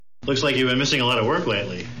Looks like you've been missing a lot of work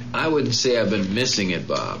lately. I wouldn't say I've been missing it,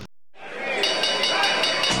 Bob.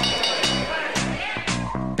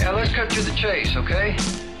 Yeah, let's cut to the chase, okay?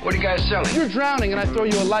 What are you guys selling? If you're drowning and I throw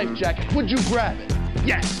you a life jacket, would you grab it?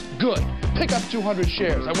 Yes, good. Pick up 200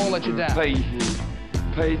 shares. I won't let you down. Pay him.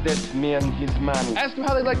 Pay that man his money. Ask them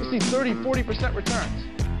how they'd like to see 30, 40% returns.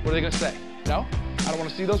 What are they going to say? No? I don't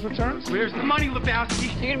want to see those returns? Where's the money,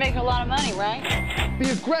 Lebowski? You're going to make a lot of money, right? Be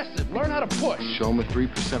aggressive. Learn how to push. Show him a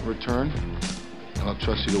 3% return, and I'll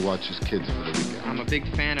trust you to watch his kids for the weekend. I'm a big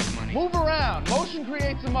fan of money. Move around. Motion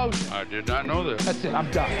creates emotion. I did not know this. That's it.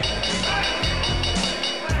 I'm done.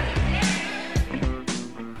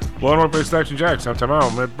 Well, North-based Action Jacks on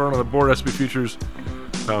timeout. Matt Byrne on the board. S&P futures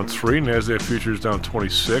down 3. NASDAQ futures down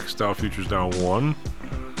 26. Dow futures down 1.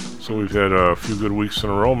 So we've had a few good weeks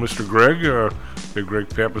in a row. Mr. Greg, big Greg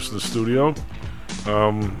Pappas in the studio.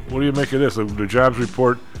 What do you make of this? The jobs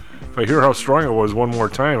report, if I hear how strong it was one more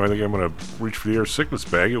time, I think I'm going to reach for the air sickness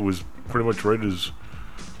bag. It was pretty much right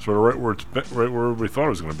where we thought it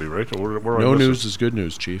was going to be, right? Where no news is good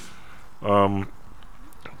news, Chief. Do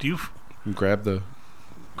you grab the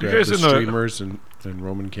streamers and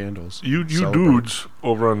Roman candles? You dudes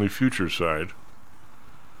over on the futures side,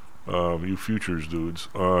 you futures dudes,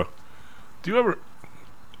 do you ever?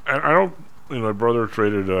 I don't. My brother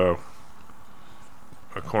traded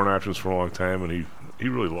corn options for a long time, and he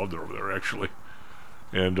really loved it over there, actually.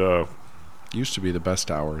 And used to be the best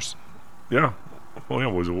hours. Yeah. Well, yeah,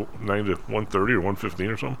 was it 9 to 1:30 or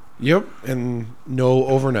 1:15 or something? Yep, and no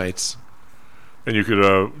overnights. And you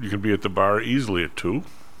could be at the bar easily at 2.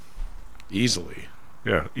 Easily.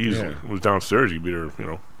 Yeah, easily. Yeah. It was downstairs. You'd be there,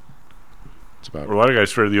 It's about a lot of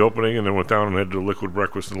guys traded the opening and then went down and had the liquid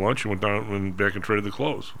breakfast and lunch and went down and back and traded the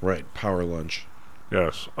close. Right, power lunch.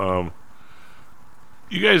 Yes.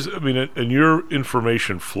 You guys, in your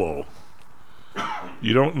information flow,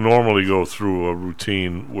 you don't normally go through a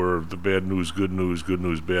routine where the bad news, good news,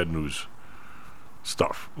 bad news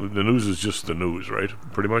stuff. The news is just the news, right?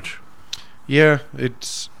 Pretty much? Yeah,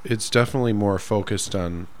 it's definitely more focused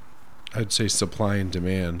on, I'd say, supply and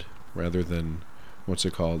demand rather than, what's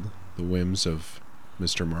it called, the whims of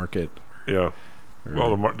Mr. Market. Yeah.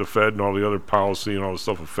 Well, the Fed and all the other policy and all the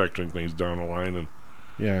stuff affecting things down the line. And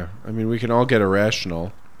yeah, we can all get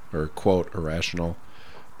irrational, or quote irrational,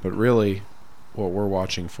 but really what we're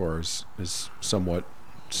watching for is somewhat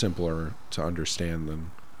simpler to understand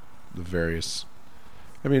than the various,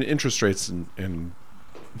 interest rates and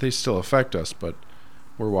they still affect us, but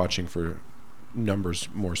we're watching for numbers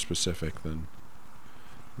more specific than.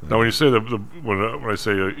 Now, when you say when I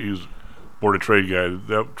say he's board of trade guy,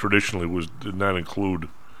 that traditionally did not include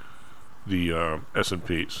the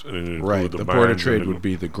S&Ps. Right, the board of trade would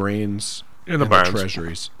be the grains and the bonds,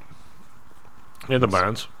 treasuries, and the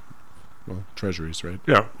bonds. Well, treasuries, right?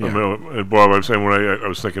 Yeah. Bob, I'm saying when I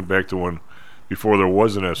was thinking back to when before there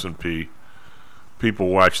was an S&P, people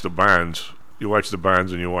watched the bonds. You watch the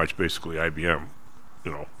bonds and you watch basically IBM.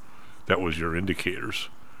 That was your indicators.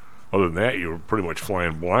 Other than that, you were pretty much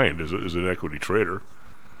flying blind as an equity trader.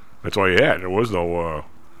 That's all you had. There was no.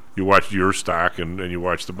 You watched your stock and you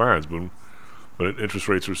watched the bonds, but interest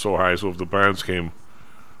rates were so high. So if the bonds came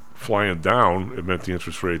flying down, it meant the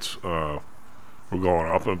interest rates were going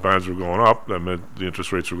up, and bonds were going up. That meant the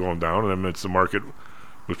interest rates were going down, and that meant the market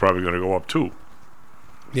was probably going to go up too.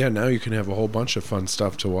 Yeah, now you can have a whole bunch of fun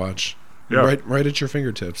stuff to watch. Yeah. Right at your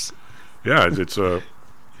fingertips. Yeah, it's you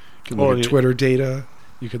can look at Twitter data.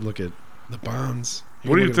 You could look at the bonds.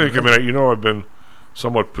 What do you think? I've been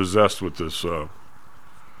somewhat possessed with this.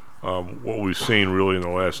 What we've seen really in the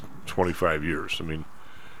last 25 years. And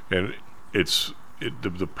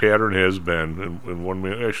the pattern has been, and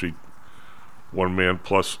one man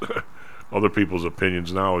plus other people's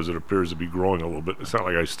opinions now is it appears to be growing a little bit. It's not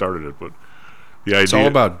like I started it, but the idea. It's all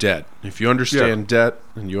about debt. If you understand debt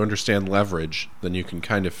and you understand leverage, then you can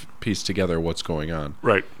kind of piece together what's going on.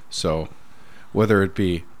 Right. So whether it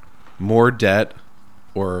be more debt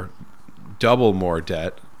or double more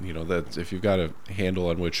debt, that if you've got a handle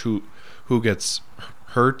on which who gets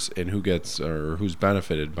hurt and who's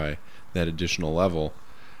benefited by that additional level,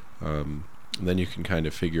 then you can kind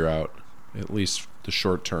of figure out at least the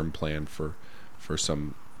short-term plan for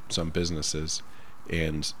some businesses.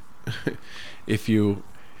 And if you're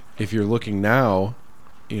looking now,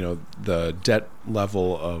 the debt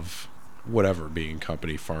level of whatever, being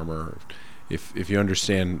company, farmer, if you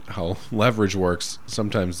understand how leverage works,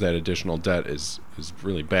 sometimes that additional debt is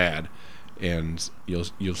really bad, and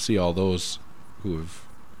you'll see all those who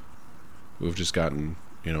have just gotten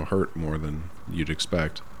hurt more than you'd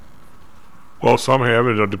expect. Well, some have.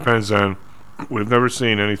 It depends on. We've never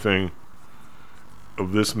seen anything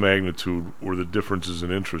of this magnitude, where the differences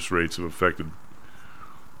in interest rates have affected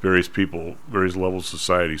various people, various levels of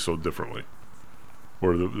society so differently.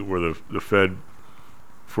 Where the Fed,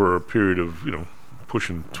 for a period of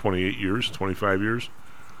pushing 28 years, 25 years,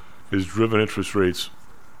 has driven interest rates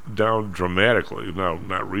down dramatically. Now,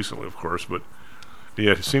 not recently, of course, but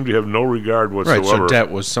yet it seemed to have no regard whatsoever. Right, so debt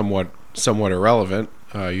was somewhat irrelevant.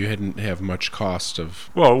 You didn't have much cost of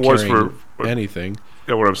it was for anything.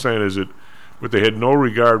 Yeah, what I'm saying is but they had no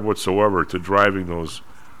regard whatsoever to driving those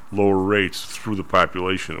lower rates through the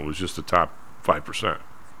population. It was just the top 5%.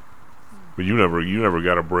 But you never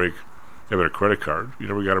got a break. Having a credit card, you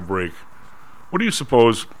never got a break. What do you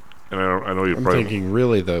suppose? And I know you're I'm probably thinking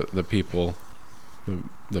really the people,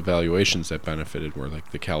 the valuations that benefited were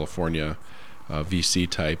like the California VC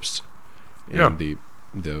types, and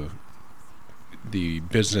the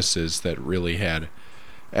businesses that really had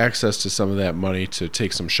access to some of that money to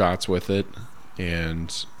take some shots with it,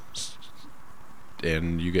 and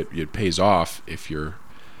it pays off if you're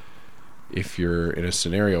in a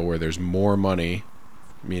scenario where there's more money,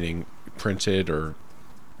 meaning printed or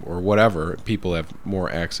whatever, people have more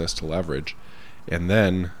access to leverage, and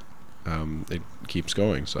then it keeps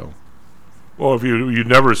going. So, well, if you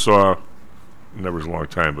never saw, never's a long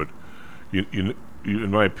time, but you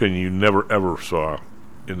in my opinion, you never ever saw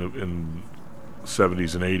in the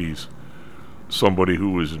 70s and 80s somebody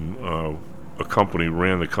who was in a company,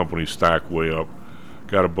 ran the company stock way up,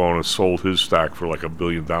 got a bonus, sold his stock for like $1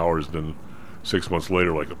 billion, then 6 months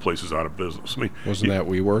later, like the place is out of business. I mean, wasn't that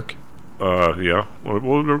WeWork? Yeah.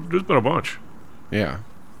 Well, there's been a bunch. Yeah.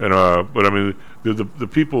 And but I mean, the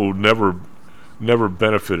people who never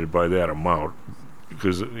benefited by that amount,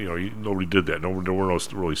 because nobody did that. There were no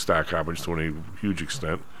really stock options to any huge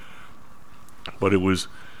extent. But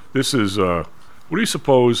this is what do you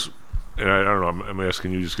suppose? And I don't know. I'm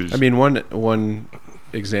asking you just because. I mean, one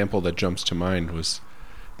example that jumps to mind was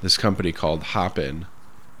this company called Hopin.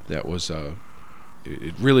 That was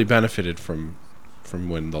it really benefited from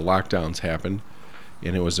when the lockdowns happened,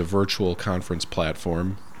 and it was a virtual conference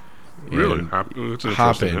platform. Really,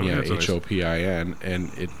 Hopin, yeah, HOPIN,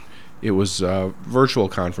 and it was virtual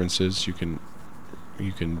conferences. You can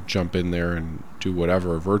jump in there and do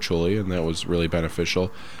whatever virtually, and that was really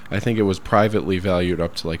beneficial. I think it was privately valued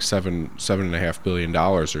up to like $7.5 billion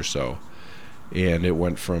or so, and it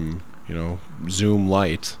went from Zoom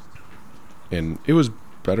Lite, and it was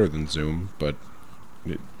better than Zoom, but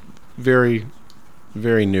very,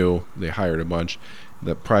 very new. They hired a bunch.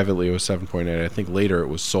 That privately it was 7.8. I think later it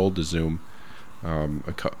was sold to Zoom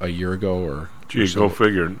a year ago or. Gee, so. Go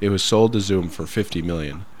figure. It was sold to Zoom for $50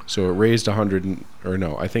 million. So it raised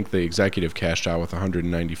I think the executive cashed out with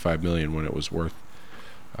 $195 million when it was worth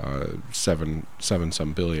seven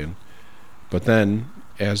some billion. But then,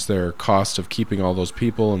 as their cost of keeping all those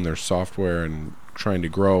people and their software and trying to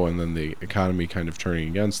grow, and then the economy kind of turning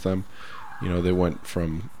against them, they went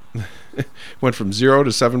from 0 to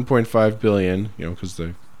 7.5 billion. Because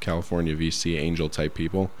the California VC angel type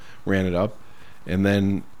people ran it up, and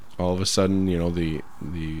then all of a sudden,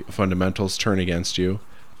 the fundamentals turn against you,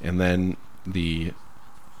 and then the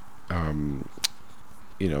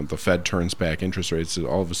Fed turns back interest rates. So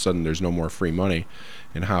all of a sudden, there's no more free money,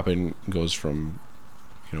 and Hopin goes from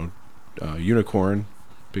unicorn,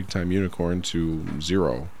 big time unicorn, to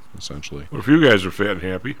zero essentially. Well, if you guys are fat and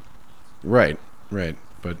happy, right.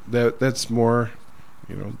 But that's more,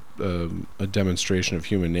 a demonstration of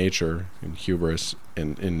human nature and hubris,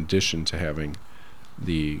 in addition to having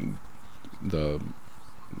the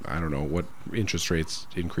I don't know what interest rates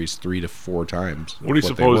increased 3 to 4 times. What do you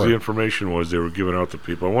suppose the information was they were giving out to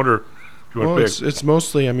people? I wonder if you went back. It's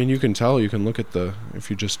mostly, I mean, you can tell, you can look at if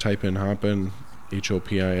you just type in Hopin,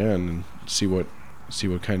 HOPIN, and see what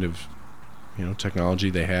kind of technology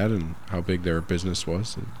they had and how big their business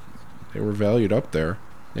was. They were valued up there.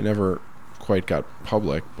 They never quite got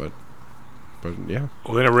public, but yeah.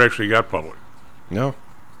 Well, they never actually got public. No.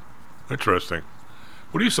 Interesting.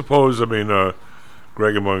 What do you suppose? I mean,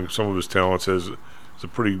 Greg, among some of his talents, has a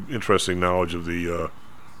pretty interesting knowledge of the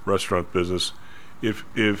restaurant business. If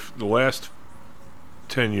the last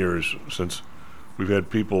 10 years since we've had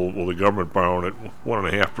people, the government borrowing at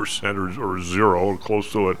 1.5% or zero, or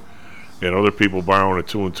close to it, and other people borrowing at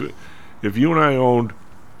 2 and 2. If you and I owned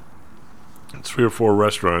 3 or 4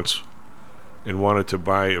 restaurants and wanted to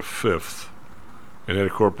buy a fifth, and had a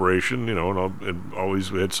corporation, and always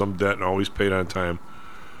had some debt and always paid on time,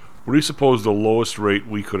 what do you suppose the lowest rate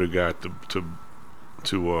we could have got to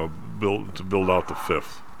build out the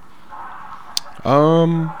fifth?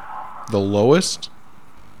 The lowest?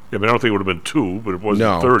 Yeah, I mean, I don't think it would have been 2, but it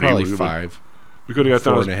wasn't 30. No, probably it 5. We could have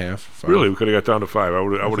got down 4.5. 5. Really, we could have got down to 5. I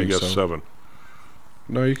would have think guessed so. 7.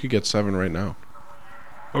 No, you could get 7 right now.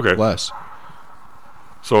 Okay. Less.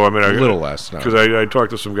 So I mean, A little less now. Because I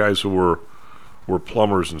talked to some guys who were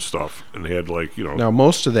plumbers and stuff, and they had like Now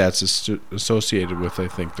most of that's associated with, I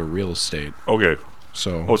think, the real estate. Okay.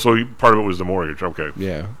 So. So part of it was the mortgage. Okay.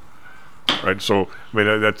 Yeah. Right. So I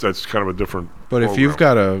mean that's kind of a different. But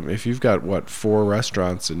program. if you've got what 4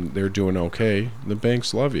 restaurants and they're doing okay, the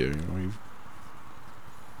banks love you.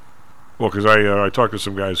 Well, because I talked to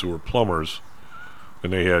some guys who were plumbers,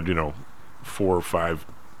 and they had 4 or 5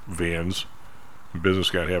 vans.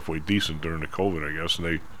 Business got halfway decent during the COVID, I guess, and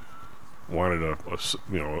they wanted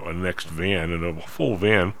a next van, and a full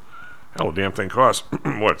van. Hell, the damn thing costs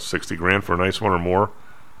what, $60,000 for a nice one or more,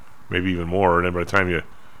 maybe even more. And then by the time you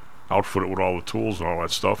outfit it with all the tools and all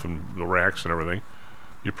that stuff and the racks and everything,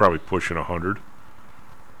 you're probably pushing $100,000.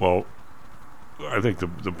 Well, I think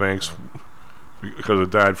the banks, because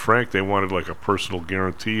of Dodd-Frank, they wanted like a personal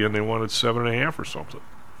guarantee, and they wanted 7.5 or something.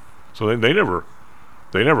 So they never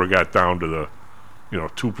got down to the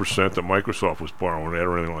 2% that Microsoft was borrowing at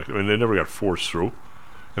or anything like that. I mean, they never got forced through.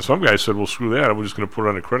 And some guys said, well, screw that. I'm just going to put it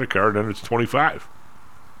on a credit card, and then it's 25.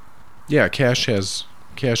 Yeah, cash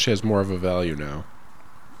has more of a value now.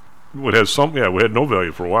 It has some, yeah, we had no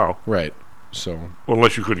value for a while. Right. So, well,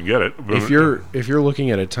 unless you couldn't get it. If you're looking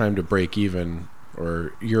at a time to break even,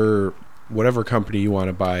 or your whatever company you want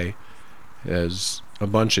to buy has a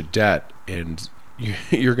bunch of debt, and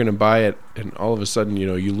you're going to buy it, and all of a sudden,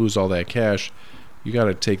 you lose all that cash, you got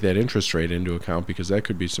to take that interest rate into account, because that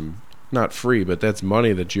could be some, not free, but that's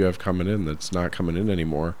money that you have coming in that's not coming in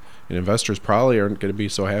anymore, and investors probably aren't going to be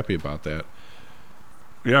so happy about that.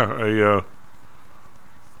 Yeah,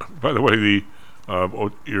 by the way,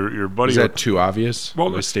 your buddy, is that too obvious? Well,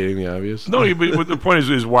 am I stating the obvious? No, but the point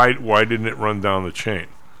is why didn't it run down the chain,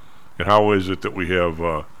 and how is it that we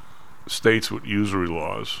have states with usury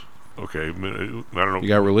laws? Okay, I don't know. You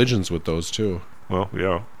got religions with those too. Well,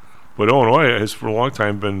 yeah. But Illinois has for a long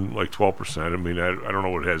time been like 12%. I mean, I don't know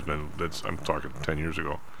what it has been. I'm talking 10 years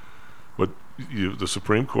ago. But the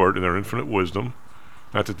Supreme Court, in their infinite wisdom,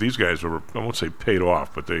 not that these guys were, I won't say paid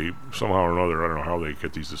off, but they somehow or another, I don't know how they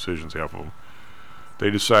get these decisions, half of them, they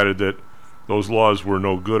decided that those laws were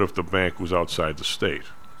no good if the bank was outside the state.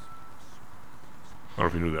 I don't know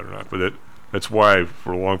if you knew that or not, but that's why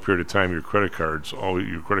for a long period of time your credit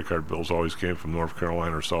card bills always came from North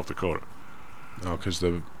Carolina or South Dakota. Oh, because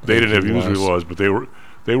they didn't have usury laws, but they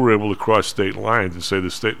were able to cross state lines and say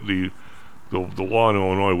the law in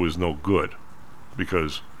Illinois was no good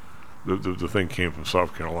because the thing came from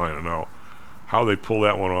South Carolina. Now, how they pull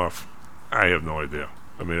that one off, I have no idea.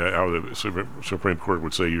 I mean, how the Supreme Court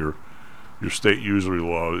would say your state usury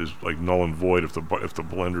law is like null and void if the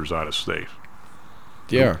blender's out of state.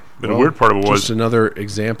 Yeah, and the weird part of it was just another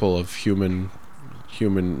example of human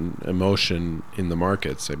emotion in the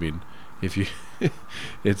markets. I mean, if you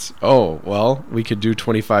it's we could do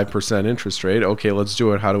 25% interest rate. Okay, let's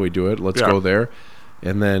do it. How do we do it? Let's go there.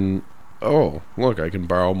 And then look, I can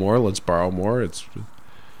borrow more. Let's borrow more.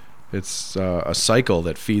 It's a cycle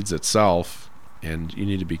that feeds itself, and you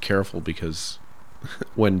need to be careful, because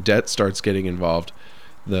when debt starts getting involved,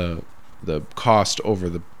 the cost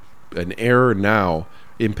over an error now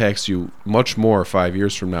impacts you much more 5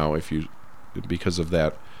 years from now because of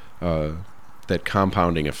that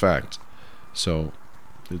compounding effect. So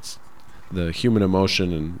it's the human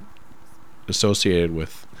emotion and associated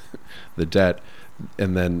with the debt,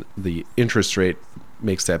 and then the interest rate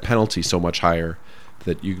makes that penalty so much higher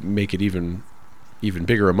that you make it even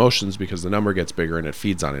bigger emotions, because the number gets bigger and it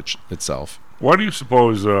feeds on itself. Why do you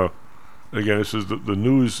suppose, again, this is the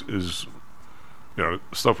news is,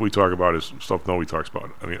 stuff we talk about is stuff nobody talks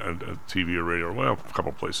about. I mean, on TV or radio, well, a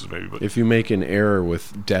couple places maybe. But if you make an error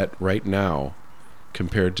with debt right now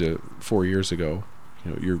compared to 4 years ago,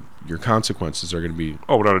 your consequences are going to be,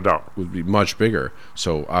 without a doubt, would be much bigger.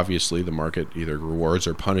 So obviously the market either rewards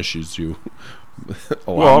or punishes you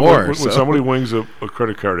a lot more. When somebody wings a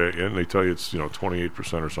credit card at you and they tell you it's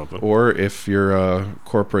 28% or something, or if you're a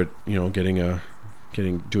corporate, doing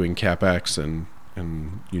capex and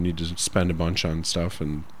you need to spend a bunch on stuff,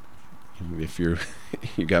 and if you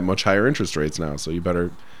got much higher interest rates now, so you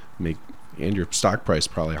better and your stock price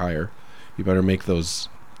probably higher, you better make those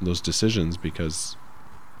decisions, because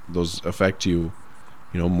those affect you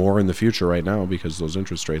more in the future right now, because those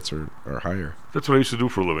interest rates are higher. That's what I used to do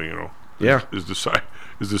for a living, Yeah. Is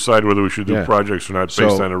decide whether we should do projects or not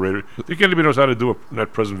based on a rate. I think anybody knows how to do a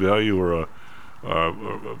net present value or a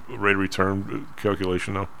rate of return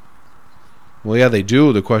calculation now. Well, yeah, they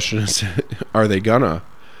do. The question is, are they gonna?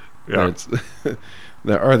 Yeah.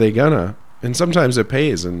 Are they gonna? And sometimes it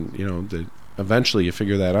pays, and eventually you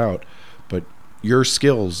figure that out. But your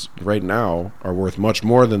skills right now are worth much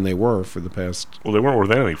more than they were for the past. Well, they weren't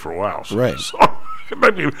worth anything for a while. Right. So it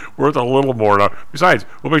might be worth a little more now. Besides,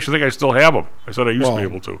 what makes you think I still have them? I said I used to be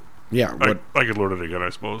able to. Yeah. I could learn it again, I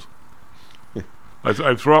suppose.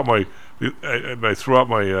 I threw out my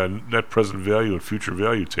net present value and future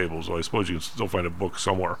value tables. So I suppose you can still find a book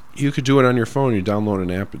somewhere. You could do it on your phone. You download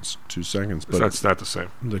an app. It's 2 seconds. But that's not the same.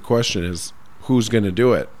 The question is, who's going to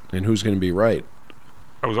do it, and who's going to be right?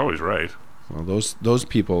 I was always right. Well, those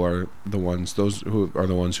people are the ones. Those who are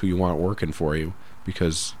the ones who you want working for you,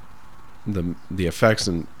 because the effects,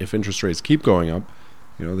 and if interest rates keep going up,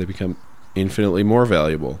 they become infinitely more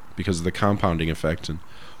valuable because of the compounding effect. And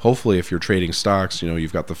hopefully, if you're trading stocks,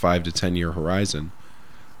 you've got the 5 to 10 year horizon.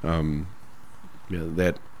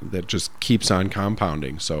 That just keeps on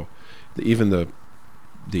compounding. So even the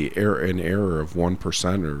error of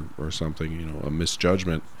 1% or something, a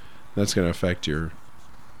misjudgment, that's going to affect your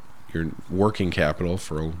working capital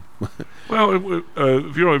for. Well,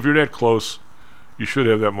 if you're that close, you should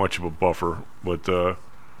have that much of a buffer. But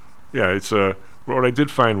it's what I did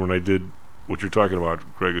find when I did what you're talking about,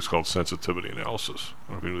 Greg, is called sensitivity analysis.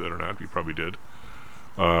 I don't know if you knew that or not. You probably did.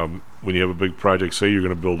 When you have a big project, say you're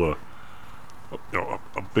going to build a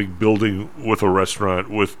big building with a restaurant,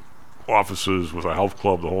 with offices, with a health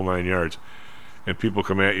club, the whole 9 yards, and people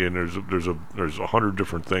come at you, and there's 100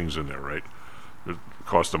 different things in there, right? There's the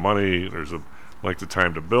cost of money, there's the length of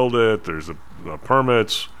time to build it, there's the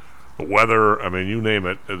permits, the weather, I mean, you name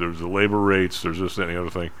it. There's the labor rates, there's this, that, and the other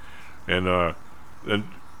thing. And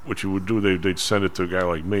what you would do, they'd send it to a guy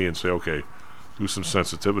like me and say, okay, do some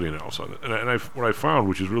sensitivity analysis. And what I found,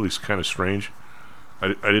 which is really kind of strange, I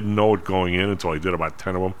didn't know it going in until I did about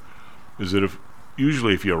 10 of them, is that if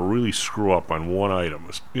you really screw up on one item,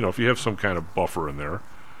 if you have some kind of buffer in there,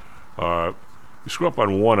 you screw up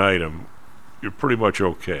on one item, you're pretty much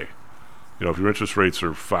okay. If your interest rates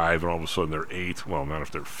are 5 and all of a sudden they're 8, well, not if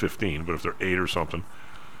they're 15, but if they're 8 or something,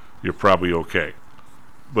 you're probably okay.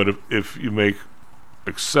 But if you make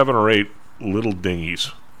like 7 or 8 little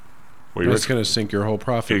dingies, that's going to sink your whole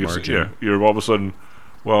profit margin. Yeah, you're all of a sudden,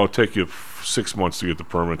 well, it'll take you 6 months to get the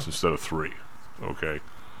permits instead of 3. Okay.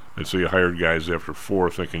 And so you hired guys after 4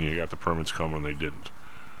 thinking you got the permits coming, and they didn't.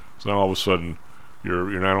 So now all of a sudden,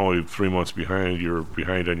 you're not only 3 months behind, you're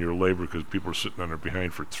behind on your labor because people are sitting on their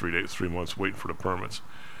behind for 3 months waiting for the permits.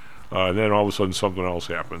 And then all of a sudden something else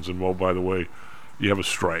happens, and well, by the way, you have a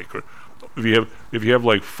strike. Or if you have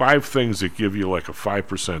like 5 things that give you like a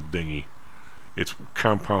 5% dingy, it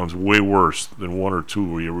compounds way worse than 1 or 2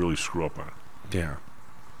 where you really screw up on it. Yeah.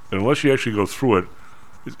 And unless you actually go through it,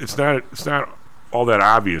 it's not all that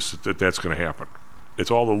obvious that's going to happen.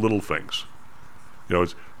 It's all the little things.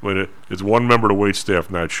 It's one member of the wait staff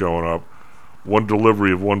not showing up, one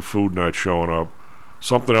delivery of one food not showing up,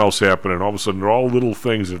 something else happening, and all of a sudden they're all little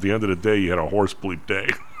things, and at the end of the day you had a horse bleep day.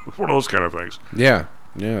 One of those kind of things. Yeah,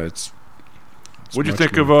 it's what'd you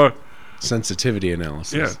think of sensitivity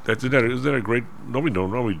analysis? Yeah, isn't that a great...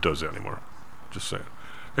 Nobody does that anymore. Just saying.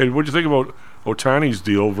 Hey, what'd you think about Ohtani's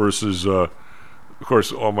deal versus... of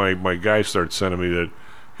course, all my guys start sending me that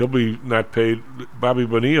he'll be not paid. Bobby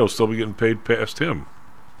Bonilla will still be getting paid past him.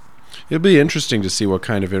 It'll be interesting to see what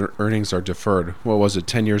kind of earnings are deferred. What was it,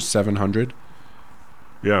 10 years, 700?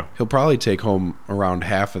 Yeah. He'll probably take home around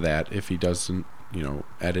half of that if he doesn't,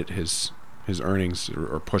 edit his earnings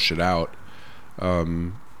or push it out. I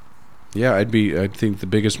think the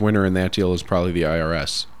biggest winner in that deal is probably the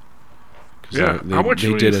IRS. Yeah. How much they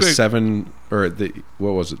do did you think?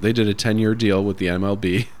 What was it? They did a 10-year deal with the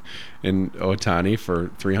MLB and Ohtani for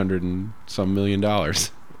 $300 and some million.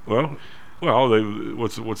 Well,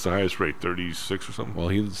 what's the highest rate? 36 or something? Well,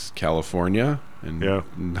 he's California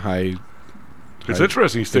and high. It's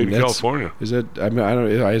interesting. He stayed in California. Is it? I mean,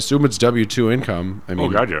 I assume it's W-2 income. I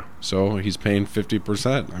mean, gotcha. So he's paying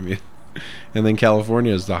 50%. I mean, and then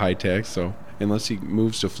California is the high tax. So unless he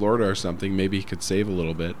moves to Florida or something, maybe he could save a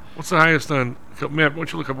little bit. What's the highest on? Matt, why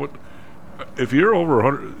don't you look up what? If you're over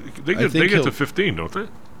 100, they get to 15, don't they?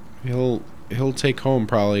 He'll take home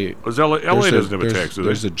probably. Because LA doesn't have a tax, do they?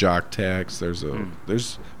 There's a jock tax. There's a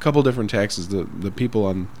couple different taxes. The people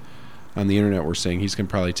on the internet were saying he's going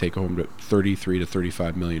to probably take home to 33 to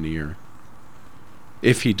 35 million a year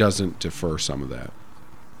if he doesn't defer some of that.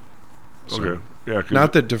 So, okay. Yeah.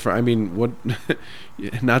 Not that defer. I mean, what?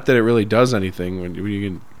 Not that it really does anything when you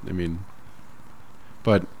can. I mean,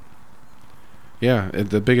 but yeah,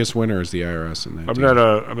 the biggest winner is the IRS in that.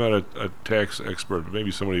 I'm not a tax expert, but maybe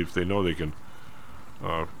somebody, if they know, they can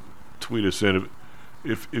tweet us in.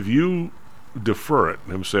 If you defer it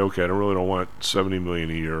and say, okay, I really don't want $70 million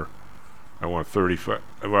a year. I want 35.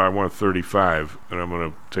 Well, I want 35, and I'm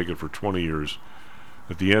going to take it for 20 years.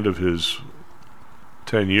 At the end of his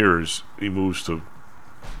 10 years, he moves to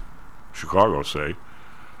Chicago, say.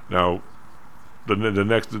 Now, the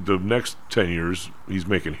next 10 years, he's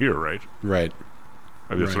making here, right? Right.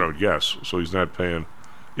 That's what I would guess. So he's not paying.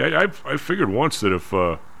 Yeah, I figured once that if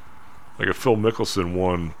Phil Mickelson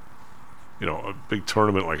won, a big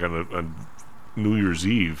tournament like on New Year's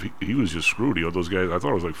Eve, he was just screwed. Those guys, I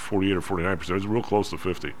thought it was like 48 or 49%. It was real close to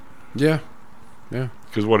 50. Yeah.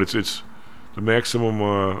 Because it's the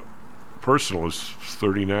maximum personal is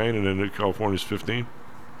 39, and then in California is 15.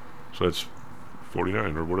 So that's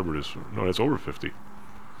 49 or whatever it is. No, that's over 50.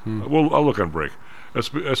 Well, I'll look on break.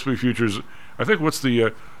 SP futures. I think what's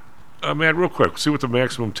the Matt, real quick, see what the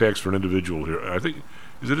maximum tax for an individual here. I think,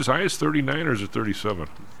 is it as high as 39 or is it 37?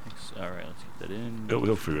 All right, let's get that in.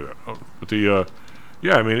 He'll figure that out. But you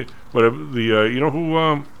know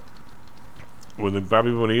who, when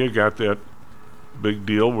Bobby Bonilla got that big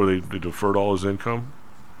deal where they deferred all his income,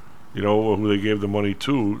 you know who they gave the money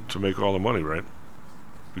to make all the money, right?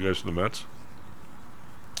 You guys from the Mets?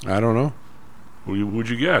 I don't know. Who'd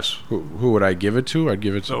you guess? Who would I give it to? I'd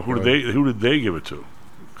give it to. No, who did they give it to?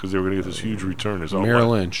 Because they were going to get this huge return. Merrill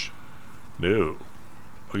Lynch. No.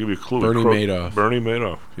 I'll give you a clue. Bernie Madoff. Bernie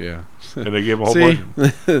Madoff. Yeah. And they gave him a whole bunch.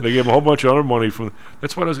 They gave him a whole bunch of other money from.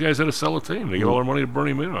 That's why those guys had to sell a team. They gave all their money to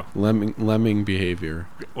Bernie Madoff. Lemming behavior.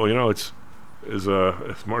 Well, it's as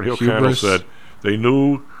Marty O'Connell said, they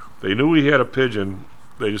knew he had a pigeon.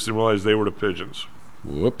 They just didn't realize they were the pigeons.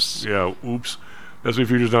 Whoops. Yeah. Oops. S&P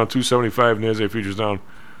futures down 275. NASDAQ futures down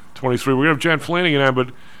 23. We're gonna have John Flannigan on,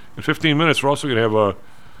 but in 15 minutes we're also gonna have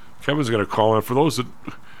Kevin's gonna call in. For those that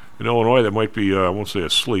in Illinois that might be I won't say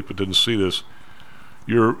asleep but didn't see this,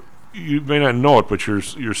 you may not know it, but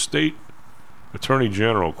your state attorney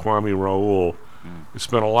general Kwame Raoul has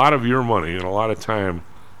spent a lot of your money and a lot of time.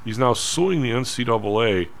 He's now suing the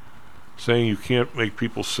NCAA, saying you can't make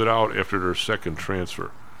people sit out after their second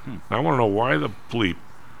transfer. Now I want to know why the bleep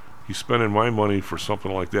he's spending my money for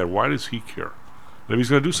something like that. Why does he care? And if he's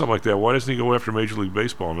going to do something like that, why doesn't he go after Major League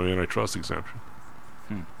Baseball and an antitrust exemption?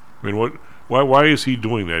 I mean, why is he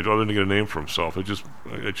doing that other than to get a name for himself? It's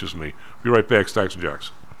just me. Be right back. Stocks and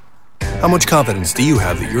Jocks. How much confidence do you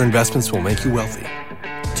have that your investments will make you wealthy?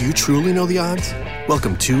 Do you truly know the odds?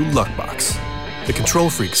 Welcome to Luckbox, the control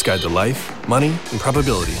freak's guide to life, money, and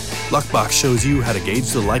probability. Luckbox shows you how to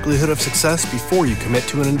gauge the likelihood of success before you commit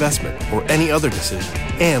to an investment or any other decision.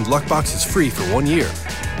 And Luckbox is free for 1 year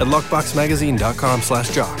at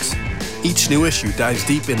luckboxmagazine.com/jocks. Each new issue dives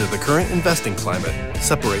deep into the current investing climate,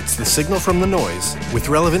 separates the signal from the noise with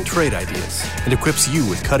relevant trade ideas, and equips you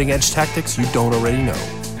with cutting-edge tactics you don't already know.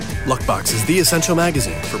 Luckbox is the essential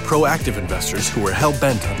magazine for proactive investors who are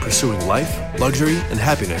hell-bent on pursuing life, luxury, and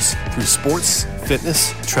happiness through sports,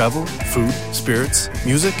 fitness, travel, food, spirits,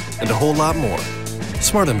 music, and a whole lot more.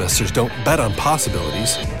 Smart investors don't bet on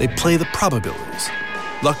possibilities, they play the probabilities.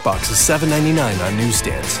 Luckbox is $7.99 on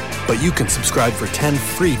newsstands, but you can subscribe for 10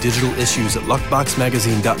 free digital issues at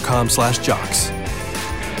luckboxmagazine.com/jocks.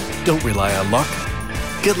 Don't rely on luck.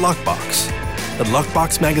 Get Luckbox at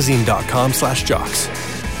luckboxmagazine.com/jocks.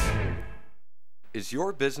 Is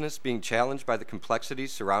your business being challenged by the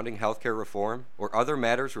complexities surrounding healthcare reform or other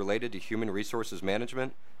matters related to human resources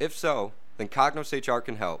management? If so, then Cognos HR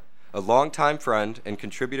can help. A longtime friend and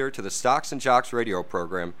contributor to the Stocks and Jocks radio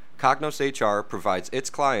program, Cognos HR provides its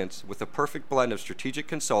clients with a perfect blend of strategic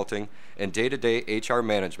consulting and day-to-day HR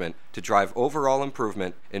management to drive overall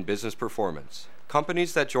improvement in business performance.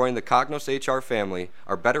 Companies that join the Cognos HR family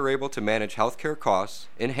are better able to manage healthcare costs,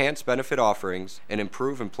 enhance benefit offerings, and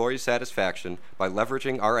improve employee satisfaction by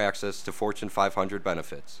leveraging our access to Fortune 500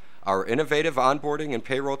 benefits. Our innovative onboarding and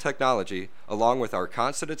payroll technology, along with our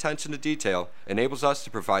constant attention to detail, enables us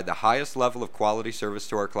to provide the highest level of quality service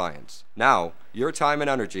to our clients. Now, your time and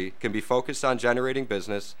energy can be focused on generating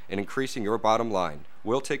business and increasing your bottom line.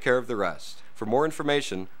 We'll take care of the rest. For more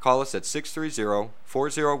information, call us at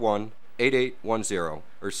 630-401-8810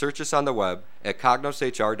 or search us on the web at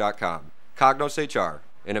cognoshr.com. Cognos HR,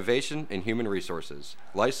 innovation in human resources.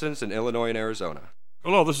 Licensed in Illinois and Arizona.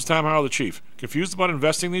 Hello, this is Tom Howell, the Chief. Confused about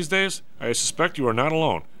investing these days? I suspect you are not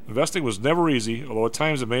alone. Investing was never easy, although at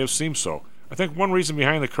times it may have seemed so. I think one reason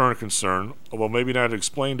behind the current concern, although maybe not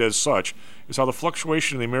explained as such, is how the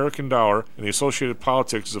fluctuation in the American dollar and the associated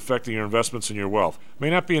politics is affecting your investments and your wealth. It may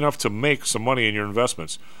not be enough to make some money in your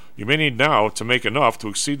investments. You may need now to make enough to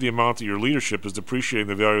exceed the amount that your leadership is depreciating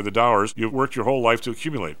the value of the dollars you've worked your whole life to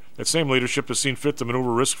accumulate. That same leadership has seen fit to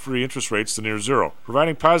maneuver risk-free interest rates to near zero.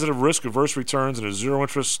 Providing positive risk-averse returns in a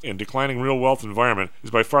zero-interest and declining real wealth environment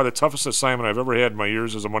is by far the toughest assignment I've ever had in my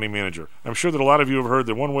years as a money manager. I'm sure that a lot of you have heard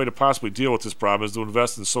that one way to possibly deal with this problem is to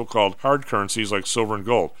invest in so-called hard currencies like silver and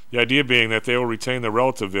gold. The idea being that they will retain their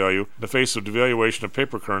relative value in the face of devaluation of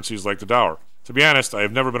paper currencies like the dollar. To be honest, I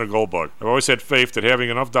have never been a gold bug. I've always had faith that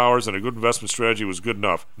having enough dollars and a good investment strategy was good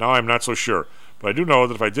enough. Now I'm not so sure. But I do know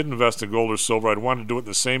that if I did invest in gold or silver, I'd want to do it in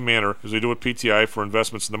the same manner as we do with PTI for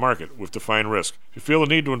investments in the market, with defined risk. If you feel the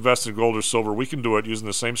need to invest in gold or silver, we can do it using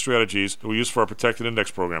the same strategies that we use for our protected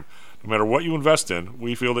index program. No matter what you invest in,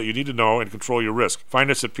 we feel that you need to know and control your risk.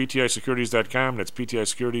 Find us at ptisecurities.com. That's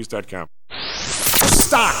ptisecurities.com.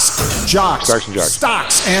 Stocks, jocks, Stocks and jocks.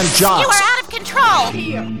 Stocks and jocks. You are out of control.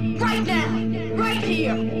 Here, right now, right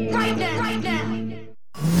here, right now, right now.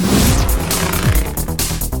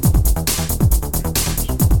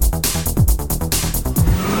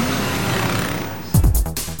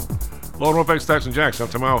 Hello and welcome back to Stocks and Jocks. I'm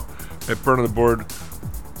Tomorrow at Burn on the board.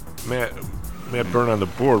 Matt Burn on the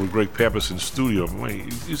board with Greg Pappas in studio.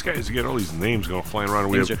 Wait, these guys get all these names going flying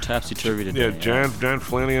around. Things are topsy-turvy today. Yeah, John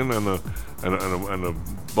Flannigan and the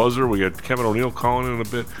buzzer. We got Kevin O'Neill calling in a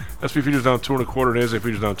bit. SP futures down 2 1/4. NASDAQ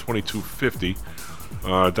futures down 22.50.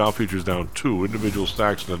 Dow futures down 2. Individual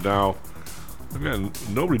stocks in the Dow. Again,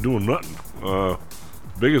 nobody doing nothing.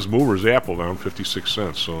 Biggest mover is Apple, down 56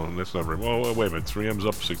 cents. So that's not very well. Wait a minute, 3M's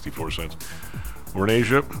up 64 cents. We're in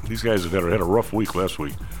Asia. These guys have had a rough week last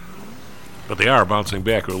week, but they are bouncing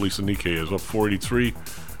back. Or at least the Nikkei is up 483,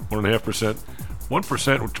 1.5%.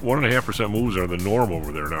 1.5% moves are the norm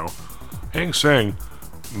over there now. Hang Seng,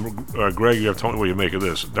 Greg, you have to tell me what you make of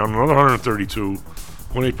this. Down another 132,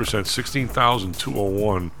 1.8%,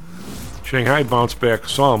 16,201. Shanghai bounced back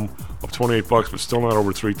some, up $28, but still not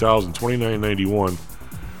over 3,000, 29.91.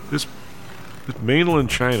 This mainland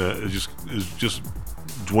China is just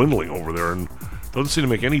dwindling over there, and doesn't seem to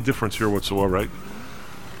make any difference here whatsoever.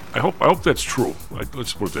 I hope that's true.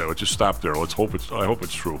 Let's put it that. Let's just stop there. I hope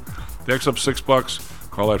it's true. DAX up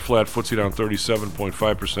 $6. Call that flat. FTSE down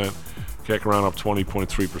 37.5%. CAC around up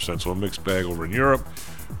 20.3%. So a mixed bag over in Europe.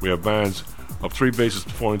 We have bonds up 3 basis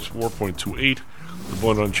points, 4.28. The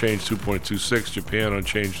bond unchanged, 2.26. Japan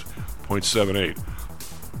unchanged, 0.78.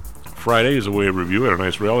 Friday is a way of review. Had a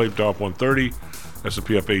nice rally. Dow up 130.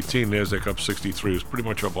 S&P up 18. NASDAQ up 63. It was pretty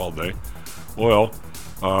much up all day. Oil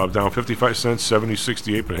down 55 cents,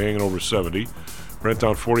 70.68, but hanging over 70. Brent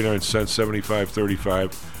down 49 cents,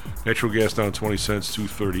 75.35. Natural gas down 20 cents,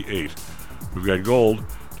 238. We've got gold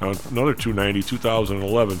down another 290,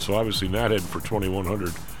 2011. So obviously not heading for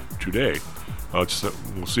 2100 today. We'll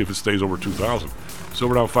see if it stays over 2,000.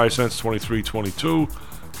 Silver down 5 cents, 23.22.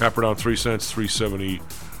 Copper down 3 cents, 370,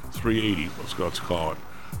 380. Let's call it.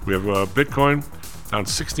 We have Bitcoin down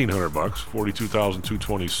 $1,600,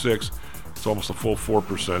 42,226. It's almost a full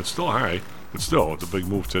 4%. Still high, but still, it's a big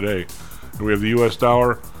move today. And we have the U.S.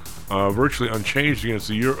 dollar virtually unchanged against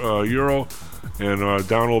the euro, and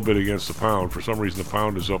down a little bit against the pound. For some reason, the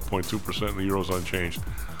pound is up 0.2%, and the euro's unchanged.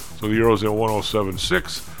 So the euro's at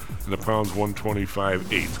 107.6, and the pound's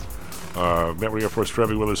 125.8. Matt, what do you got for us?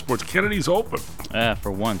 Traffic, weather, sports. Kennedy's open.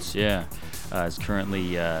 For once, yeah. It's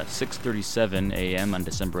currently 6:37 a.m. on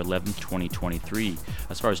December 11th, 2023.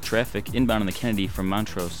 As far as traffic, inbound on the Kennedy from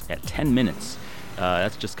Montrose at 10 minutes.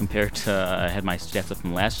 That's just compared to, I had my stats up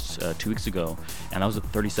from last 2 weeks ago, and I was at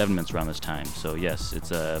 37 minutes around this time. So yes, it's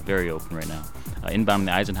very open right now. Inbound on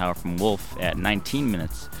the Eisenhower from Wolf at 19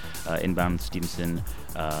 minutes. Inbound Stevenson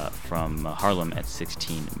from Harlem at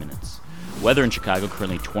 16 minutes. Weather in Chicago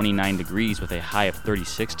currently 29 degrees with a high of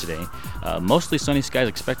 36 today. Mostly sunny skies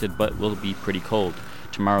expected, but will be pretty cold.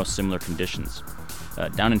 Tomorrow, similar conditions.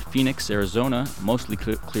 Down in Phoenix, Arizona, mostly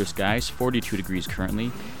clear skies, 42 degrees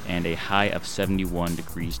currently, and a high of 71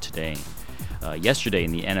 degrees today. Yesterday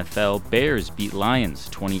in the NFL, Bears beat Lions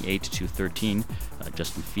 28-13.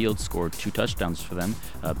 Justin Fields scored 2 touchdowns for them.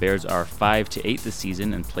 Bears are 5-8 this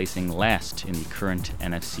season and placing last in the current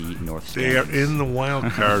NFC North standings. They are in the wild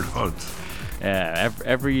card hunt.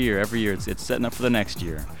 Every year, it's setting up for the next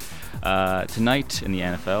year. Tonight in the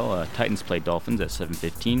NFL, Titans play Dolphins at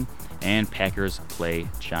 7:15, and Packers play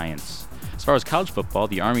Giants. As far as college football,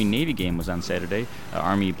 the Army-Navy game was on Saturday.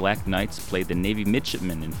 Army Black Knights played the Navy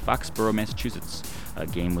Midshipmen in Foxborough, Massachusetts.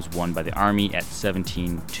 Game was won by the Army at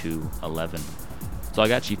 17-11. That's all I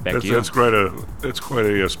got, Chief. Back to you. That's quite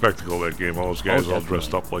a spectacle, that game. All those guys all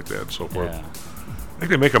dressed up like that and so forth. Yeah. I think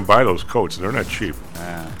they make them buy those coats, and they're not cheap.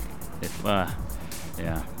 Yeah.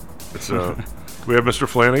 It's do we have Mr.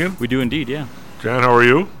 Flannigan? We do indeed, yeah. John, how are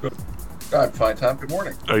you? I'm fine, Tom. Good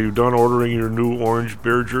morning. Are you done ordering your new orange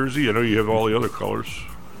Bear jersey? I know you have all the other colors.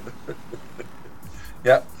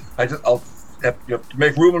 Yeah, I'll have to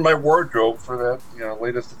make room in my wardrobe for that,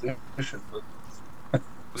 latest edition. But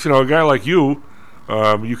So, a guy like you,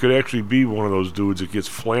 you could actually be one of those dudes that gets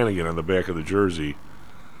Flannigan on the back of the jersey.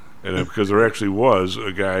 And because there actually was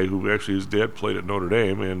a guy who actually his dad played at Notre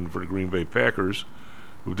Dame and for the Green Bay Packers,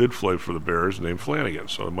 who did play for the Bears, named Flannigan.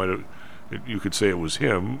 So you could say it was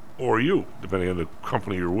him or you, depending on the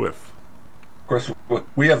company you're with. Of course,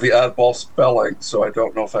 we have the oddball spelling, so I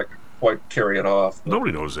don't know if I could quite carry it off.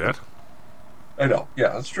 Nobody knows that. I know. Yeah,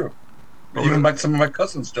 that's true. Even some of my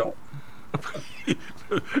cousins don't. I thought you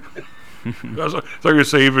were going to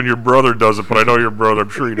say even your brother does it, but I know your brother. I'm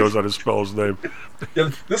sure he knows how to spell his name.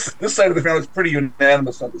 Yeah, this side of the family is pretty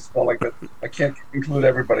unanimous on the spelling, but I can't include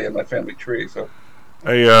everybody in my family tree. So,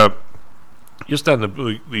 just on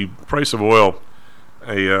the price of oil,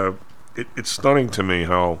 it's stunning to me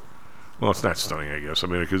how. Well, it's not stunning, I guess. I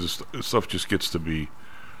mean, because stuff just gets to be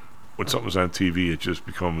when something's on TV, it just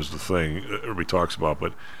becomes the thing everybody talks about.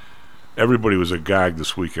 But everybody was agog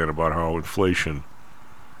this weekend about how inflation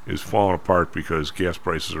is falling apart because gas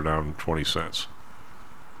prices are down 20 cents.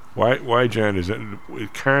 Why, John, is it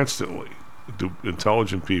constantly do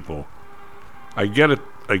intelligent people? I get it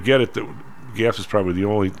that gas is probably the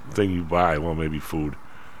only thing you buy, well, maybe food,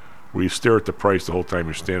 where you stare at the price the whole time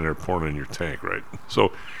you're standing there pouring it in your tank, right?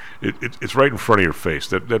 So it's right in front of your face.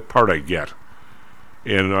 That part I get.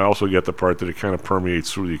 And I also get the part that it kind of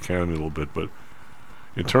permeates through the economy a little bit. But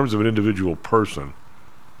in terms of an individual person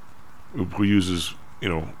who uses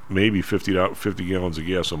maybe 50 gallons of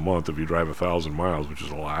gas a month if you drive 1,000 miles, which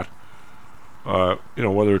is a lot.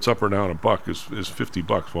 Whether it's up or down $1 is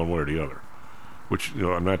 $50 one way or the other. Which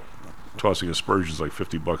I'm not tossing aspersions like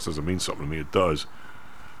 $50 doesn't mean something to me. It does,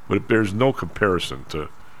 but it bears no comparison to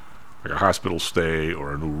like a hospital stay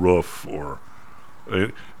or a new roof or.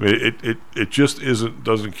 It just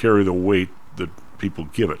doesn't carry the weight that people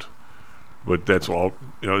give it. But that's all.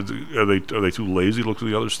 Are they too lazy to look at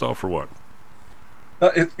the other stuff or what?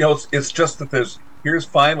 It's just that here's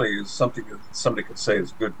finally something that somebody could say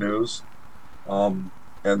is good news, and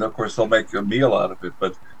of course they'll make a meal out of it.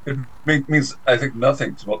 But it means I think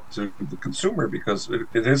nothing to the consumer because it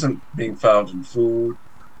isn't being found in food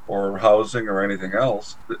or housing or anything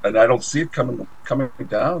else, and I don't see it coming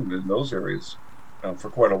down in those areas for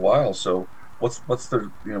quite a while. So what's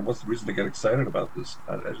the reason to get excited about this?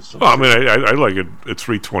 I just don't I like it at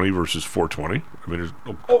 320 versus 420. I mean,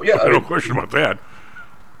 there's no question about that.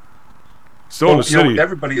 Still in the city,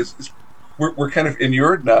 everybody is we're kind of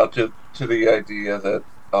inured now to the idea that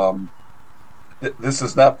this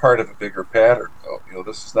is not part of a bigger pattern.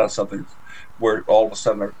 This is not something where all of a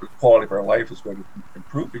sudden the quality of our life is going to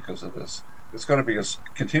improve because of this. It's going to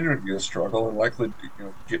continue to be a struggle and likely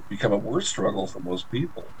become a worse struggle for most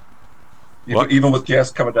people. Even with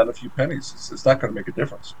gas coming down a few pennies, it's not going to make a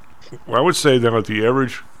difference. Well, I would say that at the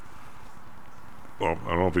average, I don't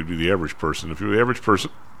know if it'd be the average person. If you're the average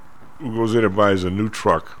person who goes in and buys a new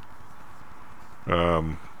truck,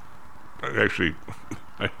 actually,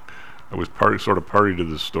 I was party to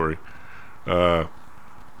this story.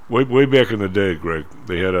 Way back in the day, Greg,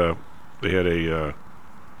 they had a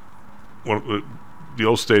the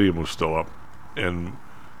old stadium was still up, and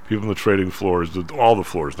people on the trading floors, all the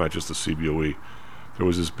floors, not just the CBOE, there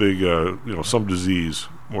was this big, some disease.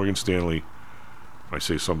 Morgan Stanley, when I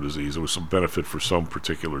say some disease, there was some benefit for some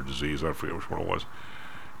particular disease. I forget which one it was.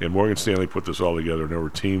 And Morgan Stanley put this all together, and there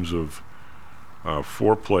were teams of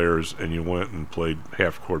 4 players, and you went and played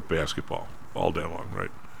half-court basketball all day long,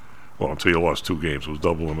 right? Well, until you lost 2 games. It was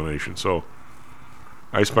double elimination. So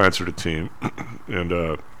I sponsored a team,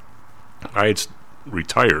 and I had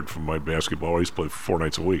retired from my basketball. I used to play 4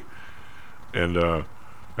 nights a week. And I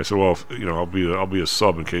said, well, I'll be a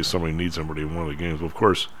sub in case somebody needs somebody in one of the games. Well, of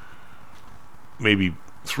course, maybe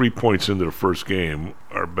 3 points into the first game,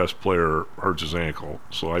 our best player hurts his ankle,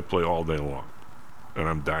 so I play all day long, and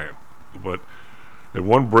I'm dying. But at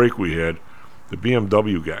one break we had, the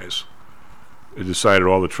BMW guys had decided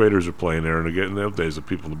all the traders are playing there, and again, in those days, the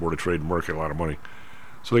people on the board of trade and market a lot of money,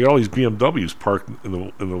 so they got all these BMWs parked in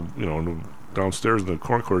the downstairs in the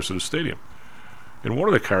concourse of the stadium, and one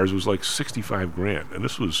of the cars was like $65,000, and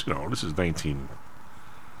this was this is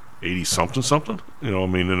 1980 something.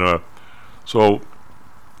 So.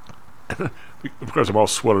 Of course, I'm all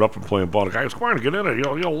sweated up and playing ball. The guy goes, "Come on, get in it.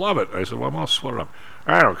 You'll love it." I said, "Well, I'm all sweated up.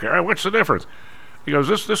 I don't care. What's the difference?" He goes,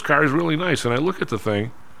 "This car is really nice." And I look at the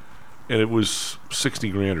thing, and it was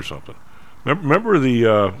 $60,000 or something. Remember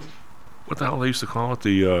what the hell they used to call it?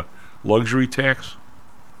 The luxury tax.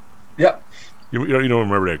 Yeah. You don't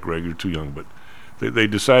remember that, Greg. You're too young, but they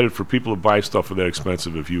decided for people to buy stuff that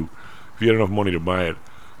expensive, if you had enough money to buy it,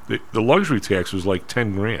 the luxury tax was like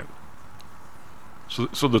 $10,000.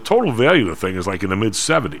 So the total value of the thing is like in the mid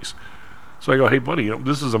 70s. So I go, hey buddy,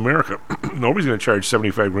 this is America. Nobody's going to charge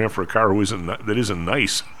 $75,000 for a car that isn't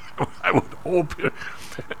nice. I would hope.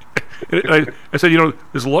 I said,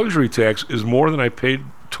 this luxury tax is more than I paid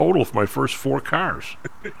total for my first 4 cars.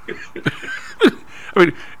 I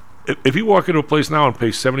mean, if you walk into a place now and pay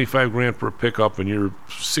 $75,000 for a pickup and you're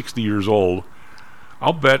 60 years old,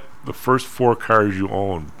 I'll bet the first 4 cars you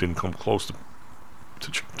own didn't come close to me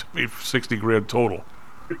 $60,000 total.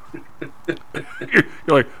 You're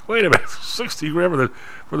like, wait a minute, $60,000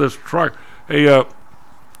 for this truck. Hey,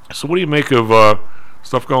 so what do you make of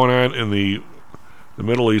stuff going on in the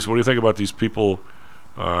Middle East? What do you think about these people?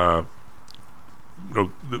 For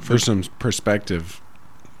some perspective,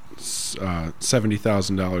 $70,000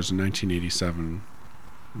 in 1987.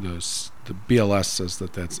 The BLS says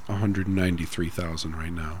that's $193,000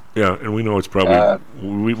 right now. Yeah, and we know it's probably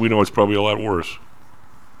we know it's probably a lot worse.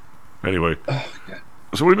 Anyway,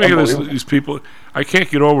 so what do you make of these people? I can't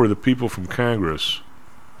get over the people from Congress.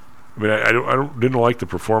 I mean, I didn't like the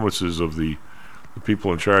performances of the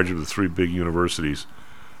people in charge of the 3 big universities,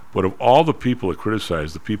 but of all the people that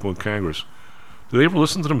criticize the people in Congress, do they ever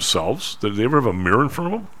listen to themselves? Did they ever have a mirror in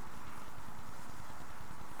front of them?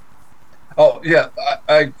 Oh yeah,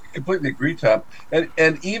 I completely agree, Tom.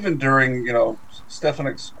 And even during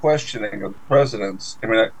Stefanik's questioning of the presidents, I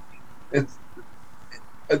mean,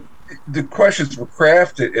 the questions were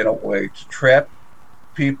crafted in a way to trap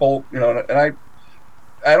people, and I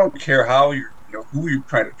don't care how who you're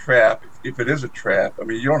trying to trap. If it is a trap, I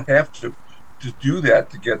mean, you don't have to do that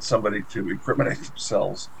to get somebody to incriminate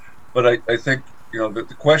themselves. But I think that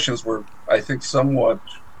the questions were, I think, somewhat.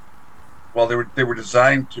 Well, they were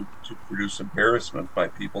designed to produce embarrassment by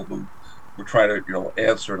people who were trying to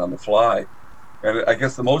answer it on the fly. And I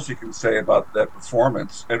guess the most you can say about that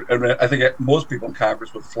performance, and I think most people in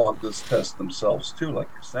Congress would flunk this test themselves too, like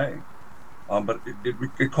you're saying. But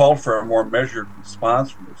it called for a more measured response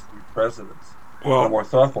from those 3 presidents, a more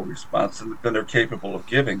thoughtful response than they're capable of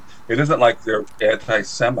giving. It isn't like they're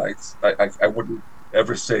anti-Semites. I wouldn't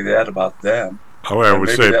ever say that about them. Oh, I would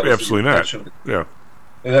say absolutely not. Yeah.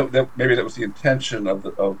 And maybe that was the intention of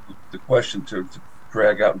the question to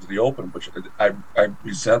drag out into the open, which I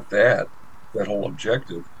resent that whole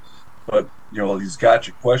objective. But these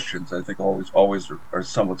gotcha questions, I think always are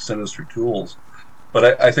somewhat sinister tools.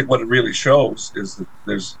 But I think what it really shows is that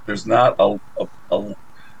there's not a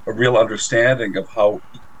real understanding of how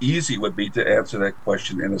easy it would be to answer that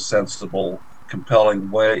question in a sensible,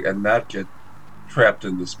 compelling way and not get trapped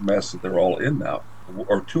in this mess that they're all in now,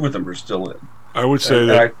 or 2 of them are still in. I would say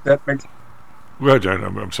that makes. Go ahead, John.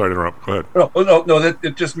 I'm sorry to interrupt. Go ahead. No. That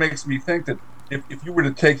it just makes me think that if you were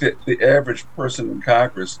to take the average person in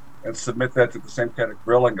Congress and submit that to the same kind of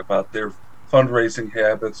grilling about their fundraising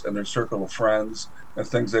habits and their circle of friends and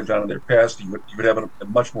things they've done in their past, you would have a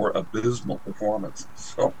much more abysmal performance.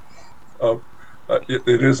 So it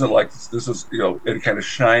isn't like this is any kind of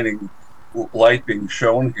shining light being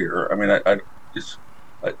shown here. I mean,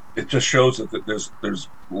 it just shows that there's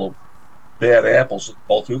little bad apples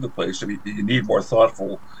all through the place. I mean, you need more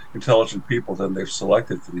thoughtful, intelligent people than they've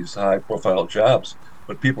selected for these high-profile jobs.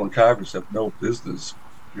 But people in Congress have no business,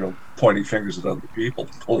 pointing fingers at other people.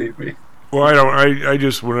 Believe me. Well, I don't. I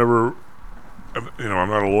just whenever, I'm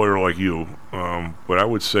not a lawyer like you, but I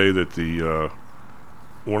would say that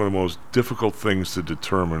one of the most difficult things to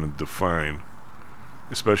determine and define,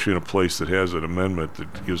 especially in a place that has an amendment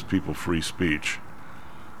that gives people free speech,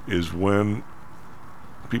 is when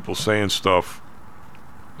people saying stuff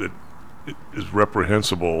that is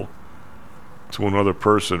reprehensible to another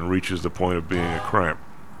person reaches the point of being a crime.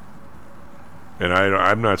 And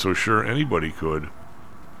I'm not so sure anybody could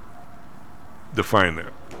define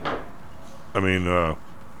that. I mean, I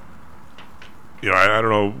don't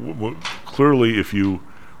know. Clearly, if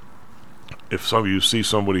some of you see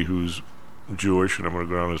somebody who's Jewish, and I'm going to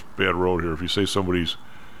go down this bad road here, if you say somebody's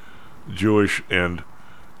Jewish and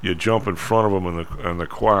you jump in front of them on the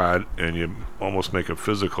quad and you almost make a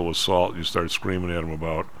physical assault and you start screaming at them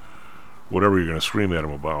about whatever you're going to scream at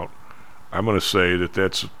them about, I'm going to say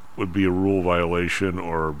that would be a rule violation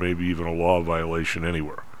or maybe even a law violation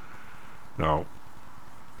anywhere. Now,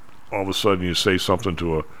 all of a sudden you say something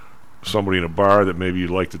to somebody in a bar that maybe you'd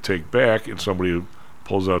like to take back, and somebody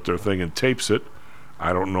pulls out their thing and tapes it.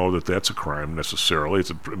 I don't know that that's a crime necessarily. It's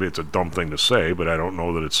a dumb thing to say, but I don't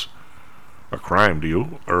know that it's a crime, do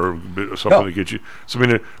you? Or something to get you. So I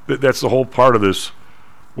mean, that's the whole part of this.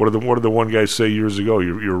 What did the one guy say years ago?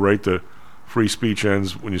 You're right to free speech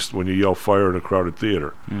ends when you yell fire in a crowded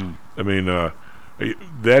theater. I mean,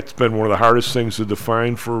 that's been one of the hardest things to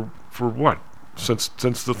define for what since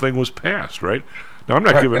the thing was passed, right? Now I'm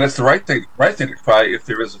not giving, and it's the right thing to cry if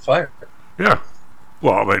there is a fire. Yeah.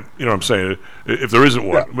 Well, I mean, you know what I'm saying, if there isn't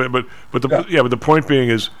one. Yeah. But the point being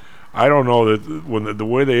is, I don't know that when the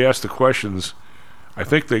way they asked the questions, I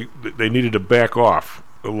think they needed to back off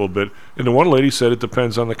a little bit. And the one lady said it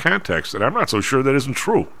depends on the context, and I'm not so sure that isn't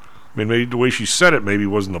true. I mean, maybe the way she said it maybe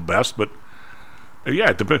wasn't the best, but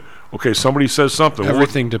yeah, it depends. Okay, somebody says something.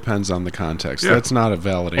 Everything depends on the context. Yeah. That's not a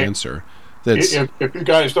valid answer. If you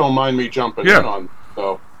guys don't mind me jumping in on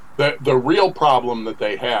though, the real problem that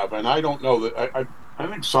they have, and I don't know that I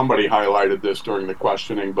think somebody highlighted this during the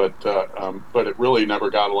questioning, but it really never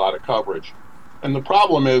got a lot of coverage. And the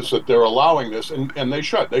problem is that they're allowing this, and they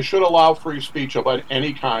should allow free speech of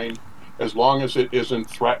any kind, as long as it isn't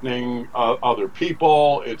threatening other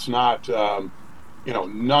people. It's not,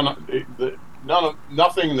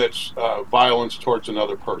 nothing that's violence towards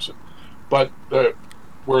another person. But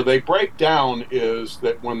where they break down is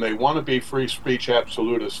that when they want to be free speech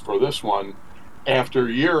absolutists for this one, after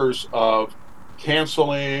years of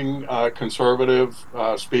canceling conservative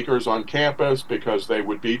speakers on campus because they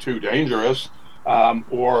would be too dangerous,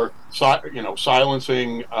 or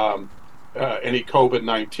silencing any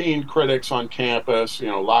COVID-19 critics on campus,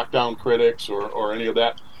 lockdown critics or any of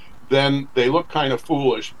that, then they look kind of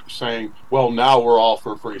foolish saying, well, now we're all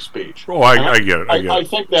for free speech. Oh, I get it. I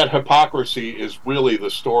think that hypocrisy is really the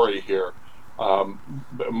story here,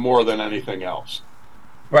 more than anything else.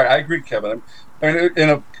 Right, I agree, Kevin. I mean, in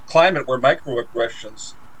a climate where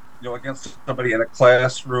microaggressions, against somebody in a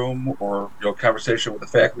classroom or conversation with a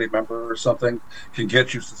faculty member or something can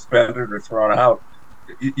get you suspended or thrown out,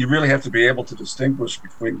 you really have to be able to distinguish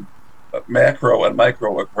between macro and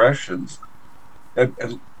microaggressions,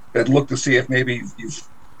 and look to see if maybe you've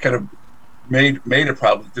kind of made a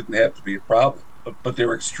problem that didn't have to be a problem. But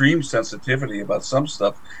their extreme sensitivity about some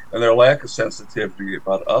stuff and their lack of sensitivity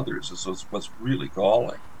about others is what's really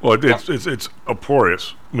galling. Well, it's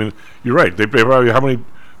abhorrent. I mean, you're right. They probably, how many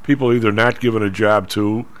people either not given a job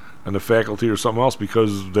to on the faculty or something else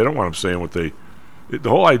because they don't want them saying what they... The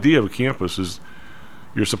whole idea of a campus is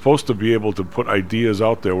you're supposed to be able to put ideas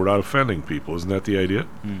out there without offending people. Isn't that the idea?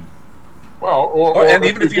 Well, or and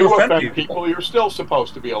even if you offend people, you're still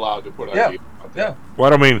supposed to be allowed to put ideas out there. Well, I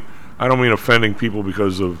don't mean offending people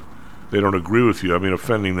because of they don't agree with you. I mean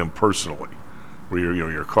offending them personally, where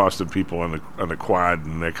you're accosting people on the quad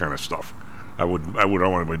and that kind of stuff. I wouldn't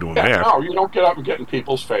want to be doing that. No, you don't get up and get in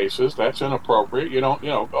people's faces. That's inappropriate. You don't,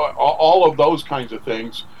 all of those kinds of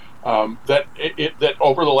things that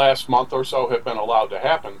over the last month or so have been allowed to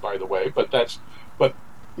happen. By the way, that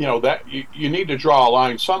you need to draw a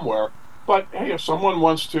line somewhere. But hey, if someone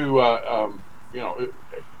wants to,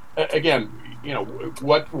 again,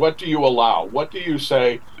 what do you allow? What do you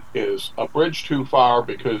say is a bridge too far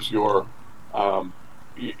because you're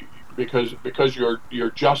because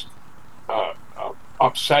you're just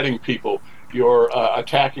upsetting people, you're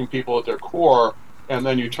attacking people at their core, and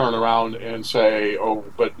then you turn around and say, oh,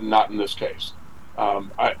 but not in this case.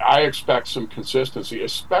 I expect some consistency,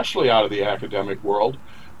 especially out of the academic world,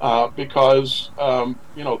 because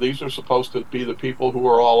these are supposed to be the people who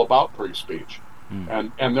are all about free speech,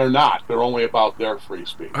 and they're not. They're only about their free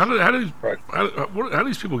speech. How do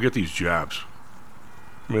these people get these jobs?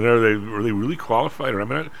 I mean, are they really qualified? Or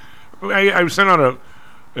I sent out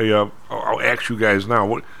I'll ask you guys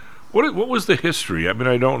now. What was the history? I mean,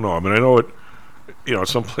 I don't know. I mean, I know it.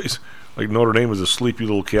 Someplace like Notre Dame is a sleepy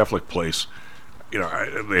little Catholic place.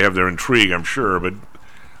 They have their intrigue, I'm sure. But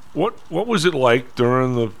what was it like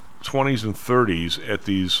during the 20s and 30s at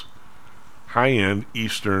these high-end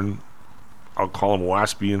Eastern, I'll call them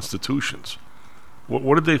WASPy institutions?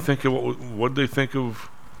 What did they think of? What did they think of?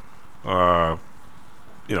 What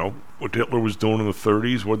Hitler was doing in the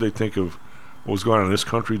 30s. What did they think of what was going on in this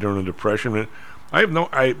country during the Depression? I have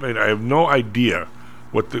no idea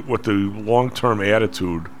what the long-term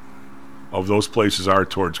attitude of those places are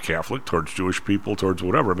towards Catholic, towards Jewish people, towards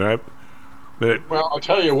whatever. Well, I'll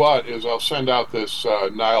tell you what is I'll send out this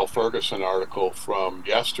Niall Ferguson article from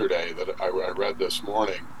yesterday that I read this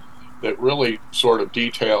morning that really sort of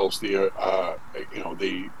details the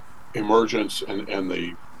emergence and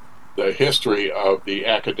the history of the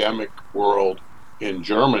academic world in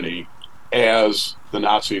Germany as the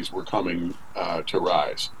Nazis were coming to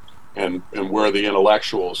rise, and where the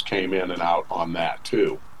intellectuals came in and out on that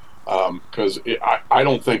too. because I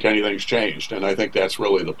don't think anything's changed, and I think that's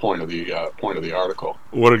really the point of the article.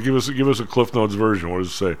 Give us a Cliff Notes version. What does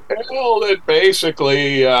it say? Well, it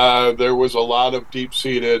basically there was a lot of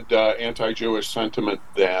deep-seated anti-Jewish sentiment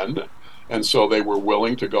then, and so they were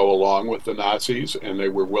willing to go along with the Nazis, and they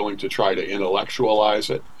were willing to try to intellectualize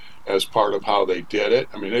it as part of how they did it.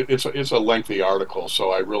 I mean, it's a lengthy article,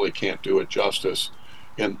 so I really can't do it justice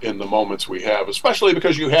in the moments we have, especially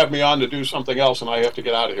because you have me on to do something else, and I have to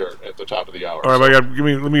get out of here at the top of the hour. All right,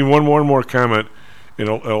 let me one more comment. A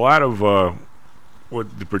lot of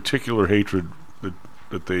what the particular hatred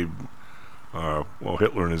that they,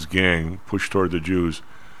 Hitler and his gang pushed toward the Jews,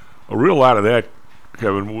 a real lot of that,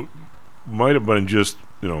 Kevin, might have been just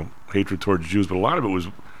hatred towards Jews, but a lot of it was,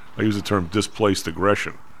 I use the term displaced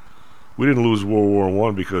aggression. We didn't lose World War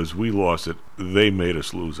I because we lost it; they made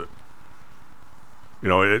us lose it.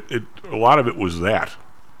 A lot of it was that,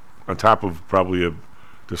 on top of probably a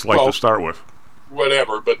dislike to start with.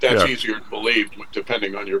 Whatever, but that's easier to believe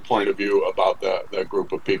depending on your point of view about that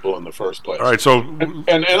group of people in the first place. All right, so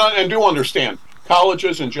and do understand,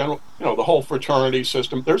 colleges in general, the whole fraternity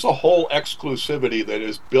system. There's a whole exclusivity that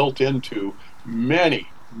is built into many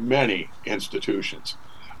institutions.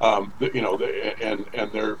 And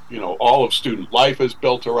they're all of student life is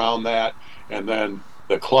built around that, and then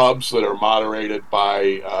the clubs that are moderated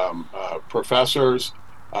by professors,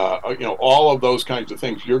 all of those kinds of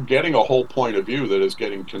things. You're getting a whole point of view that is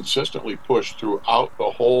getting consistently pushed throughout the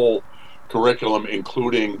whole curriculum,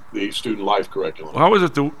 including the student life curriculum. How is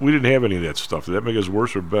it that we didn't have any of that stuff? Did that make us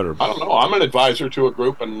worse or better? I don't know. I'm an advisor to a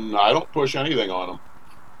group, and I don't push anything on them.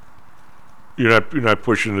 You're not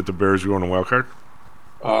pushing that the Bears go on a wild card?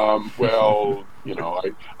 Well,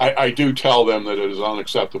 I do tell them that it is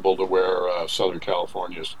unacceptable to wear Southern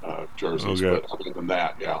California's jerseys, okay. But other than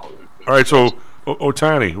that, yeah. All right, so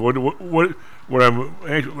Ohtani, what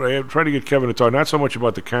I'm trying to get Kevin to talk, not so much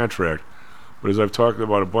about the contract, but as I've talked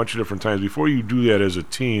about a bunch of different times, before you do that as a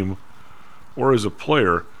team or as a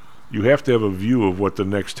player, you have to have a view of what the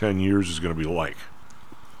next 10 years is going to be like.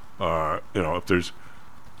 If there's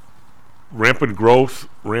rampant growth,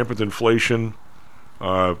 rampant inflation,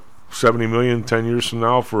 70 million 10 years from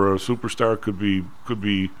now for a superstar could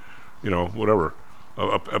be whatever,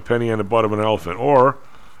 a penny on the butt of an elephant. Or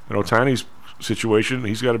in Ohtani's situation,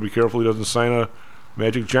 he's got to be careful he doesn't sign a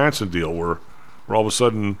Magic Johnson deal where all of a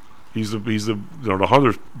sudden he's the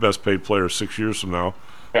 100th best paid player 6 years from now.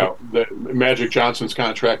 Yeah, the Magic Johnson's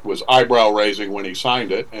contract was eyebrow raising when he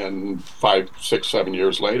signed it, and 5, 6, 7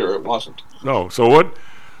 years later it wasn't. No. So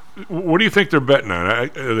what do you think they're betting on?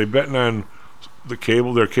 Are they betting on their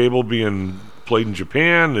cable being played in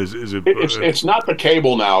Japan? Is it? It's not the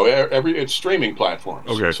cable now. It's streaming platforms.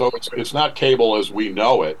 Okay. So it's not cable as we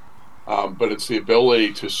know it, but it's the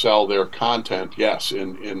ability to sell their content. Yes,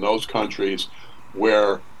 in those countries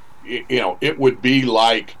where it would be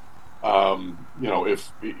like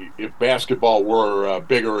if basketball were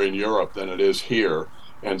bigger in Europe than it is here,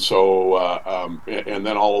 and so and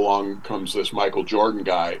then all along comes this Michael Jordan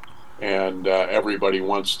guy. And everybody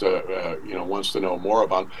wants to know more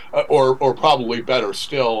about, or probably better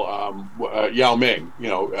still, Yao Ming.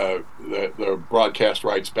 The broadcast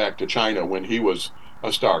rights back to China when he was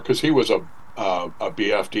a star, because he was a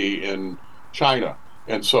BFD in China,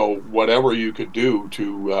 and so whatever you could do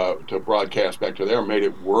to broadcast back to there made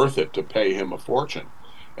it worth it to pay him a fortune,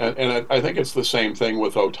 and I think it's the same thing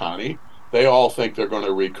with Ohtani. They all think they're going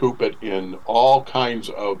to recoup it in all kinds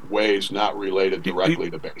of ways not related directly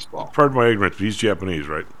to baseball. Pardon my ignorance, but he's Japanese,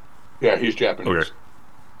 right? Yeah, he's Japanese. Okay.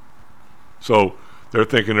 So they're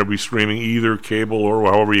thinking they'll be streaming either cable or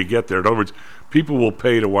however you get there. In other words, people will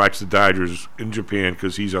pay to watch the Dodgers in Japan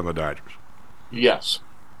because he's on the Dodgers. Yes.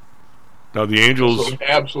 Now the Angels...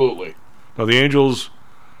 Absolutely. Now the Angels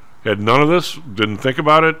had none of this, didn't think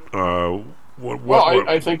about it.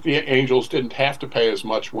 I think the Angels didn't have to pay as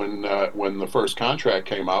much when the first contract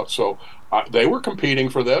came out, so they were competing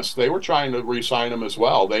for this. They were trying to re-sign him as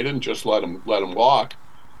well. They didn't just let him walk.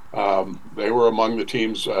 They were among the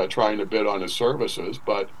teams trying to bid on his services.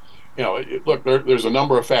 But look, there's a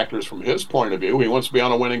number of factors from his point of view. He wants to be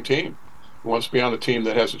on a winning team. He wants to be on a team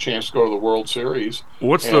that has a chance to go to the World Series.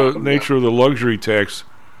 What's the nature of the luxury tax?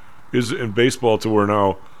 Is in baseball to where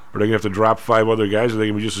now? Are they going to have to drop 5 other guys? Are they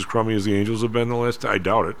going to be just as crummy as the Angels have been the last time? I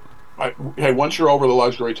doubt it. Hey, once you're over the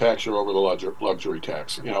luxury tax, you're over the luxury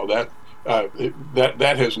tax. That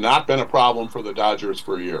has not been a problem for the Dodgers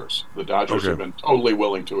for years. The Dodgers have been totally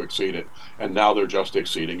willing to exceed it, and now they're just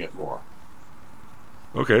exceeding it more.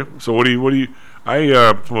 Okay, so what do you?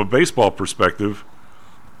 From a baseball perspective,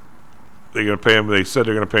 they're going to pay him. They said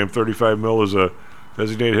they're going to pay him $35 million as a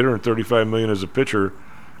designated hitter and $35 million as a pitcher.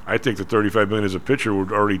 I think the $35 million as a pitcher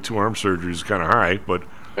with already 2 arm surgeries is kind of high, but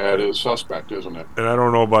that is suspect, isn't it? And I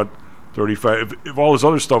don't know about 35. If all this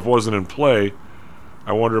other stuff wasn't in play,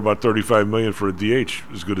 I wonder about $35 million for a DH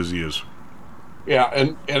as good as he is. Yeah,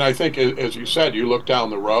 and I think, as you said, you look down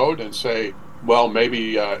the road and say, well,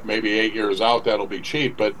 maybe 8 years out that'll be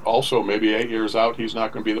cheap, but also maybe 8 years out he's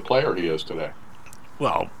not going to be the player he is today.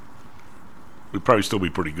 Well, he'd probably still be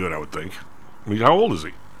pretty good, I would think. I mean, how old is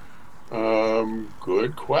he?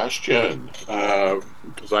 Good question. Because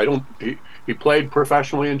he played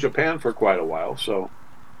professionally in Japan for quite a while, so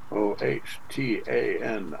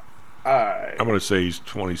Ohtani. I'm going to say he's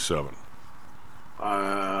 27.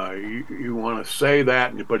 You want to say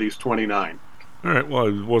that, but he's 29. All right. Well,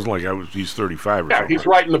 it wasn't like he's 35 or something. Yeah, he's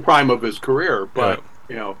right in the prime of his career, but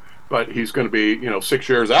but he's going to be 6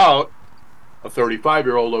 years out. A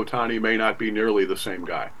 35-year-old Ohtani may not be nearly the same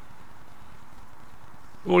guy.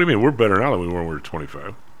 What do you mean? We're better now than we were when we were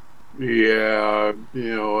 25. Yeah,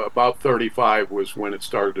 about 35 was when it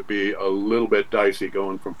started to be a little bit dicey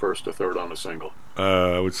going from first to third on a single.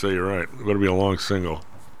 I would say you're right. It's going to be a long single.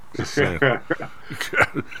 Just saying.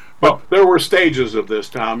 Well, there were stages of this,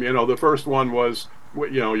 Tom. The first one was,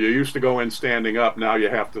 you used to go in standing up. Now you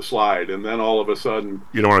have to slide, and then all of a sudden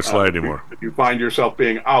you don't want to slide anymore. You find yourself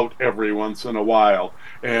being out every once in a while,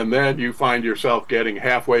 and then you find yourself getting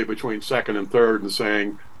halfway between second and third and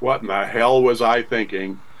saying, "What in the hell was I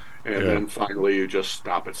thinking?" And then finally you just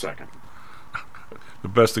stop at second. The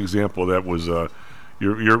best example of that was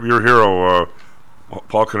your hero,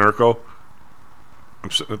 Paul Konerko.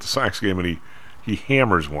 I'm sitting at the Sox game, and he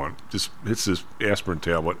hammers one, just hits this aspirin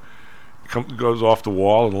tablet, goes off the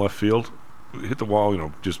wall in left field, hit the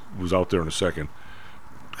wall, just was out there in a second.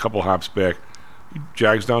 A couple hops back, he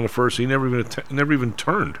jags down to first. He never even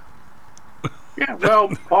turned. Yeah, well,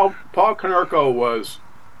 Paul Konerko was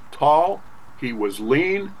tall, he was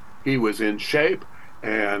lean, he was in shape,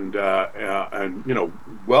 and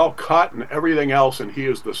well cut and everything else, and he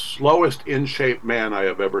is the slowest in shape man I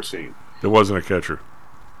have ever seen. There wasn't a catcher.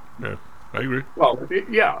 Yeah, I agree. Well,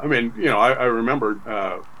 yeah, I mean, I remember,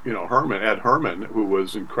 Ed Herman, who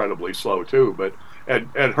was incredibly slow too, but Ed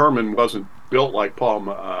Herman wasn't built like Paul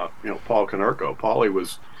Konerko. Paulie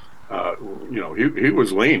was, he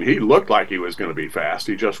was lean. He looked like he was going to be fast.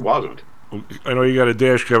 He just wasn't. I know you got a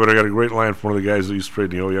dash, Kevin. I got a great line from one of the guys that used to play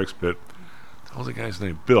in the OEX pit. What was the guy's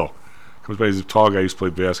name? Bill. Comes by, he's a tall guy, used to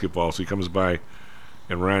play basketball, so he comes by,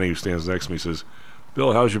 and Ronnie, who stands next to me, says,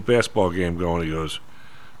 "Bill, how's your basketball game going?" He goes,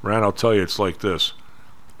 "Ron, I'll tell you, it's like this.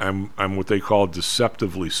 I'm what they call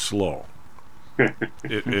deceptively slow."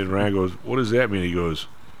 And Ron goes, "What does that mean?" He goes,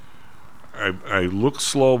 I look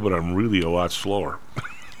slow, but I'm really a lot slower."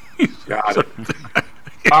 Got it.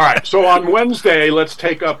 All right, so on Wednesday, let's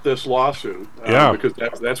take up this lawsuit. Because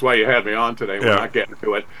that's why you had me on today. We're not getting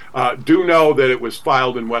to it. Do know that it was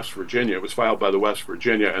filed in West Virginia. It was filed by the West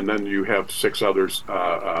Virginia, and then you have 6 other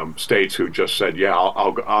states who just said,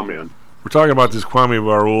 I'm in. We're talking about this Kwame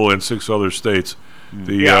Barul and 6 other states.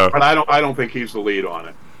 But I don't think he's the lead on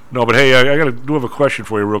it. No, but hey, I do have a question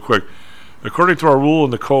for you real quick. According to our rule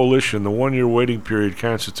in the coalition, the 1-year waiting period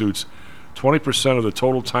constitutes 20% of the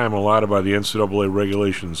total time allotted by the NCAA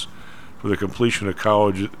regulations for the completion of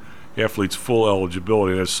college athletes' full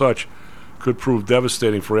eligibility, and as such, could prove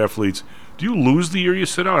devastating for athletes. Do you lose the year you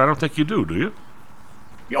sit out? I don't think you do you?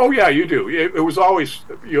 Oh, yeah, you do. It was always,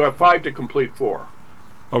 you have 5 to complete 4.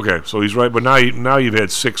 Okay, so he's right, but now you've had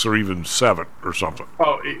 6 or even 7 or something.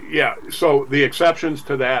 Oh, yeah. So the exceptions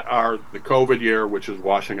to that are the COVID year, which is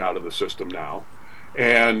washing out of the system now,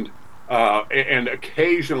 and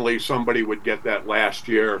occasionally somebody would get that last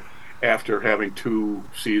year after having 2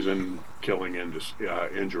 season-killing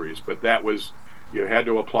injuries. But that was, you had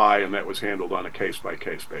to apply, and that was handled on a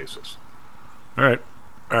case-by-case basis. All right,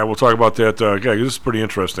 we'll talk about that. This is pretty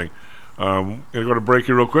interesting. Going to go to break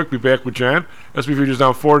here real quick. Be back with John. SP Futures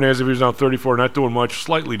down 4, NASDAQ Futures down 34. Not doing much,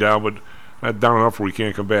 slightly down, but not down enough where we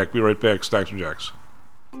can't come back. Be right back. Stocks and Jocks.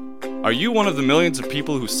 Are you one of the millions of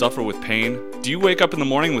people who suffer with pain? Do you wake up in the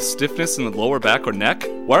morning with stiffness in the lower back or neck?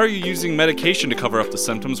 Why are you using medication to cover up the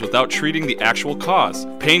symptoms without treating the actual cause?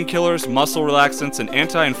 Painkillers, muscle relaxants, and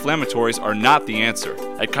anti-inflammatories are not the answer.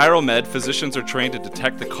 At ChiroMed, physicians are trained to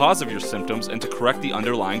detect the cause of your symptoms and to correct the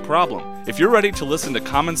underlying problem. If you're ready to listen to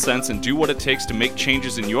common sense and do what it takes to make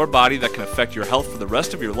changes in your body that can affect your health for the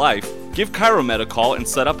rest of your life, give ChiroMed a call and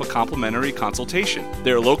set up a complimentary consultation.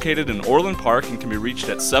 They are located in Orland Park and can be reached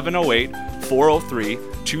at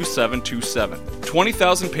 708-403-2727.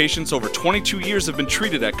 20,000 patients over 22 years have been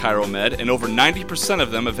treated at ChiroMed, and over 90%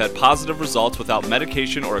 of them have had positive results without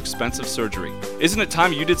medication or expensive surgery. Isn't it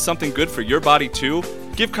time you did something good for your body too?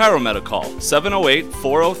 Give Chiromed a call,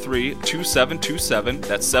 708-403-2727.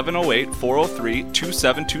 That's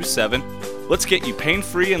 708-403-2727. Let's get you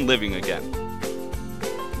pain-free and living again.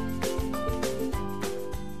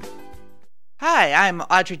 Hi, I'm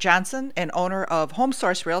Audrey Johnson, an owner of Home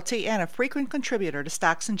Source Realty and a frequent contributor to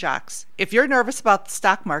Stocks and Jocks. If you're nervous about the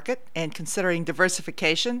stock market and considering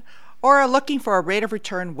diversification, or are looking for a rate of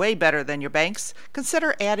return way better than your banks,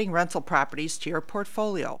 consider adding rental properties to your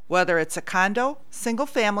portfolio. Whether it's a condo, single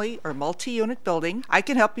family, or multi-unit building, I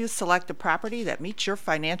can help you select a property that meets your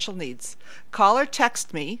financial needs. Call or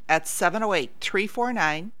text me at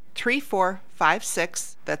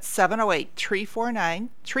 708-349-3456. That's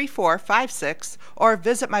 708-349-3456, or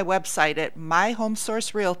visit my website at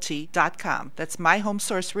myhomesourcerealty.com. That's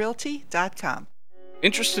myhomesourcerealty.com.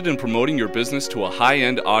 Interested in promoting your business to a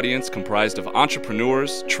high-end audience comprised of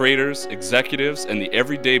entrepreneurs, traders, executives, and the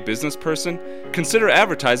everyday business person? Consider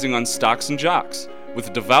advertising on Stocks and Jocks. With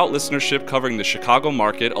a devout listenership covering the Chicago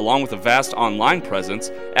market, along with a vast online presence,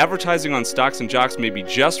 advertising on Stocks and Jocks may be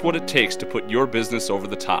just what it takes to put your business over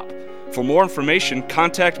the top. For more information,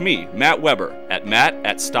 contact me, Matt Weber, at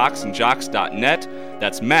matt@stocksandjocks.net.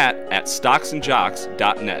 That's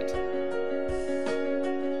matt@stocksandjocks.net.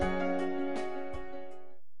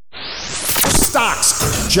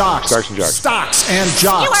 Stocks, jocks, Stocks and Jocks. Stocks and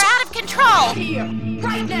Jocks. You are out of control. Here,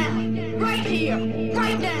 right now, right here,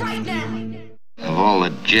 right now, right now. Of all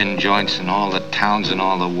the gin joints in all the towns in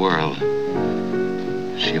all the world,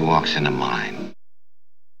 she walks into mine.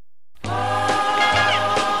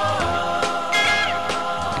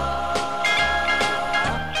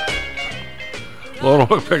 Well,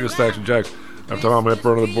 welcome back to Stocks and Jocks. I'm Tom Matt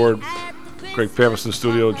Burn on the board. Greg Pappas in the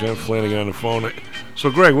studio. Jen Flannigan on the phone. So,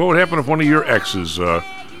 Greg, what would happen if one of your exes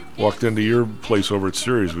walked into your place over at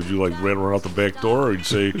Sirius? Would you, like, run out the back door? Or you'd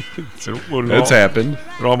say... That's happened.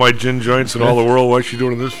 And all my gin joints in all the world, what's she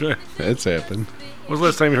doing in this joint? That's happened. When was the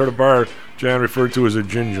last time you heard a bar John referred to as a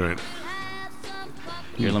gin joint?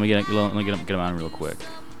 Here, let me get him on real quick.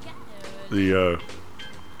 All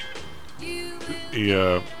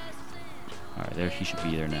right, there he should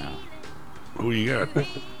be there now. Who you got? We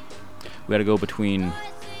got to go between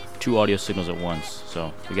two audio signals at once.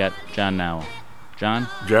 So we got John now. John,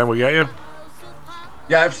 we got you?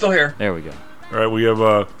 Yeah, I'm still here. There we go. All right, we have.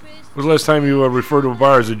 When was the last time you referred to a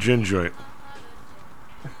bar as a gin joint?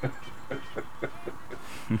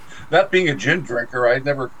 Not being a gin drinker, I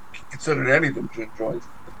never considered any of them gin joints.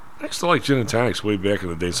 I used to like gin and tonics way back in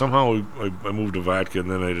the day. Somehow I moved to vodka,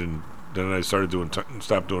 and then I didn't. Then I started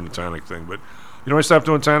stopped doing the tonic thing. But you know, I stopped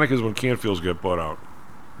doing tonic is when Canfields get bought out.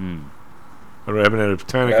 I haven't had a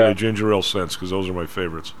tonic and a ginger ale since, because those are my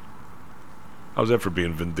favorites. How's that for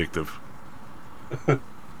being vindictive? It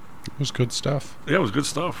was good stuff. Yeah, it was good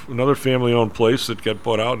stuff. Another family-owned place that got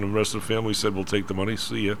bought out, and the rest of the family said, "We'll take the money.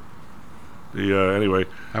 See ya." Anyway.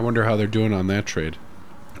 I wonder how they're doing on that trade.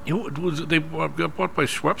 They got bought by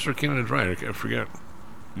Schweppes or Canada Dry. I can't forget.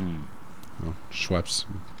 Well, Schweppes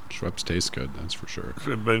tastes good, that's for sure.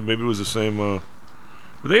 Maybe it was the same.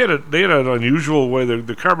 They had an unusual way.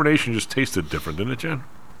 The carbonation just tasted different, didn't it, Jen?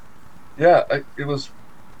 Yeah, it was.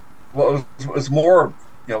 Well, it was more,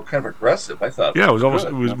 kind of aggressive. I thought. Yeah, it was almost.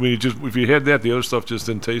 It was when if you had that, the other stuff just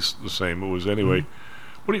didn't taste the same. It was anyway.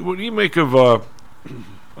 What do you make of well,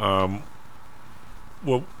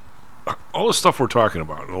 all the stuff we're talking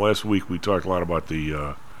about? In the last week, we talked a lot about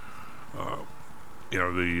the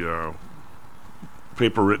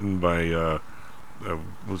paper written by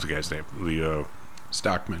what's the guy's name? The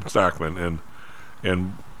Stockman,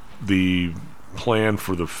 and the plan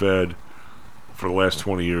for the Fed for the last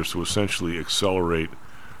 20 years to essentially accelerate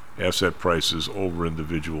asset prices over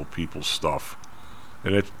individual people's stuff.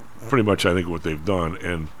 And that's pretty much, I think, what they've done.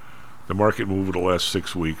 And the market move of the last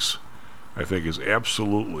 6 weeks, I think, is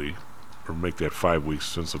absolutely, or make that 5 weeks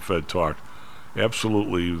since the Fed talked,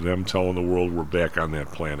 absolutely them telling the world we're back on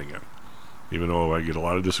that plan again. Even though I get a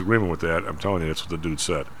lot of disagreement with that, I'm telling you that's what the dude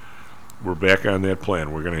said. We're back on that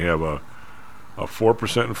plan. We're going to have a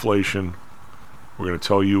 4% inflation. We're going to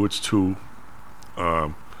tell you it's 2%.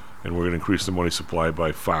 And we're going to increase the money supply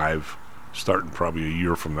by 5%, starting probably a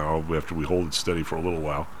year from now after we hold it steady for a little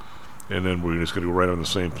while. And then we're just going to go right on the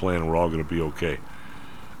same plan and we're all going to be okay.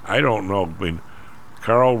 I don't know. I mean,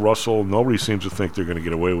 Carl, Russell, nobody seems to think they're going to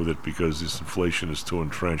get away with it because this inflation is too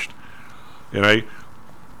entrenched. And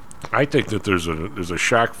I think that there's a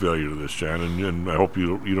shock value to this, John, and I hope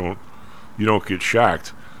you don't get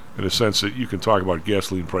shocked in the sense that you can talk about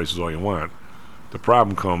gasoline prices all you want. The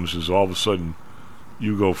problem comes is all of a sudden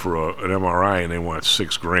you go for an MRI and they want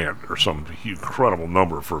 $6,000 or some incredible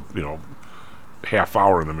number for half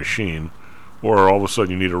hour in the machine, or all of a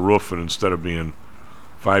sudden you need a roof and instead of being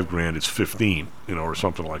 $5,000, it's 15, or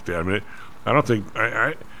something like that. I mean, I don't think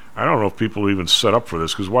I don't know if people are even set up for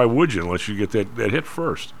this, because why would you unless you get that hit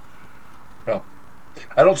first? No,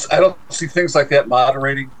 I don't see things like that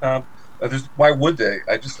moderating. Why would they?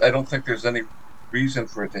 I don't think there's any reason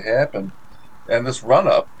for it to happen. And this run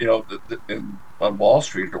up, on Wall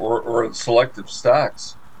Street or in selective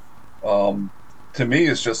stocks, to me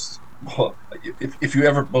is just, well, if you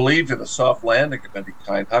ever believed in a soft landing of any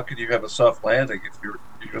kind, how could you have a soft landing if you're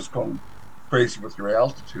just going crazy with your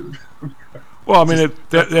altitude? Well, I mean,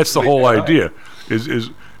 that's the whole idea. Is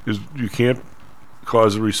you can't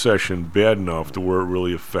cause a recession bad enough to where it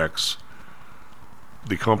really affects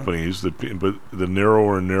the companies, but the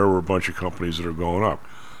narrower and narrower bunch of companies that are going up.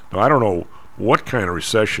 Now, I don't know what kind of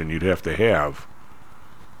recession you'd have to have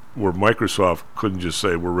where Microsoft couldn't just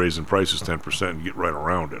say we're raising prices 10% and get right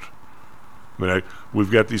around it. I mean,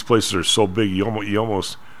 we've got these places that are so big, you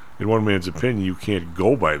almost, in one man's opinion, you can't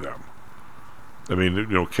go by them. I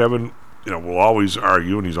mean, Kevin, will always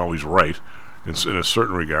argue, and he's always right in a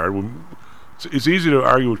certain regard. It's easy to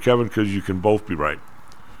argue with Kevin because you can both be right.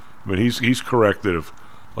 I mean, he's correct that if,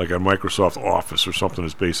 like on Microsoft Office or something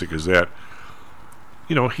as basic as that,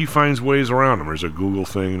 he finds ways around them. There's a Google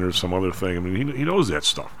thing and there's some other thing. I mean, he knows that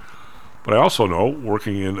stuff. But I also know,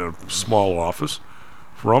 working in a small office,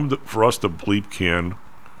 for us to bleep can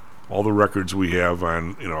all the records we have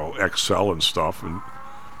on, Excel and stuff, and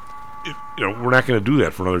we're not going to do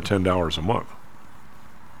that for another $10 a month.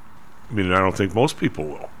 I mean, I don't think most people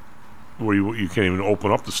will. Where you can't even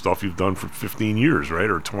open up the stuff you've done for 15 years, right,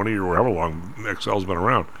 or 20, or however long Excel's been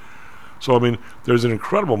around. So, I mean, there's an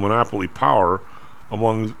incredible monopoly power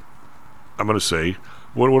among, I'm going to say,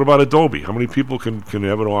 what about Adobe? How many people can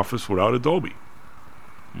have an office without Adobe?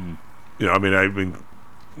 I mean,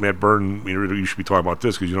 Matt Byrne, you should be talking about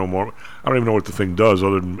this because you know more. I don't even know what the thing does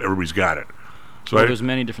other than everybody's got it. So there's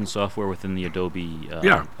many different software within the Adobe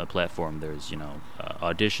platform. There's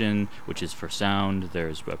Audition, which is for sound.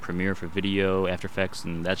 There's Premiere for video, After Effects,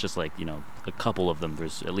 and that's just like a couple of them.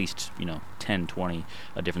 There's at least 10, 20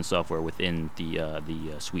 different software within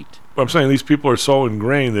the suite. But I'm saying these people are so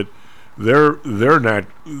ingrained that they're not.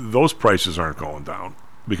 Those prices aren't going down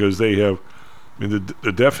because they have. I mean,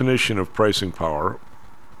 the definition of pricing power.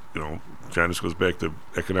 John, this goes back to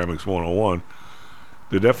Economics 101.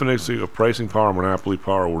 The definition of pricing power, monopoly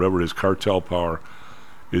power, whatever it is, cartel power,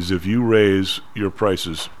 is if you raise your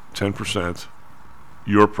prices 10%,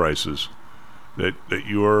 your prices, that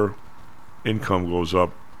your income goes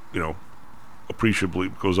up, appreciably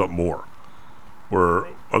goes up more. Where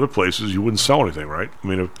other places you wouldn't sell anything, right? I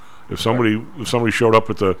mean, if somebody showed up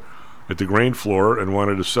at the grain floor and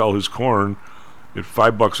wanted to sell his corn at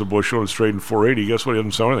 $5 a bushel and it's trading $4.80, guess what? He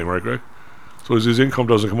doesn't sell anything, right, Greg? So his income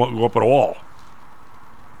doesn't go up at all.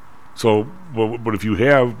 So, but if you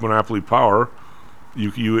have monopoly power,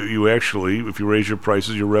 you actually, if you raise your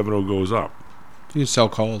prices, your revenue goes up. You sell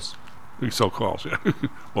calls. You sell calls, yeah.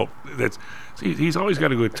 Well, he's always got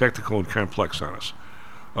to go technical and complex on us.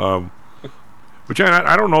 But John,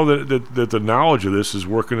 I don't know that the knowledge of this is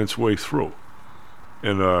working its way through,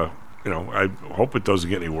 and I hope it doesn't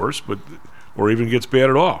get any worse, or even gets bad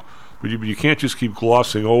at all. But you can't just keep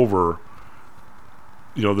glossing over.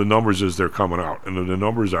 The numbers as they're coming out, and the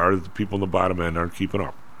numbers are that the people in the bottom end aren't keeping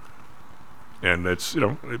up, and that's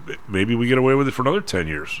maybe we get away with it for another 10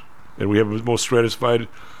 years, and we have the most stratified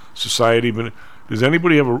society. But does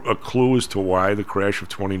anybody have a clue as to why the crash of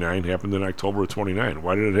 29 happened in October of 29?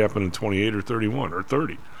 Why did it happen in 28 or 31 or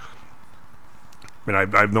 30? I mean,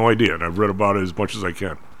 I have no idea, and I've read about it as much as I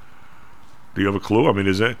can. Do you have a clue? I mean,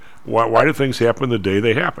 is that why do things happen the day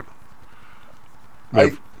they happen?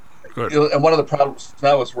 And one of the problems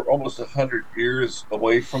now is we're almost 100 years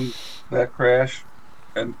away from that crash,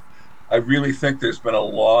 and I really think there's been a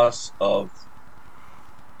loss of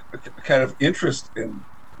a kind of interest in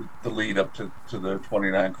the lead up to the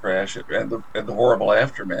 29 crash and the horrible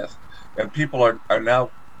aftermath, and people are now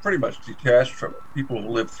pretty much detached from it. People who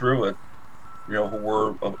lived through it, who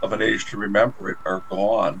were of an age to remember it, are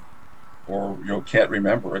gone, or can't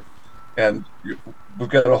remember it. And we've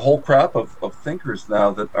got a whole crop of thinkers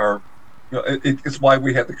now that are, it's why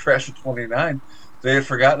we had the crash in 29. They had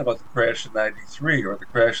forgotten about the crash in 93, or the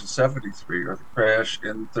crash in 73, or the crash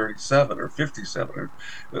in 37 or 57.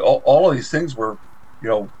 All of these things were,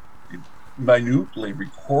 minutely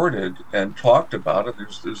recorded and talked about. And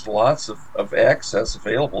there's lots of access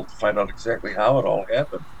available to find out exactly how it all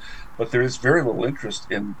happened. But there is very little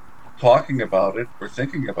interest in talking about it or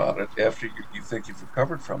thinking about it after you think you've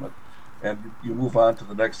recovered from it. And you move on to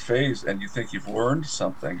the next phase, and you think you've learned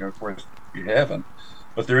something. Of course, you haven't.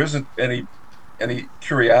 But there isn't any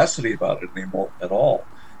curiosity about it anymore at all.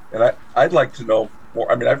 And I'd like to know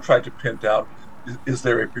more. I mean, I've tried to pin down, is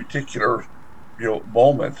there a particular,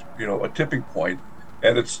 moment, a tipping point,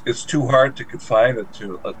 and it's too hard to confine it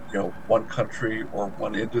to, one country or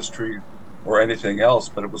one industry or anything else.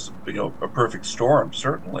 But it was, a perfect storm,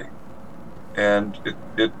 certainly. And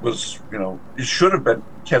it was, it should have been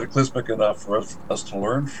cataclysmic enough for us to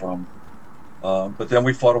learn from. But then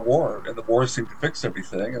we fought a war, and the war seemed to fix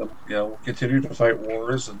everything. And, we continued to fight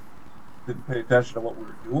wars and didn't pay attention to what we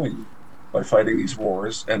were doing by fighting these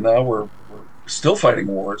wars. And now we're still fighting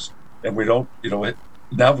wars, and we don't,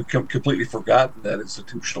 now we've completely forgotten that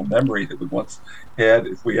institutional memory that we once had,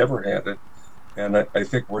 if we ever had it. And I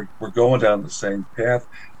think we're going down the same path.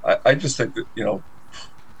 I just think that,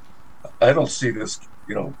 I don't see this,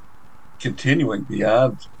 continuing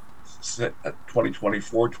beyond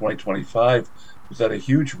 2024, 2025 without a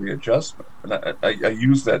huge readjustment. And I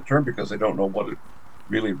use that term because I don't know what it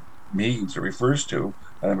really means or refers to,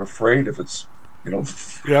 and I'm afraid if it's,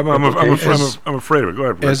 Yeah, I'm afraid of it. Go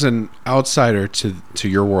ahead, Brett. As an outsider to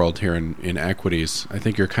your world here in equities, I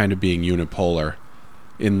think you're kind of being unipolar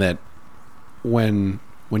in that when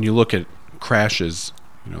you look at crashes,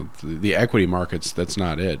 the equity markets, that's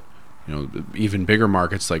not it. Even bigger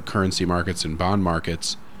markets like currency markets and bond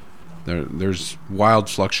markets, there's wild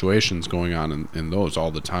fluctuations going on in those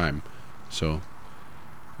all the time. So,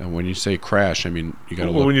 and when you say crash, I mean you got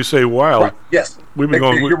to look. When you say wild, right. Yes, we've been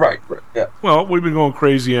going. You're right. Yeah. Well, we've been going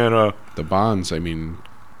crazy on the bonds. I mean,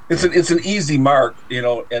 it's an easy mark,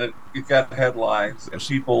 and it got headlines, and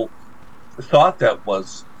people thought that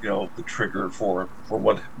was the trigger for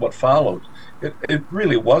what followed. It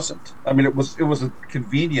really wasn't. I mean, it was a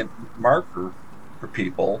convenient marker for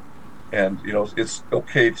people, and it's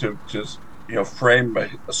okay to just frame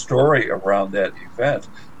a story around that event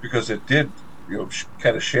because it did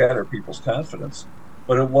kind of shatter people's confidence,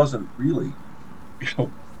 but it wasn't really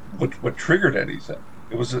what triggered anything.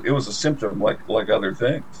 It was a symptom like other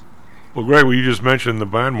things. Well, Greg, you just mentioned the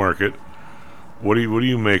bond market. What do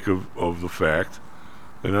you make of the fact?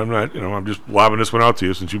 And I'm not, I'm just lobbing this one out to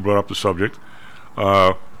you since you brought up the subject.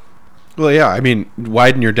 Well, yeah, I mean,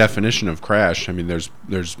 widen your definition of crash. I mean, there's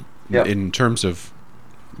in terms of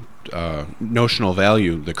notional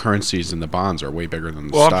value, the currencies and the bonds are way bigger than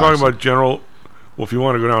the stocks. I'm talking about general. Well, if you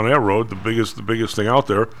want to go down that road, the biggest thing out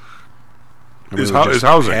there is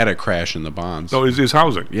housing. Had a crash in the bonds. No, is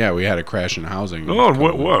housing. Yeah, we had a crash in housing. No,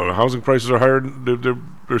 what? Housing prices are higher.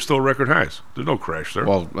 They're still record highs. There's no crash there.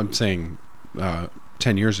 Well, I'm saying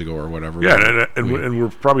 10 years ago or whatever. Yeah, and we're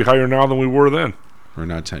probably higher now than we were then. Or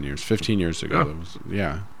not 10 years, 15 years ago.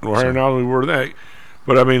 We're higher now than we were then.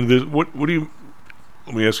 But I mean, what do you?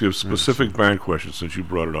 Let me ask you a specific bond question since you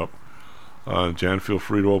brought it up. John, feel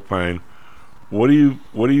free to opine. What do you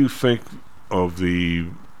think of the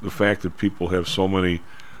fact that people have so many?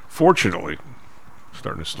 Fortunately,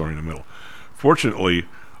 starting a story in the middle. Fortunately,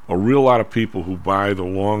 a real lot of people who buy the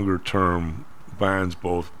longer term bonds,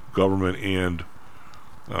 both government and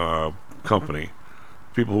company,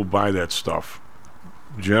 people who buy that stuff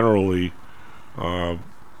generally are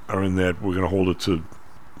in that we're going to hold it to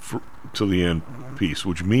the end piece,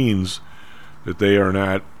 which means that they are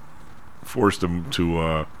not forced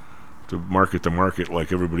to market to market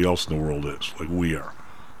like everybody else in the world is, like we are.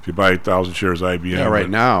 If you buy 1,000 shares IBM, yeah, right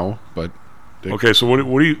now, but okay. So what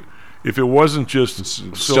do you? If it wasn't just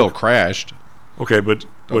still crashed, okay, but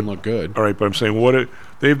doesn't look good. All right, but I'm saying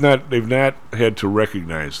they've not had to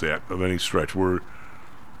recognize that of any stretch. Where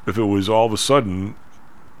if it was all of a sudden,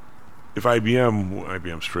 if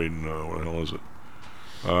IBM's trading, what the hell is it?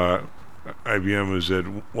 IBM is at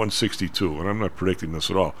 162, and I'm not predicting this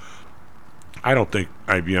at all. I don't think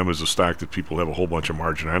IBM is a stock that people have a whole bunch of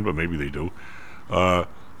margin on, but maybe they do.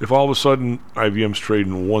 If all of a sudden IBM's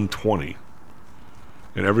trading 120,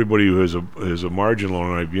 and everybody who has a margin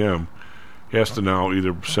loan on IBM has to now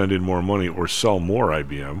either send in more money or sell more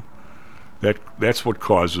IBM, that's what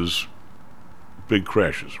causes big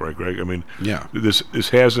crashes, right, Greg? I mean, yeah. This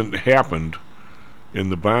hasn't happened in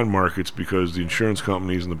the bond markets because the insurance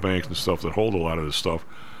companies and the banks and stuff that hold a lot of this stuff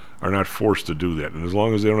are not forced to do that. And as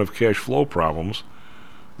long as they don't have cash flow problems,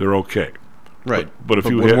 they're okay. Right. But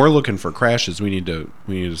when we're looking for crashes, we need to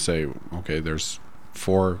say, okay, there's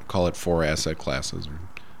call it four asset classes, or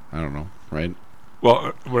I don't know, right?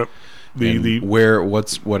 Well,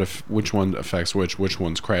 which one affects which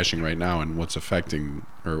one's crashing right now, and what's affecting,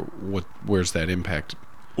 or where's that impact?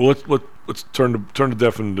 Well, let's turn the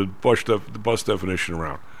bus definition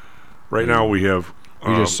around. Right now we have.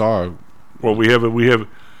 We just saw. Well, we have.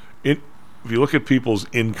 If you look at people's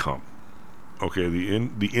income, okay,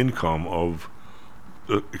 the income of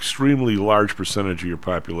the extremely large percentage of your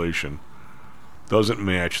population doesn't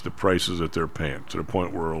match the prices that they're paying to the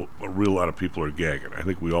point where a real lot of people are gagging. I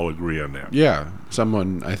think we all agree on that. Yeah,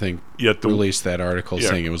 someone I think released that article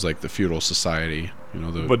saying it was like the feudal society.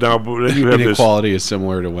 But then you have inequality is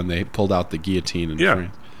similar to when they pulled out the guillotine in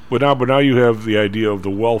France. But now you have the idea of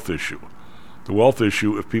the wealth issue. The wealth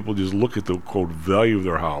issue, if people just look at the quote value of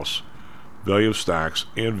their house, value of stocks,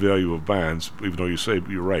 and value of bonds, even though you say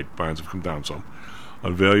you're right, bonds have come down some.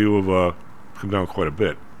 Value of come down quite a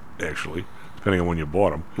bit, actually, depending on when you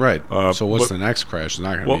bought them. Right. So what's the next crash? It's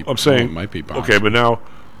not going to be. I'm saying it might be bonds. Okay,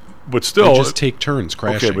 but still, they just take turns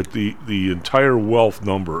crashing. Okay, but the entire wealth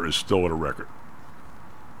number is still at a record.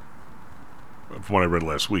 From what I read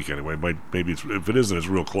last week, anyway. Maybe if it isn't, it's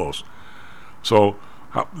real close. So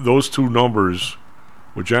those two numbers,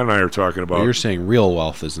 what John and I are talking about. Well, you're saying real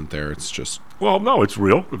wealth isn't there? It's just. Well, no, it's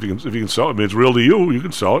real. If you can sell it, I mean, it's real to you. You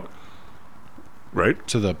can sell it, right?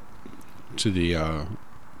 To the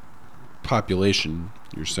population,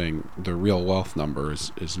 you're saying the real wealth number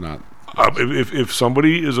is not. If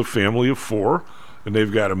somebody is a family of four and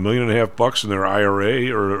they've got $1.5 million in their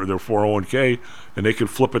IRA or their 401k, and they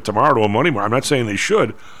could flip it tomorrow to a money market. I'm not saying they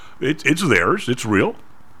should. It's theirs. It's real.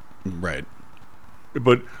 Right.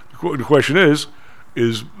 But the question is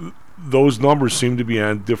those numbers seem to be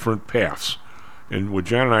on different paths. And what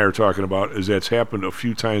John and I are talking about is that's happened a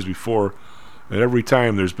few times before, and every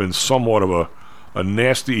time there's been somewhat of a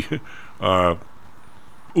nasty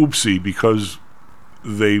oopsie because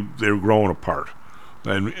they're growing apart.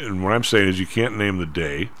 And what I'm saying is you can't name the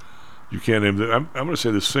day. You can't name I'm going to say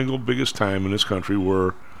the single biggest time in this country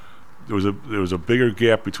where there was a bigger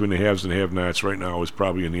gap between the haves and have-nots right now is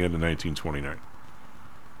probably in the end of 1929.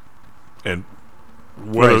 And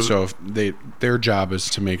right, so if their job is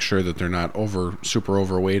to make sure that they're not super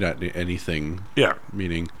overweight at anything. Yeah.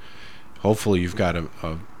 Meaning, hopefully you've got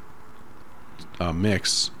a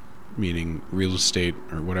mix, meaning real estate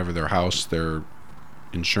or whatever, their house, their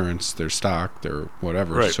insurance, their stock, their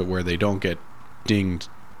whatever, right. So where they don't get dinged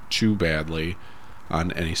too badly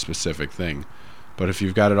on any specific thing. But if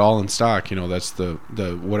you've got it all in stock, that's the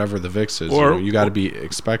whatever the VIX is. Or, you got to be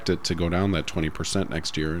expected to go down that 20%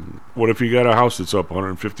 next year. And what if you got a house that's up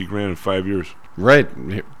 $150,000 in 5 years? Right.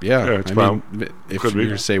 Yeah. It's if you're going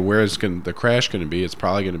to say where is the crash going to be, it's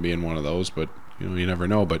probably going to be in one of those. But you never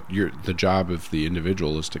know. But the job of the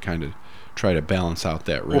individual is to kind of try to balance out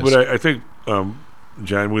that risk. Well, but I think,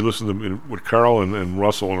 John, we listen to what Carl and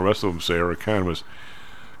Russell and the rest of them say, our economists,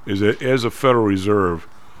 is that as a Federal Reserve,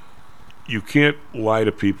 you can't lie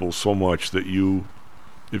to people so much that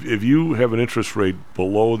if you have an interest rate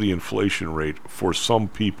below the inflation rate for some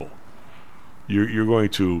people, you're going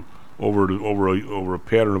to over a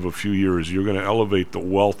pattern of a few years, you're going to elevate the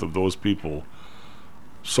wealth of those people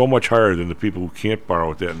so much higher than the people who can't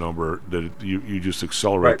borrow at that number that you just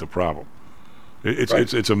accelerate the problem.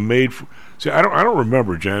 It's a made. See, I don't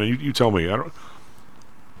remember, Jan. You tell me.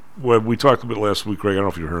 Well, we talked a bit last week, Greg. I don't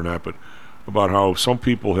know if you heard that, but about how some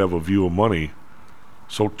people have a view of money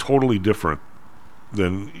so totally different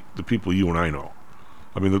than the people you and I know.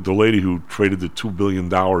 I mean, the lady who traded the $2 billion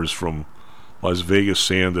from Las Vegas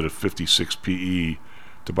sand at a 56 PE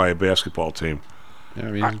to buy a basketball team.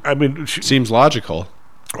 Yeah, I mean, seems logical.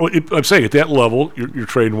 Well, I'm saying at that level, you're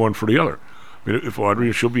trading one for the other. I mean, if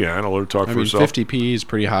Audrey, she'll be on, I'll let her talk for herself. 50 PE is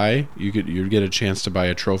pretty high. You'd get a chance to buy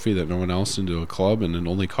a trophy that no one else into a club, and it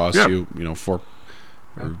only costs you, $4.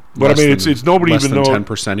 But I mean, it's nobody even knows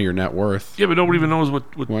 10% of your net worth. Yeah, but nobody even knows what.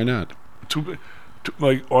 Why not?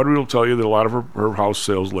 Like Audrey will tell you that a lot of her house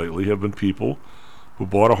sales lately have been people who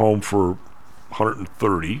bought a home for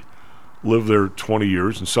 $130, live there 20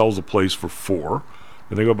 years, and sells the place for $4,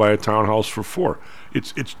 and they go buy a townhouse for $4.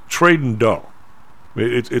 It's trading dough.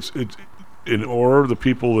 It's or the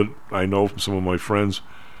people that I know from some of my friends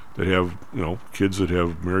that have kids that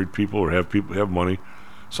have married people or have people have money.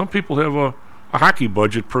 Some people have a hockey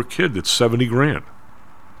budget per kid that's $70,000,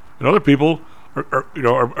 and other people are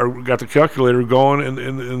got the calculator going in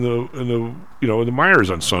the Myers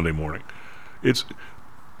on Sunday morning. It's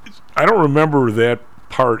I don't remember that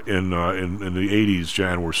part in the 80s,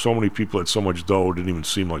 John, where so many people had so much dough it didn't even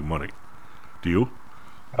seem like money. Do you?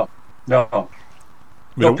 No.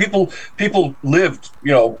 People lived,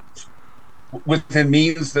 within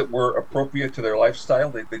means that were appropriate to their lifestyle.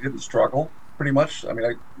 They didn't struggle, pretty much. I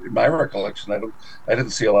mean, in my recollection, I didn't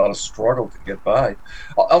see a lot of struggle to get by.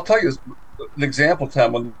 I'll tell you an example,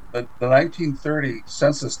 Tom. When the 1930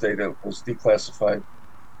 census data was declassified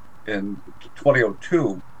in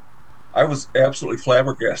 2002, I was absolutely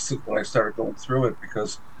flabbergasted when I started going through it,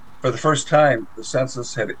 because for the first time, the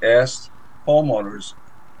census had asked homeowners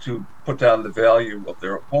to put down the value of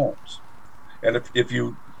their homes. And if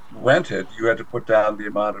you rented, you had to put down the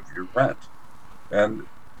amount of your rent. And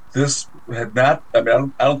this had not, I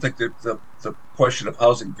mean, I don't think that the question of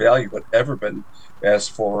housing value had ever been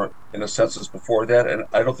asked for in a census before that, and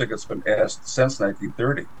I don't think it's been asked since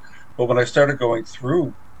 1930. But when I started going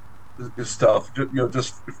through this stuff,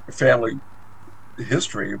 just family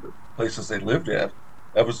history, the places they lived at,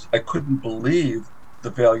 I couldn't believe the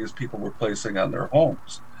values people were placing on their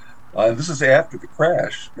homes. And this is after the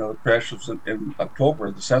crash. The crash was in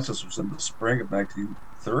October. The census was in the spring of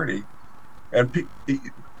 1930, and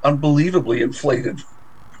unbelievably inflated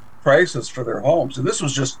prices for their homes. And this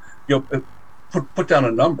was just, put down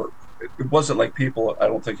a number. It wasn't like people, I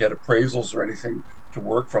don't think, had appraisals or anything to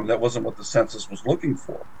work from. That wasn't what the census was looking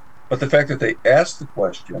for. But the fact that they asked the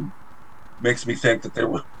question makes me think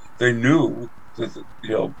that they knew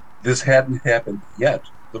that this hadn't happened yet.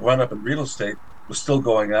 The run-up in real estate was still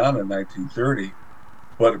going on in 1930.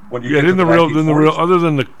 But when you other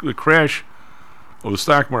than the crash of the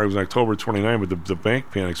stock market was in October 29, but the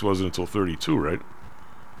bank panics wasn't until 32, right?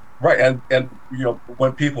 Right, and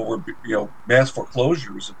when people were mass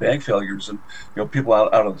foreclosures and bank failures and people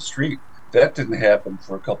out on the street, that didn't happen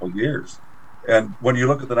for a couple of years. And when you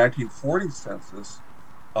look at the 1940 census,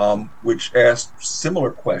 which asked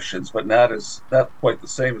similar questions, but not quite the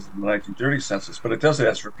same as the 1930 census, but it does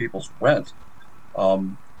ask for people's rent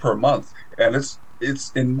per month, and it's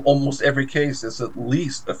in almost every case it's at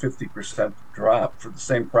least a 50% drop for the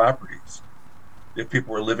same properties. If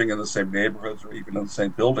people were living in the same neighborhoods or even in the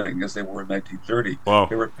same building as they were in 1930, wow.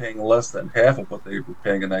 They were paying less than half of what they were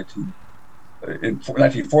paying in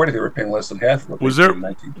 1940. They were paying less than half of what they were paying in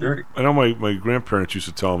 1930. I know my grandparents used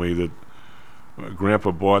to tell me that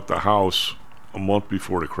Grandpa bought the house a month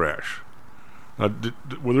before the crash. Now,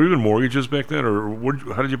 were there even mortgages back then, or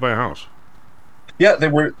how did you buy a house? Yeah, they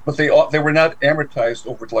were, but they were not amortized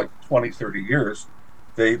over like 20, 30 years.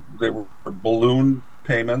 They were balloon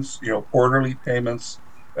payments, quarterly payments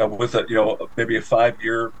with maybe a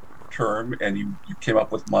 5-year term, and you came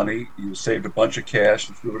up with money. You saved a bunch of cash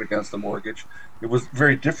and threw it against the mortgage. It was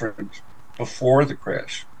very different before the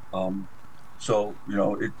crash. So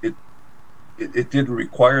it didn't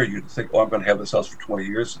require you to think, I'm going to have this house for 20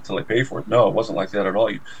 years until I pay for it. No, it wasn't like that at all.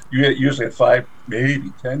 You usually had 5,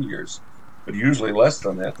 maybe 10 years, but usually less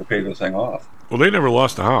than that to pay the thing off. Well, they never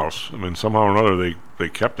lost the house. I mean, somehow or another they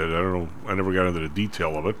kept it. I don't know. I never got into the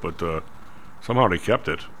detail of it, but somehow they kept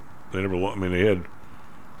it. They never. I mean, they had.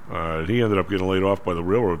 He ended up getting laid off by the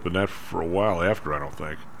railroad, but not for a while after, I don't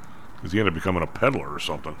think, because he ended up becoming a peddler or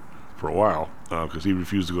something for a while because he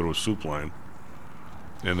refused to go to a soup line,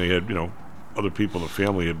 and they had other people in the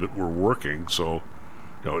family were working, so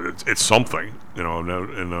it's something,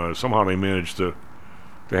 and somehow they managed to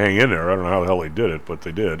hang in there. I don't know how the hell they did it, but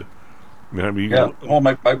they did. Yeah. Well,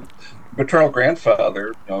 my maternal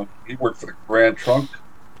grandfather, he worked for the Grand Trunk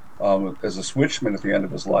as a switchman at the end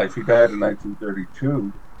of his life. He died in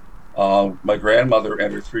 1932. My grandmother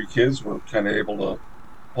and her 3 kids were kind of able to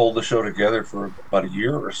hold the show together for about a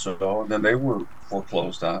year or so, and then they were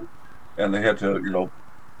foreclosed on, and they had to,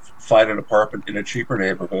 find an apartment in a cheaper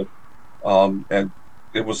neighborhood, and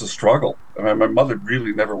it was a struggle. I mean, my mother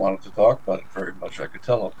really never wanted to talk about it very much. I could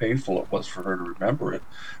tell how painful it was for her to remember it,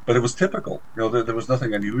 but it was typical. There was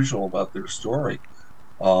nothing unusual about their story.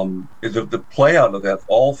 The play out of that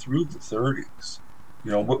all through the 30s.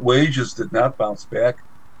 Wages did not bounce back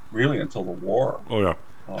really until the war. Oh yeah.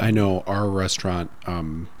 I know our restaurant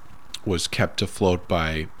was kept afloat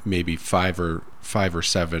by maybe five or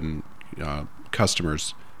 7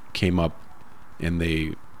 customers came up, and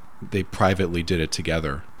they privately did it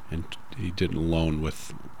together, and he did a loan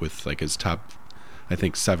with like his top, I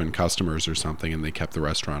think 7 customers or something, and they kept the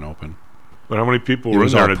restaurant open. But how many people it were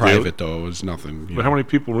was in there all on a private daily? though. It was nothing. But how many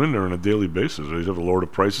people were in there on a daily basis? Did they have to lower the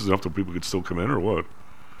prices enough that people could still come in, or what?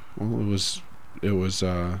 Well, it was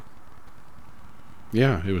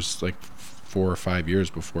like 4 or 5 years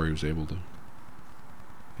before he was able to.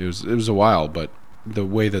 It was a while, but the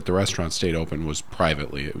way that the restaurant stayed open was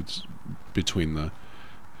privately. It was between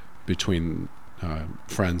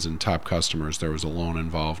friends and top customers. There was a loan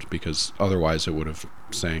involved because otherwise it would have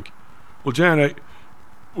sank. Well, Jan, if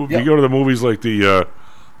you go to the movies like the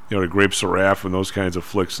Grape Seraph and those kinds of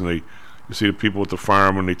flicks, and you see the people at the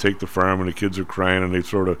farm when they take the farm and the kids are crying and they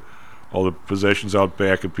throw all the possessions out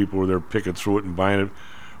back and people were there picking through it and buying it.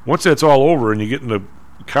 Once that's all over and you get in the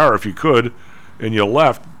car, if you could, and you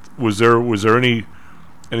left, was there any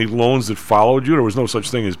loans that followed you? There was no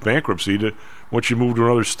such thing as bankruptcy. Once you moved to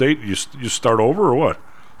another state, you start over, or what?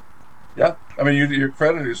 Yeah, I mean, your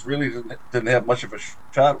creditors really didn't have much of a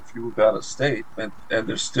shot if you moved out of state, and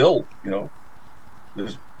there's still,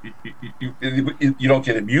 there's you don't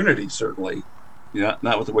get immunity, certainly,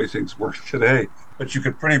 not with the way things work today, but you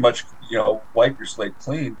could pretty much, wipe your slate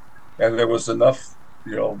clean. And there was enough,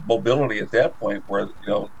 mobility at that point where,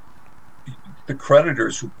 the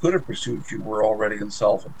creditors who could have pursued you were already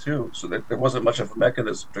insolvent too. So there wasn't much of a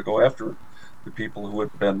mechanism to go after the people who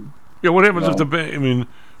had been. Yeah, what happens if the bank? I mean,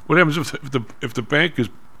 what happens if the bank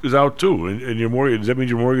is out too, and your mortgage? Does that mean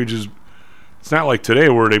your mortgage is? It's not like today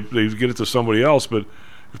where they get it to somebody else, but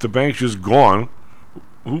if the bank's just gone,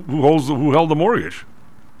 who held the mortgage?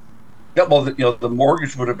 Yeah, well, the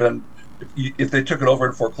mortgage would have been if they took it over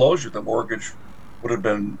in foreclosure, the mortgage would have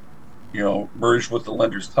been, merged with the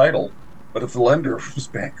lender's title. But if the lender was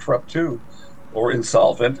bankrupt too, or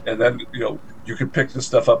insolvent, and then you could pick this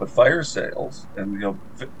stuff up at fire sales, and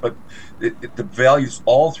but the values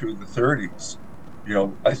all through the 30s,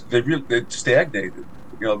 they stagnated.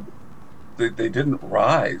 They didn't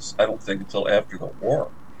rise, I don't think, until after the war.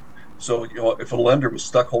 So if a lender was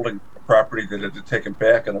stuck holding a property that it had taken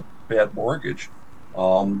back on a bad mortgage,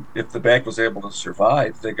 if the bank was able to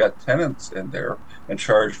survive, they got tenants in there and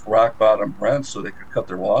charged rock bottom rents so they could cut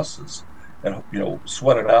their losses and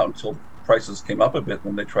sweat it out until prices came up a bit. And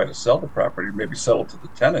then they try to sell the property, maybe sell it to the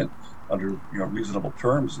tenant under reasonable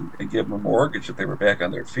terms, and give them a mortgage if they were back on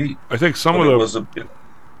their feet. I think some of the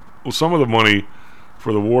money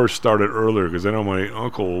for the war started earlier, because I know my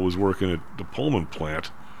uncle was working at the Pullman plant,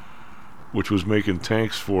 which was making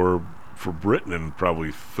tanks for Britain in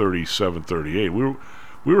probably 37, 38. We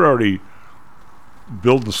were already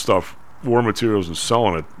building stuff, war materials, and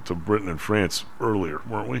selling it to Britain and France earlier,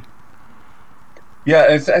 weren't we? Yeah,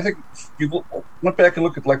 I think if you went back and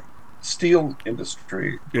look at like steel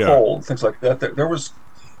industry, coal, things like that. There was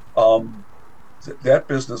that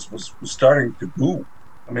business was starting to boom.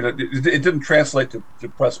 I mean, it didn't translate to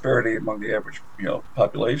prosperity among the average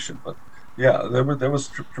population, but yeah, there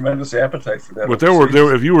was tremendous appetite for that. But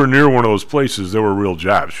there if you were near one of those places, there were real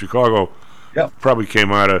jobs. Chicago probably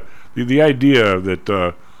came out of the idea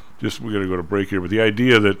that we got to go to break here, but the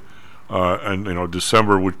idea that and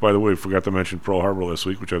December, which by the way, I forgot to mention Pearl Harbor last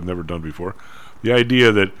week, which I've never done before. The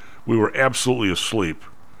idea that we were absolutely asleep,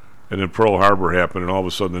 and then Pearl Harbor happened, and all of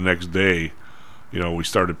a sudden the next day, we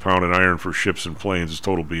started pounding iron for ships and planes is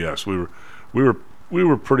total BS. We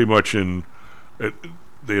were pretty much in.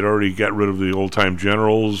 They had already got rid of the old time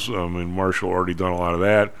generals. And Marshall already done a lot of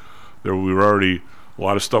that. We were already a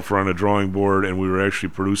lot of stuff were on the drawing board, and we were actually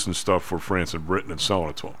producing stuff for France and Britain and selling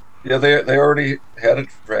it to them. Yeah, they already had a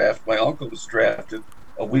draft. My uncle was drafted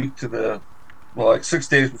a week to 6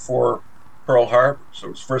 days before Pearl Harbor. So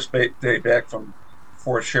it was first day back from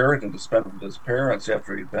Fort Sheridan to spend with his parents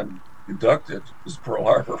after he'd been inducted. Was Pearl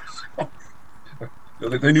Harbor.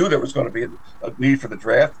 They knew there was going to be a need for the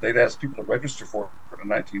draft. They'd asked people to register for it in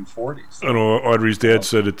the 1940s. I know Audrey's dad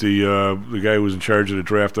said that the guy who was in charge of the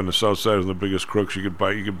draft on the south side was the biggest crooks you could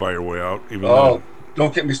buy. You could buy your way out.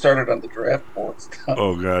 Don't get me started on the draft boards.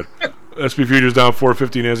 Oh, God. SP Futures down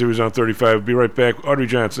 450. Nancy was down 35. Be right back. Audrey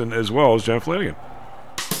Johnson as well as John Flannigan.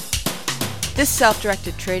 This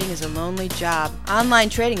self-directed trading is a lonely job. Online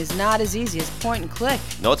trading is not as easy as point and click.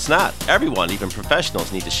 No, it's not. Everyone, even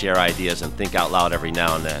professionals, need to share ideas and think out loud every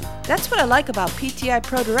now and then. That's what I like about PTI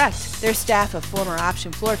Pro Direct. Their staff of former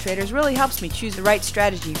option floor traders really helps me choose the right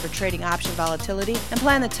strategy for trading option volatility and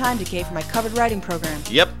plan the time decay for my covered writing program.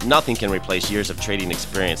 Yep, nothing can replace years of trading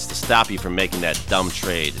experience to stop you from making that dumb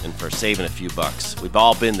trade and for saving a few bucks. We've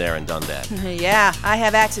all been there and done that. Yeah, I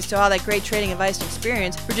have access to all that great trading advice and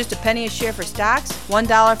experience for just a penny a share for stocks,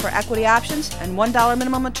 $1 for equity options, and $1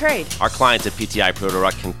 minimum a trade. Our clients at PTI Pro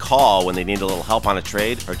Direct can call when they need a little help on a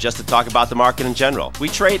trade or just to talk about the market in general. We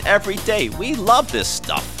trade every day. We love this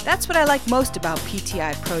stuff. That's what I like most about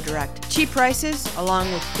PTI Pro Direct. Cheap prices,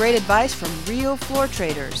 along with great advice from real floor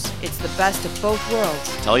traders. It's the best of both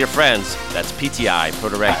worlds. Tell your friends. That's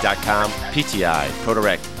PTIProDirect.com,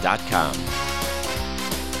 PTIProDirect.com.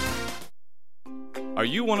 Are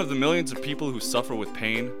you one of the millions of people who suffer with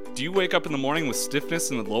pain? Do you wake up in the morning with stiffness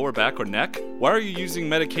in the lower back or neck? Why are you using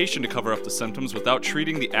medication to cover up the symptoms without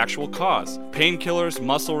treating the actual cause? Painkillers,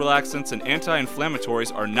 muscle relaxants, and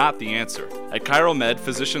anti-inflammatories are not the answer. At ChiroMed,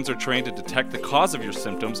 physicians are trained to detect the cause of your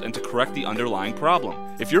symptoms and to correct the underlying problem.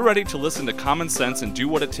 If you're ready to listen to common sense and do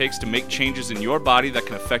what it takes to make changes in your body that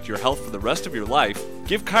can affect your health for the rest of your life,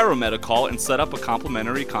 give ChiroMed a call and set up a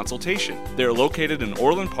complimentary consultation. They are located in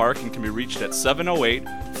Orland Park and can be reached at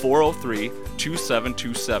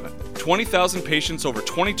 708-403-2727. 20,000 patients over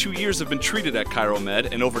 22 years have been treated at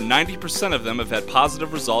ChiroMed, and over 90% of them have had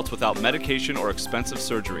positive results without medication or expensive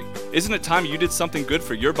surgery. Isn't it time you did something good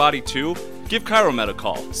for your body too? Give Chiromed a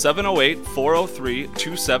call,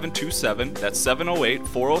 708-403-2727. That's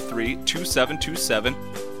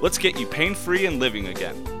 708-403-2727. Let's get you pain-free and living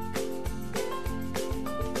again.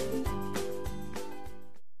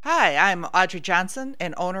 Hi, I'm Audrey Johnson,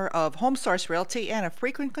 an owner of Home Source Realty and a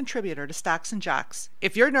frequent contributor to Stocks and Jocks.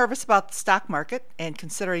 If you're nervous about the stock market and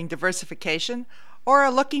considering diversification, or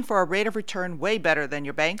are looking for a rate of return way better than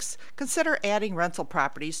your banks, consider adding rental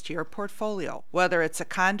properties to your portfolio. Whether it's a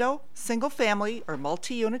condo, single family, or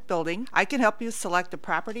multi-unit building, I can help you select a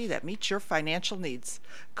property that meets your financial needs.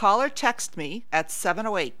 Call or text me at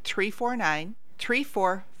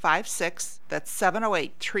 708-349-3456. That's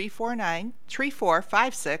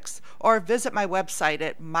 708-349-3456. Or visit my website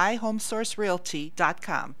at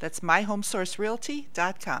myhomesourcerealty.com. That's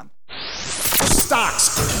myhomesourcerealty.com.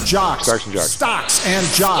 Stocks, jocks, Stocks and jocks. Stocks and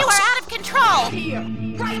jocks. You are out of control. Here,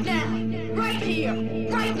 right now, right here,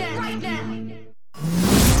 right now, right now.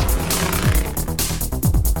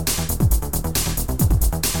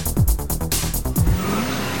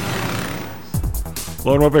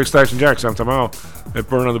 Low and Webback Stocks and Jocks. I'm Tamao. At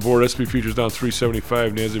burn on the board, SP futures down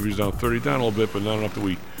 375, NASDAQ futures down 30, down a little bit, but not enough that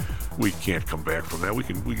we can't come back from that. We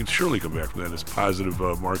can surely come back from that. This positive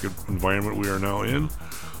market environment we are now in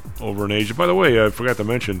over in Asia. By the way, I forgot to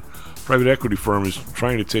mention, private equity firm is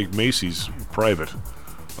trying to take Macy's private.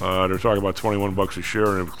 They're talking about $21 a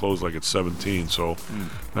share, and it closed like at 17. So,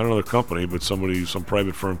 not another company, but some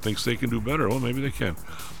private firm thinks they can do better. Well, maybe they can.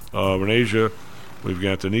 In Asia, we've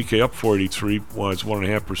got the Nikkei up 483, well, it's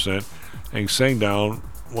 1.5%. Hang Seng down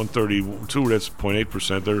 132, that's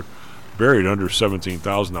 0.8%. They're buried under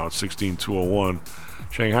 17,000 now at 16,201.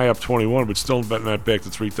 Shanghai up 21, but still not back to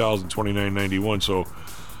 3,029.91. So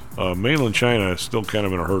mainland China is still kind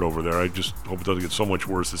of in a hurt over there. I just hope it doesn't get so much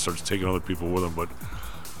worse that it starts taking other people with them, but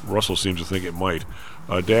Russell seems to think it might.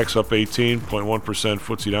 DAX up 18.1%,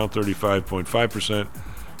 FTSE down 35.5%,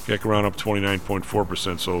 CAC around up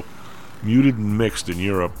 29.4%. So muted and mixed in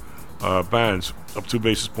Europe. Bonds up 2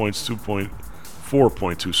 basis points,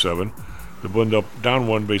 4.27. The Bund up down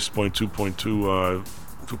 1 basis point,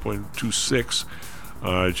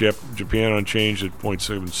 2.26. Japan unchanged at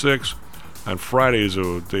 0.76. On Friday is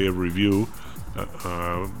a day of review.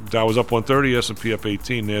 Dow was up 130, S&P up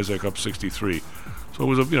 18, Nasdaq up 63. So it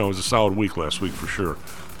was a solid week last week for sure.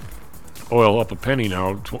 Oil up a penny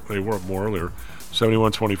now. They were up more earlier.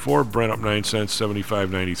 71.24. Brent up 9 cents,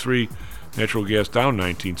 75.93. Natural gas down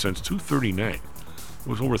 19 cents, 2.39. It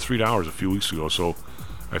was over $3 a few weeks ago. So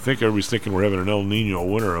I think everybody's thinking we're having an El Nino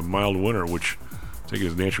winter, a mild winter, which taking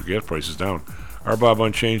his natural gas prices down. RBOB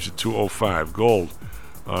unchanged at 205. Gold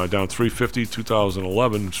down 350,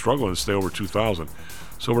 2011, struggling to stay over 2,000.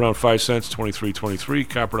 Silver down 5 cents, 23.23.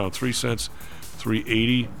 Copper down 3 cents,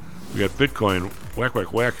 380. We got Bitcoin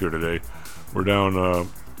whack here today. We're down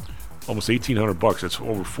almost $1,800. That's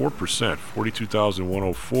over 4%,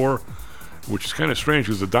 42,104, which is kind of strange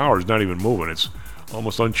because the dollar is not even moving. It's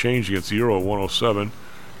almost unchanged against the euro at 107, and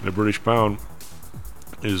the British pound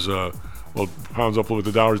is pound's up a little bit.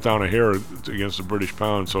 The dollar's down a hair against the British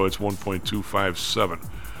pound, so it's 1.257.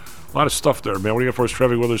 A lot of stuff there, man. What do you got for us?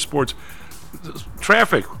 Traffic, weather, sports.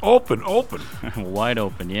 Traffic, open. Wide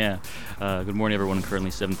open, yeah. Good morning, everyone.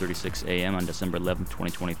 Currently 7:36 a.m. on December 11th,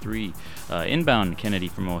 2023. Inbound Kennedy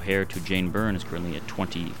from O'Hare to Jane Byrne is currently at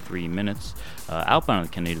 23 minutes. Outbound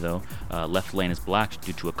of Kennedy, though, left lane is blocked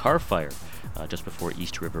due to a car fire just before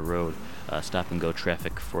East River Road. Stop-and-go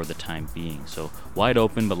traffic for the time being. So wide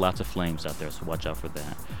open, but lots of flames out there, so watch out for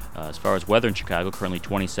that. As far as weather in Chicago, currently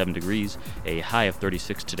 27 degrees, a high of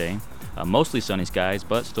 36 today. Mostly sunny skies,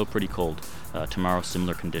 but still pretty cold. Tomorrow,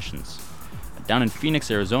 similar conditions. Down in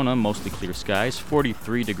Phoenix, Arizona, mostly clear skies,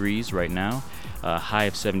 43 degrees right now, high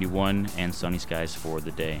of 71, and sunny skies for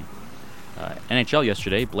the day. NHL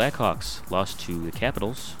yesterday, Blackhawks lost to the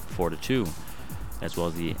Capitals 4-2. As well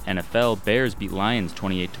as the NFL, Bears beat Lions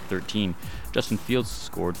 28-13. Justin Fields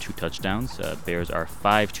scored 2 touchdowns. Bears are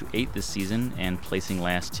 5-8 this season and placing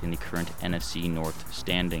last in the current NFC North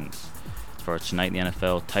standings. As far as tonight in the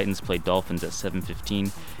NFL, Titans play Dolphins at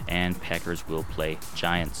 7:15, and Packers will play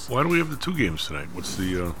Giants. Why do we have the 2 games tonight? Those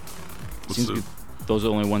are the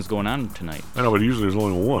only ones going on tonight. I know, but usually there's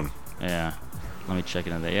only one. Yeah. Let me check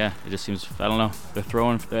into that. Yeah, it just seems, I don't know. They're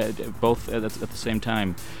throwing both at the same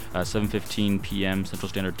time. 7:15 p.m. Central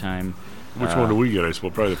Standard Time. Which one do we get, I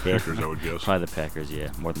suppose? Probably the Packers, I would guess. Probably the Packers, yeah,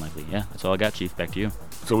 more than likely. Yeah, that's all I got, Chief. Back to you.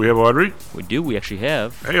 So we have Audrey? We do. We actually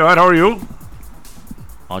have. Hey, Aud, how are you?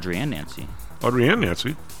 Audrey and Nancy. Audrey and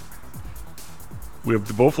Nancy. We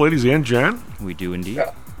have both ladies and Jan? We do indeed.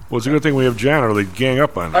 Yeah. Well, it's a good thing we have Jan, or they'd gang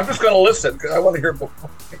up on me. I'm just going to listen because I want to hear.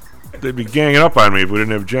 They'd be ganging up on me if we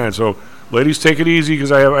didn't have Jan. So Ladies, take it easy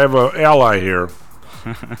because I have an ally here.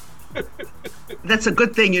 That's a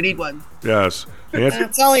good thing. You need one. Yes. Nancy?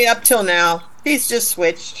 It's only up till now. He's just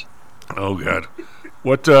switched. Oh God,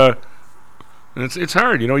 what? It's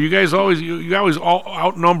hard. You guys always you always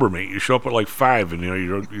outnumber me. You show up at like 5, and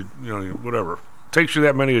you whatever. Takes you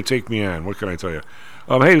that many to take me on. What can I tell you?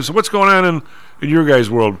 Hey, so what's going on in your guys'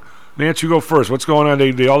 world? Nancy, you go first. What's going on?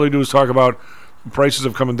 They all they do is talk about prices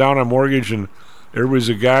have coming down on mortgage, and everybody's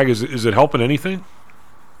agog. Is it helping anything?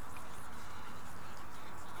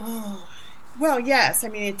 Oh, well, yes. I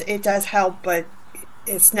mean, it does help, but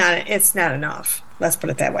it's not enough. Let's put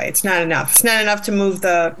it that way. It's not enough. It's not enough to move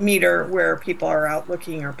the meter where people are out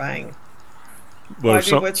looking or buying.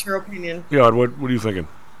 Audrey, what's your opinion? Yeah, what are you thinking?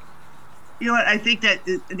 You know what? I think that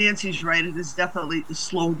Nancy's right. It is definitely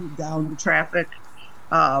slowed down the traffic.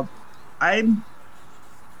 I'm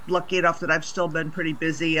lucky enough that I've still been pretty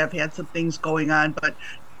busy. I've had some things going on, but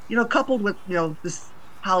coupled with this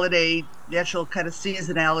holiday natural kind of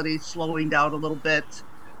seasonality slowing down a little bit,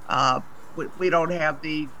 we don't have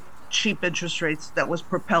the cheap interest rates that was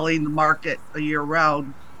propelling the market a year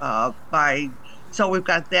round. So we've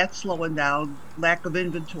got that slowing down, lack of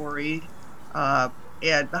inventory, and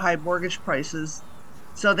the high mortgage prices.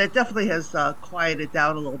 So that definitely has quieted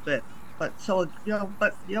down a little bit. But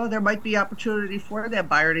there might be opportunity for that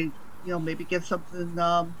buyer to, maybe get something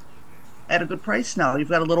at a good price now. You've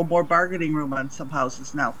got a little more bargaining room on some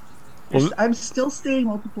houses now. I'm still seeing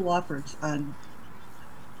multiple offers on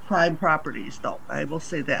prime properties, though. I will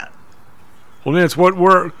say that. Well, Nance,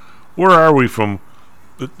 where are we from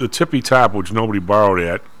the tippy top, which nobody borrowed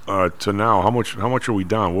at, to now? How much are we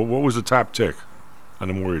down? What was the top tick on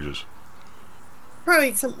the mortgages?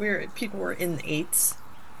 Probably people were in the 8s.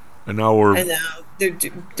 And now they're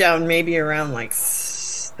down maybe around like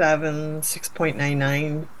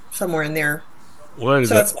 6.99, somewhere in there. Well,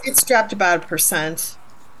 so it's dropped about 1%,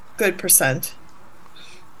 good percent.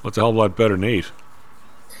 That's a hell of a lot better than 8.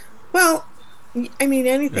 Well, I mean,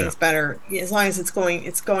 anything's better as long as it's going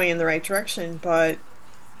in the right direction. But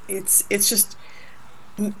it's just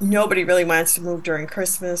nobody really wants to move during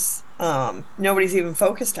Christmas. Nobody's even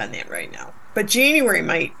focused on that right now. But January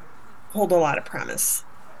might hold a lot of promise,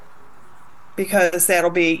 because that'll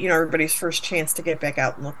be everybody's first chance to get back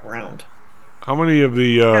out and look around. How many of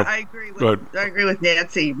the? I agree with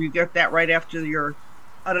Nancy. You get that right after your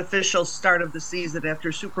unofficial start of the season,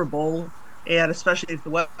 after Super Bowl, and especially if the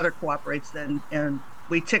weather cooperates. And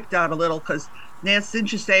we ticked out a little because Nancy,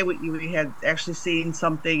 didn't you say we had actually seen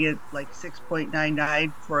something at like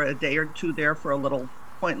 6.99 for a day or two there for a little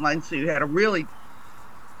point line? So you had a really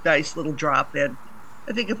nice little drop. And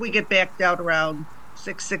I think if we get back down around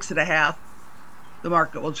 6.5. The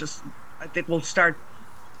market will start,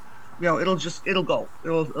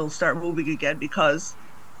 it'll start moving again, because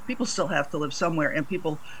people still have to live somewhere, and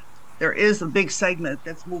there is a big segment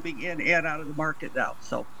that's moving in and out of the market now.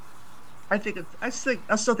 So I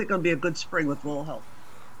still think it'll be a good spring with a little help.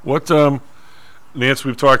 What, Nance,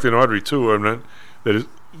 we've talked to Audrey too, we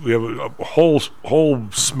have a whole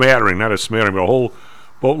smattering, not a smattering, but a whole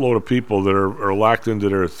boatload of people that are locked into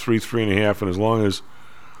their 3.5, and as long as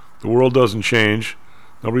the world doesn't change,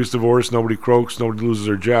 nobody's divorced, nobody croaks, nobody loses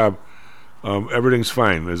their job, everything's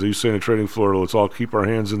fine. As you say in the trading floor, let's all keep our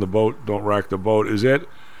hands in the boat, don't rock the boat. Is that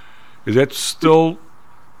still?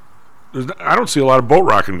 I don't see a lot of boat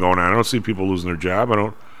rocking going on. I don't see people losing their job. I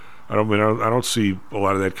don't see a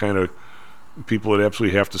lot of that kind of people that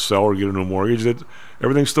absolutely have to sell or get a new mortgage. That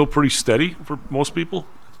everything's still pretty steady for most people.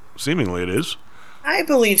 Seemingly, it is. I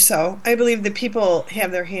believe so. I believe that people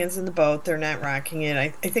have their hands in the boat. They're not rocking it. I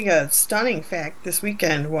think a stunning fact this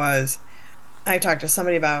weekend was, I talked to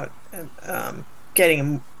somebody about buying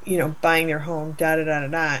their home,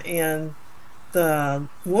 and the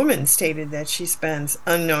woman stated that she spends,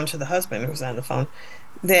 unknown to the husband who's on the phone,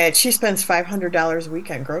 that she spends $500 a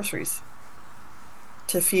week on groceries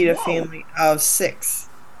to feed a family of 6.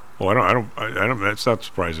 Well, I don't. That's not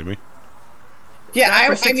surprising me. Yeah, I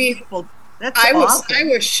mean. People. I was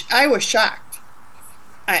shocked.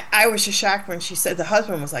 I was just shocked when she said, the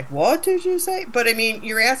husband was like, "What did you say?" But I mean,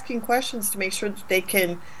 you're asking questions to make sure that they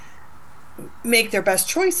can make their best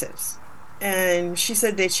choices. And she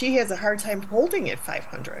said that she has a hard time holding at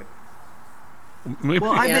 500.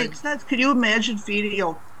 Well, that makes sense. Can you imagine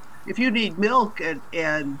feeding? If you need milk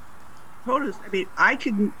and produce. I mean, I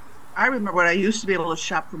remember when I used to be able to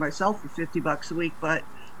shop for myself for $50 a week, but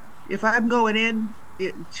if I'm going in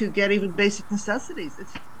to get even basic necessities,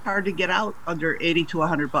 it's hard to get out under $80 to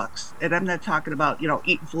 $100, and I'm not talking about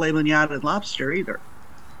eating filet mignon and lobster either.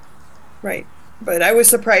 Right, but I was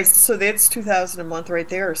surprised. So that's $2,000 a month right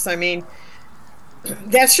there. So I mean,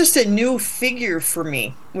 that's just a new figure for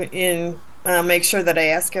me. In make sure that I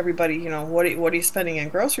ask everybody, what are you spending on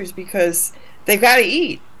groceries, because they've got to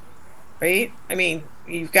eat, right? I mean,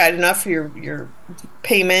 you've got enough for your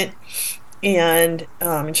payment and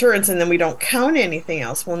insurance, and then we don't count anything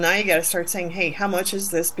else. Well, now you got to start saying, hey, how much is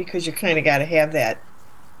this? Because you kind of got to have that.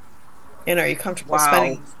 And are you comfortable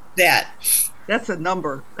spending that? That's a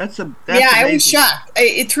number. That's yeah, amazing. I was shocked.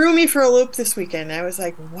 It threw me for a loop this weekend. I was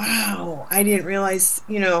like, wow, I didn't realize,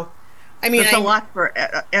 I mean, that's a lot for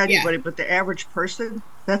anybody, but the average person,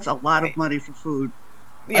 that's a lot of money for food.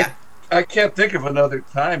 Yeah. I can't think of another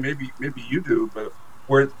time, maybe you do, but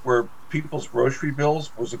where people's grocery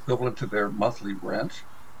bills was equivalent to their monthly rent.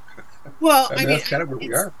 Well, I mean, that's kind of where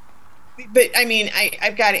we are. But I mean,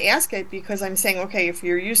 I've got to ask it, because I'm saying, okay, if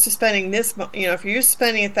you're used to spending this, if you're used to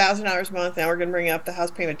spending $1,000 a month, now we're going to bring up the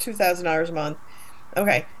house payment $2,000 a month.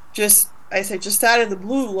 Okay, I said, just out of the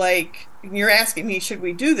blue, like, you're asking me, should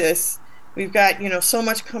we do this? We've got so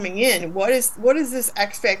much coming in. What is this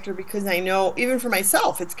X factor? Because I know, even for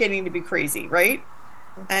myself, it's getting to be crazy, right?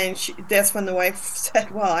 And that's when the wife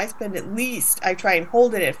said, well, I spend I try and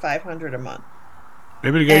hold it at $500 a month.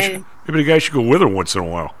 Maybe the guy should go with her once in a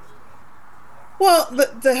while. Well,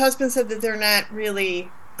 the husband said that they're not really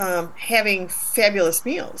having fabulous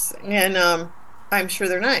meals, and I'm sure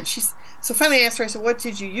they're not. So finally I asked her, I said, what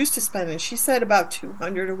did you used to spend? And she said about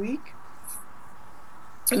 $200 a week.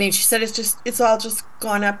 I mean, she said it's all just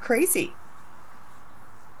gone up crazy.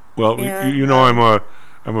 Well, and,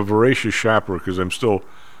 I'm a voracious shopper, because I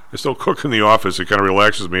still cook in the office. It kind of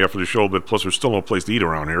relaxes me after the show, but plus there's still no place to eat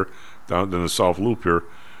around here, down in the South Loop here.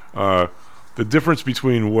 The difference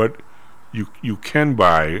between what you can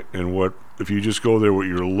buy and what, if you just go there with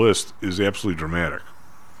your list, is absolutely dramatic.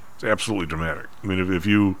 It's absolutely dramatic. I mean,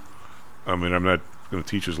 I'm not going to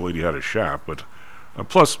teach this lady how to shop, but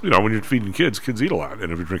plus, when you're feeding kids eat a lot,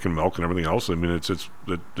 and if you're drinking milk and everything else, I mean,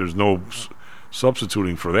 there's no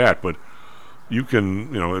substituting for that. But you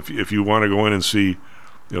can, if you want to go in and see,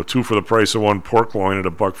 2 for the price of 1 pork loin at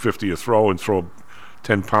 $1.50 a throw, and throw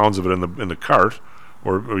 10 pounds of it in the cart,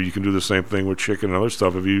 or you can do the same thing with chicken and other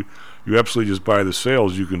stuff. If you absolutely just buy the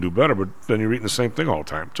sales, you can do better, but then you're eating the same thing all the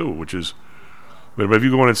time too, which is. But if you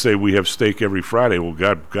go in and say we have steak every Friday, well,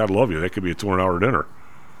 God love you, that could be a $200 dinner.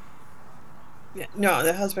 Yeah, no,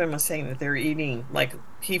 the husband was saying that they're eating, like,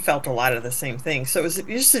 he felt a lot of the same thing. So it was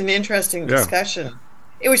just an interesting discussion.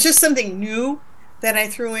 It was just something new that I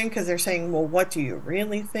threw in, because they're saying, well, what do you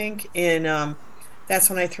really think? And that's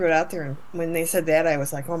when I threw it out there. And when they said that, I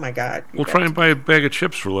was like, oh my God. Well, try and buy a bag of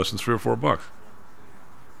chips for less than $3 or $4.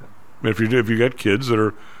 I mean, if you got kids that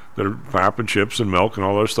are popping chips and milk and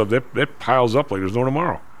all that stuff, that piles up like there's no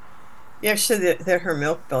tomorrow. Yeah, she said that her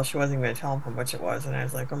milk bill, she wasn't going to tell them how much it was, and I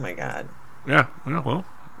was like, oh my God. Yeah, well,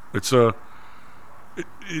 it's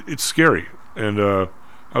it's scary. And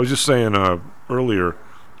I was just saying earlier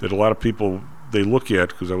that a lot of people, they look at,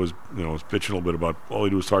 because I was bitching a little bit about, all they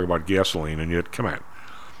do is talk about gasoline, and yet, come on,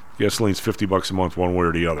 gasoline's $50 a month one way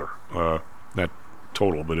or the other. Not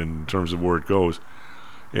total, but in terms of where it goes.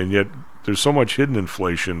 And yet, there's so much hidden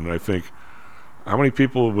inflation. I think, how many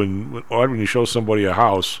people, when you show somebody a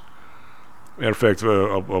house, matter of fact,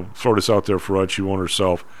 I'll throw this out there for Audrey, she won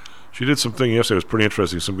herself. She did something yesterday. It was pretty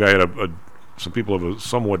interesting. Some guy had some people have a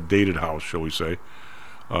somewhat dated house, shall we say.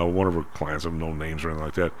 One of her clients, I have no names or anything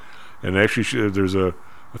like that. And actually, there's a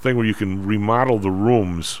thing where you can remodel the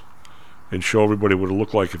rooms and show everybody what it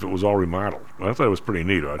looked like if it was all remodeled. I thought it was pretty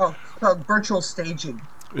neat. Virtual staging.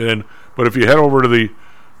 But if you head over to the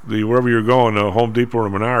wherever you're going, Home Depot or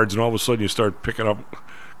Menards, and all of a sudden you start picking up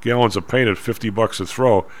gallons of paint at $50 a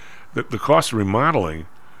throw, the cost of remodeling.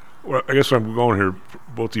 Well, I guess I'm going here,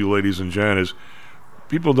 both of you ladies and Jan, is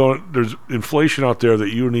there's inflation out there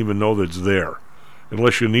that you don't even know that's there.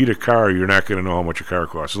 Unless you need a car, you're not going to know how much a car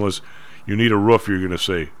costs. Unless you need a roof, you're going to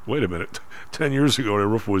say, wait a minute, 10 years ago the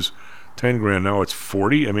roof was 10 grand, now it's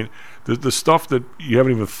 40. I mean, the stuff that you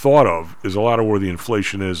haven't even thought of is a lot of where the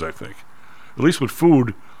inflation is, I think. At least with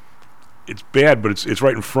food, it's bad, but it's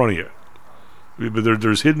right in front of you. But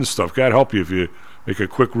there's hidden stuff. God help you if you make a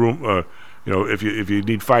quick room. If you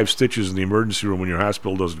need 5 stitches in the emergency room when your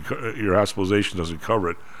hospitalization doesn't cover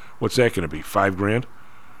it, what's that going to be? $5 grand?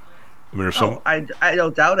 I mean, I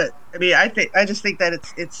don't doubt it. I mean, I just think that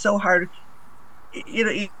it's so hard.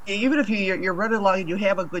 Even if you're running along and you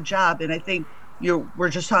have a good job, and I think we're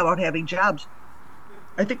just talking about having jobs.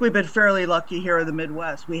 I think we've been fairly lucky here in the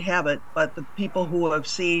Midwest. We haven't, but the people who have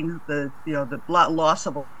seen the loss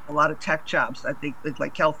of a lot of tech jobs, I think,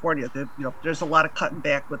 like California, there's a lot of cutting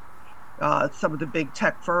back with some of the big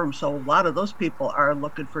tech firms. So a lot of those people are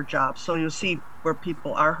looking for jobs. So you'll see where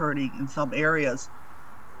people are hurting in some areas.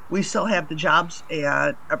 We still have the jobs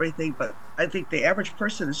and everything, but I think the average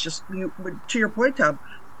person is just, to your point, Tom,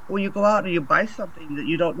 when you go out and you buy something that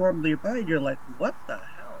you don't normally buy, you're like, what the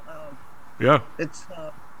hell? Yeah. It's,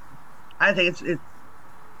 I think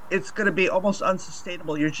it's going to be almost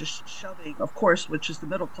unsustainable. You're just shoving, of course, which is the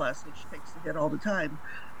middle class, which takes the hit all the time.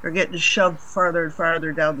 You're getting shoved farther and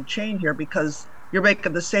farther down the chain here because you're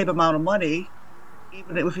making the same amount of money.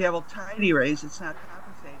 Even if you have a tiny raise, it's not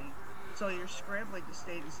compensating. So you're scrambling to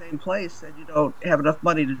stay in the same place and you don't have enough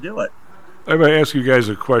money to do it. I'm going to ask you guys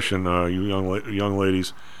a question, you young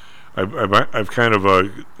ladies. I've kind of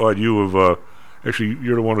thought you have, actually,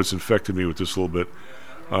 you're the one that's infected me with this a little bit.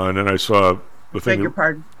 And then I saw the thing. Beg your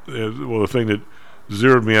pardon? Well, the thing that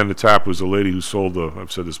zeroed me on the top was a lady who sold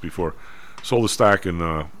I've said this before, sold a stock in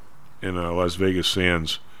Las Vegas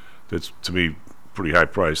Sands that's, to me, pretty high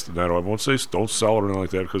priced. And I won't say don't sell it or anything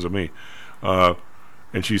like that because of me.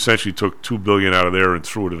 And she essentially took $2 billion out of there and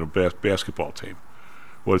threw it in a basketball team.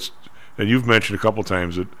 And you've mentioned a couple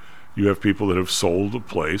times that you have people that have sold a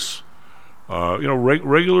place,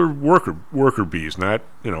 regular worker bees, not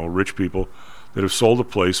rich people that have sold a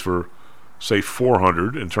place for, say,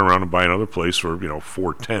 $400 and turn around and buy another place for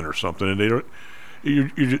 $410 or something, and they don't.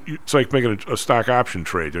 It's like making a stock option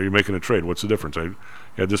trade. You're making a trade. What's the difference? I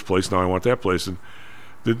had this place, now I want that place,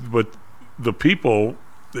 but the people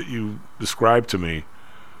that you described to me,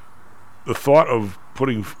 the thought of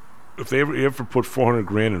putting, if they ever put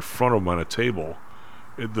 $400,000 in front of them on a table,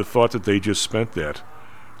 the thought that they just spent that,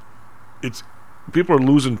 people are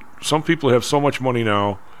losing. Some people have so much money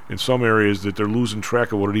now in some areas that they're losing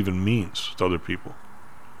track of what it even means to other people.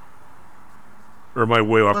 Or am I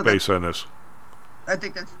way off base on this? I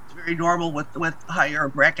think that's very normal with higher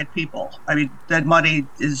bracket people. I mean, that money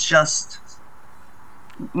is just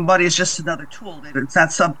another tool. It's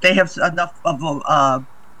not they have enough of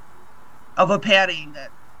a padding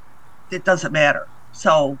that it doesn't matter.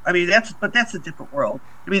 So I mean that's a different world.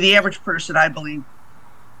 I mean the average person, I believe,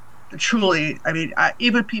 truly. I mean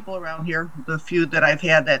even people around here, the few that I've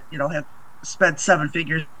had that have spent 7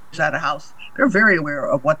 figures on a house, they're very aware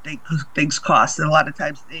of what things cost, and a lot of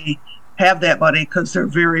times they have that money because they're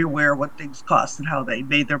very aware of what things cost and how they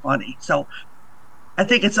made their money. So I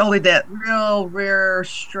think it's only that real rare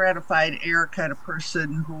stratified air kind of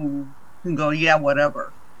person who can go, yeah,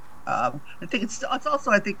 whatever. I think it's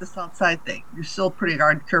also, I think, the South Side thing. You're still pretty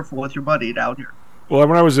careful with your money down here. Well,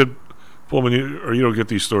 when I was at Pullman, you don't get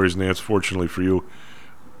these stories, Nance, fortunately for you.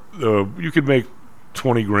 You could make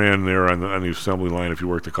 $20,000 there on the assembly line if you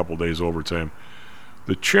worked a couple days overtime.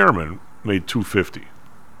 The chairman made $250.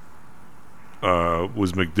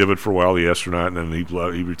 Was McDivitt for a while, the astronaut, and then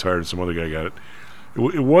he retired and some other guy got it.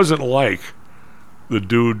 It wasn't like the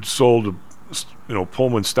dude sold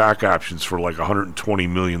Pullman stock options for like $120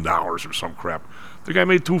 million or some crap. The guy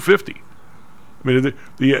made $250. I mean,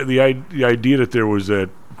 the idea that there was that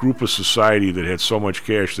group of society that had so much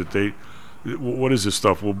cash that what is this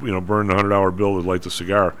stuff? We'll burn the $100 bill to light the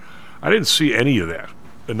cigar. I didn't see any of that,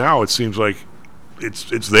 and now it seems like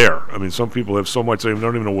it's there. I mean, some people have so much they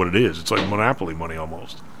don't even know what it is. It's like monopoly money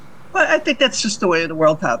almost. Well, I think that's just the way of the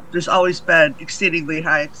world, Tom. There's always been exceedingly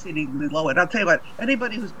high, exceedingly low. And I'll tell you what,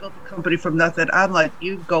 anybody who's built a company from nothing, I'm like,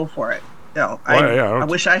 you go for it. I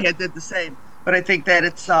wish I had did the same. But I think that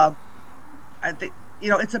it's,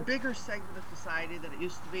 it's a bigger segment of society than it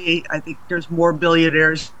used to be. I think there's more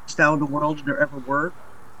billionaires now in the world than there ever were.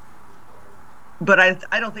 But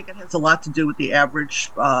I don't think it has a lot to do with the average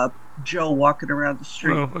Joe walking around the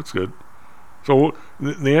street. Well, that's good. So,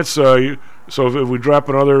 Nance, so if we drop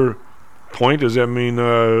another point, does that mean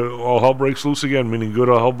all hell breaks loose again? Meaning good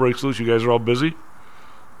all hell breaks loose? You guys are all busy?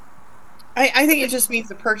 I think it just means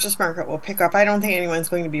the purchase market will pick up. I don't think anyone's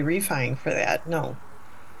going to be refining for that. No.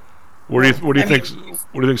 What do you think?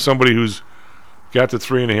 Somebody who's got the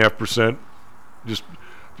 3.5% just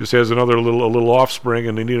has a little offspring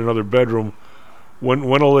and they need another bedroom. When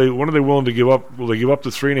are they willing to give up? Will they give up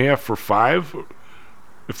the 3.5 for 5?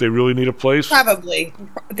 If they really need a place? Probably.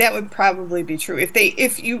 That would probably be true.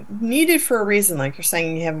 If you need it for a reason, like you're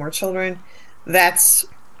saying you have more children, that's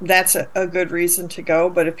a good reason to go.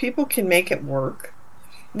 But if people can make it work,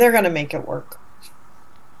 they're going to make it work.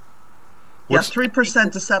 Yes,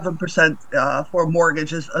 3% to 7% for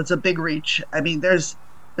mortgage is a big reach. I mean, why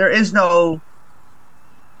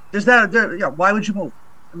would you move?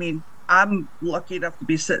 I mean, I'm lucky enough to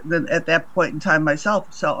be sitting at that point in time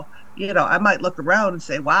myself. So, I might look around and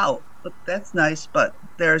say, wow, look, that's nice, but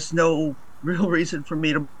there's no real reason for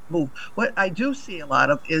me to move. What I do see a lot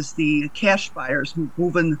of is the cash buyers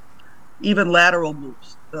moving even lateral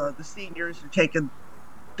moves. The seniors are taking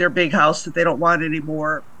their big house that they don't want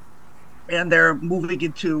anymore, and they're moving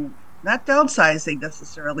into, not downsizing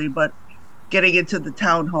necessarily, but getting into the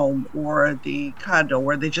townhome or the condo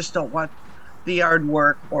where they just don't want the yard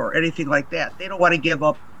work or anything like that. They don't want to give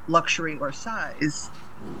up luxury or size,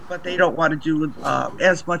 but they don't want to do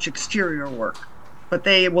as much exterior work. But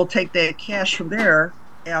they will take the cash from there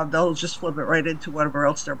and they'll just flip it right into whatever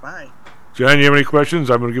else they're buying. John, you have any questions?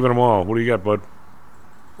 I'm going to give them all. What do you got, bud?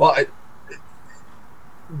 Well,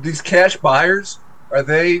 these cash buyers, are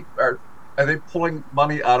they pulling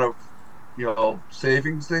money out of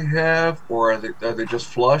savings they have, or are they just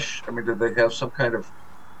flush? I mean, do they have some kind of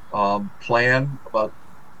plan about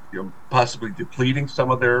possibly depleting some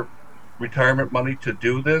of their retirement money to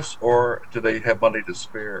do this, or do they have money to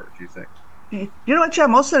spare, do you think? You know what,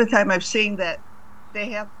 John? Most of the time I've seen that they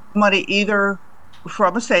have money either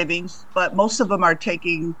from a savings, but most of them are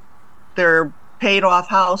taking their paid off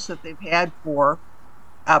house that they've had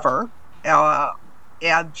forever,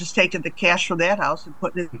 and just taking the cash from that house and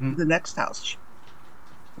putting it in the next house.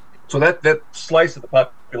 So that slice of the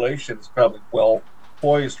population is probably well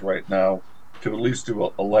poised right now to at least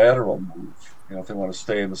do a lateral move. If they want to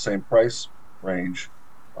stay in the same price range,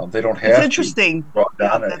 they don't have. It's interesting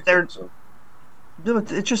that they're.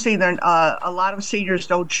 It's interesting that a lot of seniors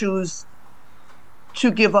don't choose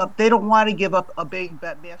to give up. They don't want to give up a big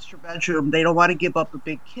master bedroom. They don't want to give up a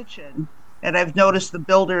big kitchen. And I've noticed the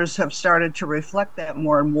builders have started to reflect that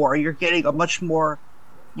more and more. You're getting a much more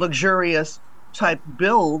luxurious type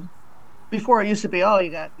build. Before it used to be,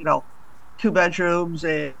 you got 2 bedrooms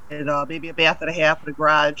and maybe a bath and a half and a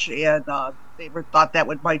garage, and they thought that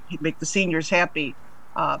might make the seniors happy.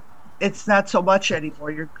 It's not so much anymore.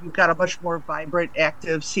 You've got a much more vibrant,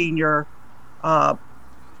 active senior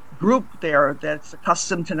group there that's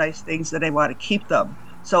accustomed to nice things and they want to keep them.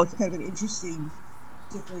 So it's kind of an interesting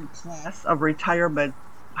different class of retirement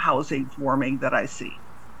housing forming that I see.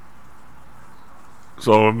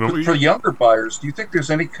 So for younger buyers, do you think there's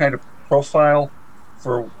any kind of profile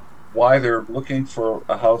for why they're looking for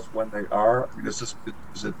a house when they are? I mean, is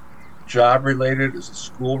it job related? Is it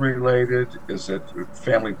school related? Is it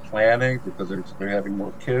family planning because they're having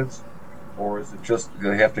more kids? Or is it just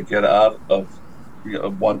they have to get out of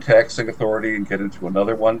one taxing authority and get into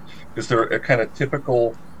another one? Is there a kind of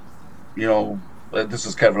typical, this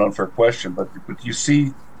is kind of an unfair question, but you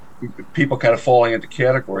see people kind of falling into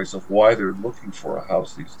categories of why they're looking for a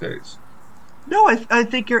house these days? No, I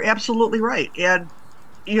think you're absolutely right. And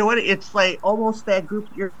you know what? It's like almost that group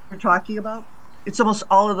you're talking about. It's almost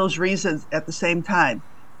all of those reasons at the same time.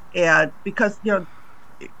 And because,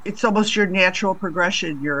 it's almost your natural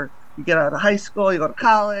progression. You get out of high school, you go to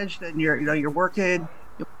college, then you're working,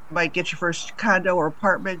 you might get your first condo or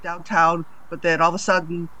apartment downtown, but then all of a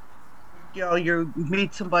sudden, you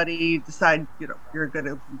meet somebody, decide, you're going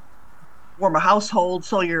to form a household,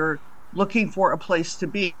 so you're looking for a place to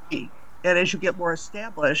be. And as you get more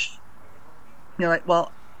established, you're like,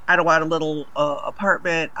 well, I don't want a little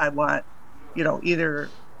apartment. I want, either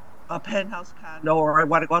a penthouse condo, or I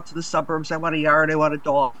want to go out to the suburbs. I want a yard. I want a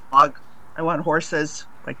dog. I want horses,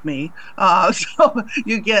 like me. So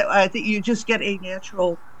I think you just get a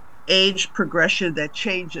natural age progression that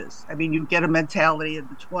changes. I mean, you get a mentality in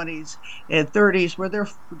the 20s and 30s where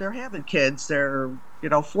they're having kids, they're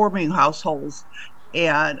forming households,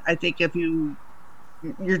 and I think if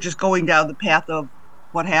you're just going down the path of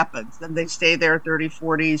what happens, then they stay there 30,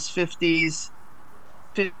 40s,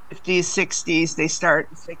 50s, 60s. They start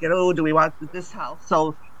thinking, oh, do we want this house?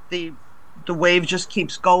 So the wave just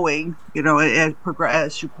keeps going,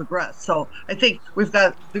 as you progress. So I think we've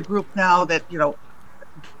got the group now that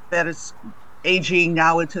that is aging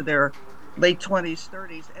now into their late 20s,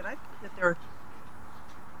 30s, and I think that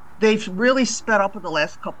they've really sped up in the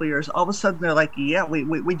last couple of years. All of a sudden, they're like, yeah,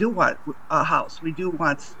 we do want a house. We do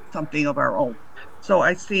want something of our own. So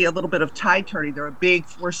I see a little bit of tide turning. They're a big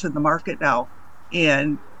force in the market now,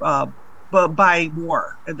 and but buying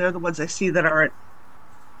more. And they're the ones I see that aren't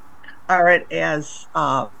as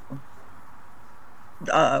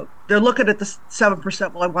they're looking at the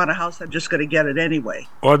 7%. Well, I want a house. I'm just going to get it anyway.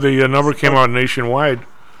 Well, the number came out nationwide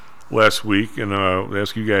last week, and I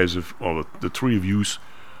ask you guys if the three of you,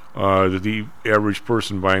 that the average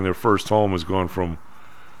person buying their first home has gone from,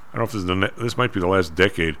 I don't know if this might be the last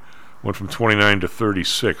decade, went from 29 to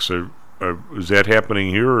 36. Is that happening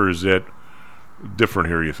here, or is that different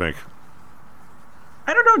here, you think?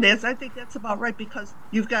 I don't know, Nance. I think that's about right, because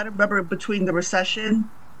you've got to remember between the recession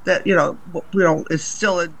that is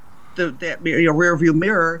still in that rear view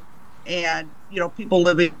mirror, and people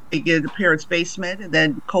living in the parents' basement, and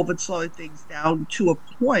then COVID slowing things down to a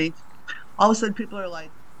point. all of a sudden people are like,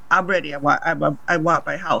 I'm ready. I want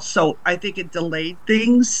my house. So I think it delayed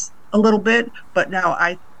things a little bit, but now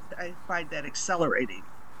I find that accelerating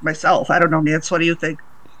myself. I don't know, Nance, what do you think?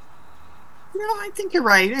 No, I think you're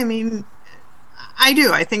right. I mean, I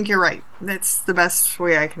do. I think you're right. That's the best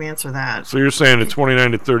way I can answer that. So you're saying that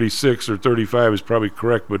 29 to 36 or 35 is probably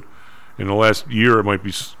correct, but in the last year it might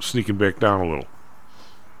be sneaking back down a little.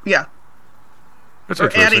 Yeah. That's or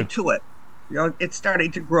interesting. adding to it. It's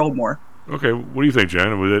starting to grow more. Okay, what do you think,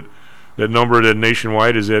 John? With that number that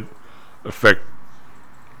nationwide, is that affect?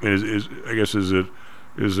 Is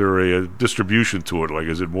there a distribution to it? Like,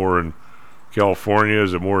 is it more in California?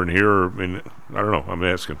 Is it more in here? I mean, I don't know. I'm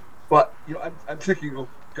asking. But I'm thinking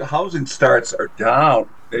housing starts are down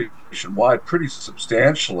nationwide pretty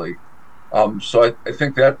substantially. So I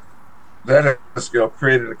think that has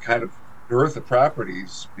created a kind of dearth of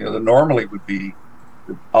properties that normally would be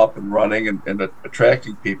up and running and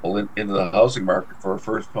attracting people into the housing market for a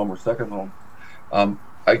first home or second home.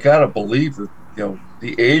 I gotta believe that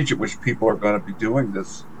the age at which people are going to be doing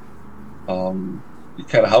this kind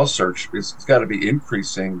of house search it's got to be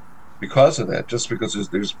increasing because of that. Just because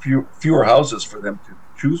there's fewer houses for them to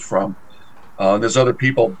choose from. There's other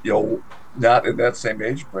people not in that same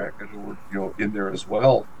age bracket who are in there as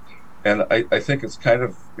well. And I think it's kind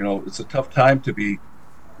of it's a tough time to be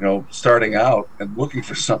starting out and looking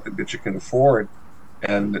for something that you can afford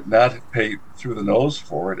and not pay through the nose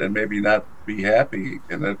for it and maybe not be happy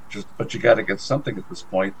but you got to get something at this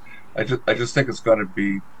point. I just think it's going to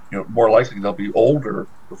be more likely they'll be older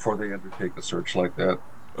before they undertake a search like that.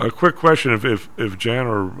 A quick question: if Jan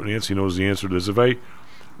or Nancy knows the answer to this,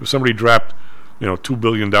 if somebody dropped $2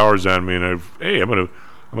 billion on me and I'm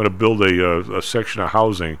gonna build a section of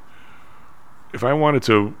housing, if I wanted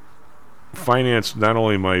to finance not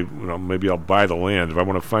only my maybe I'll buy the land, if I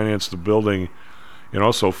want to finance the building and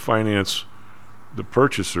also finance the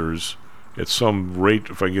purchasers at some rate,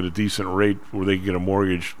 if I get a decent rate where they can get a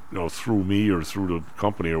mortgage through me or through the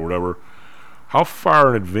company or whatever, how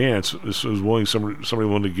far in advance is somebody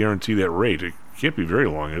willing to guarantee that rate? It can't be very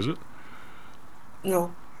long, is it?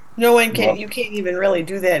 No one can. You can't even really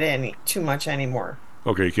do that too much anymore.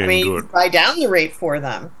 Okay, you can't do you it. can buy down the rate for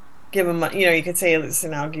them. Give them, you could say,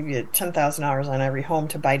 listen, I'll give you $10,000 on every home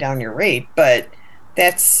to buy down your rate, but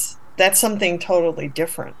that's something totally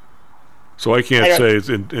different. So I can't say it's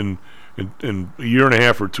in a year and a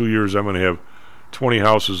half or 2 years I'm going to have 20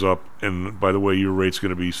 houses up, and by the way, your rate's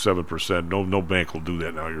going to be 7%. No bank will do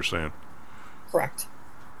that now. You're saying? Correct.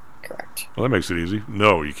 Well, that makes it easy.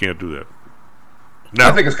 No, you can't do that. No.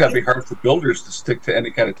 I think it's got to be hard for builders to stick to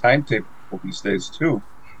any kind of timetable these days too,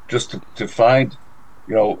 just to find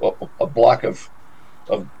a block of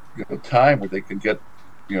time where they can get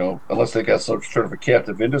unless they got some sort of a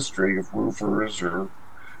captive industry of roofers or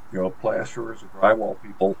plasterers or drywall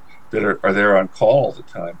people that are there on call all the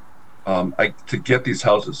time to get these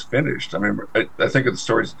houses finished. I mean, I think of the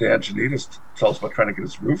stories Dan Janitas tells about trying to get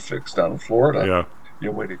his roof fixed down in Florida. Yeah,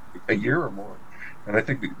 waited a year or more, and I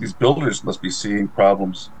think these builders must be seeing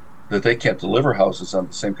problems that they can't deliver houses on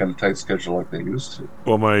the same kind of tight schedule like they used to.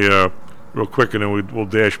 Well, my real quick, and then we'll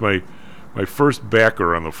dash my first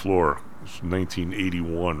backer on the floor. It was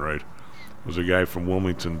 1981, right? It was a guy from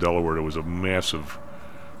Wilmington, Delaware. That was a massive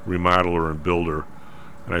remodeler and builder.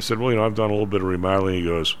 And I said, well, I've done a little bit of remodeling. He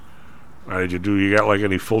goes, how did you do? You got like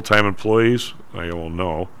any full-time employees? I go, well,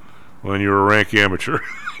 no. Well, then you're a rank amateur.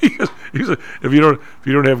 he said, if you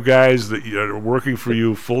don't have guys that are working for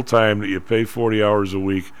you full-time that you pay 40 hours a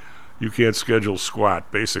week, you can't schedule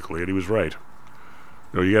squat, basically. And he was right.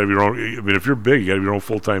 You got to be your own. I mean, if you're big, you got to be your own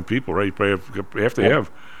full-time people, right? You probably have to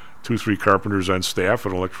have 2-3 carpenters on staff,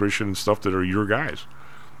 an electrician and stuff that are your guys.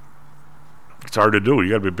 It's hard to do. You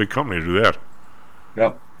got to be a big company to do that.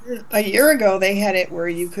 Yep. A year ago, they had it where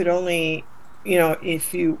you could only,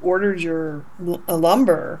 if you ordered your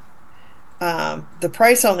lumber, the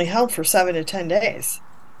price only held for 7 to 10 days.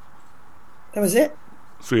 That was it.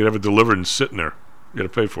 So you'd have it delivered and sitting there. You got to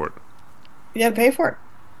pay for it. You had to pay for it.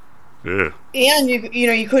 Yeah. And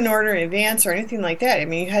you couldn't order in advance or anything like that. I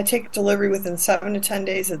mean, you had to take delivery within 7 to 10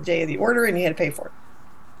 days of the day of the order, and you had to pay for it.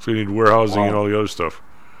 So you need warehousing and all the other stuff.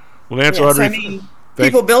 Well, Nance, yes, Audrey, I mean,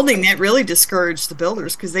 people building that really discouraged the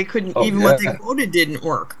builders because they couldn't what they quoted didn't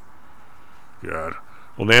work. God.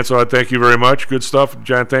 Well, Nance, thank you very much. Good stuff.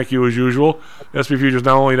 John, thank you as usual. SP Futures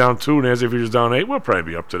not only down 2, Nancy Futures down 8. We'll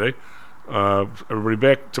probably be up today. Everybody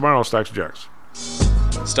back tomorrow on Stocks and Jocks.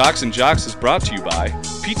 Stocks and Jocks is brought to you by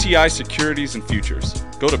PTI Securities and Futures.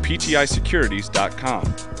 Go to PTIsecurities.com.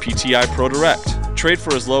 PTI Pro Direct. Trade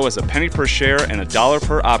for as low as a penny per share and $1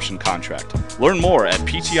 per option contract. Learn more at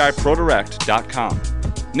PTIProDirect.com.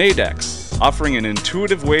 Nadex. offering an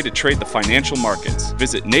intuitive way to trade the financial markets.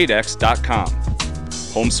 Visit nadex.com.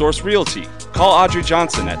 Home Source Realty. Call Audrey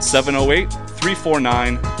Johnson at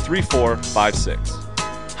 708-349-3456.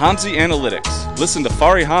 Hamzy Analytics. Listen to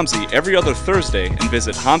Fari Hamzy every other Thursday and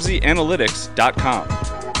visit hamzyanalytics.com.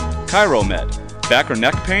 ChiroMed. Back or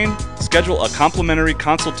neck pain? Schedule a complimentary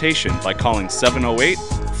consultation by calling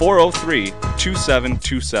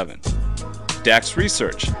 708-403-2727. DAX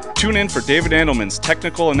Research. Tune in for David Andelman's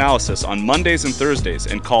technical analysis on Mondays and Thursdays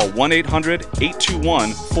and call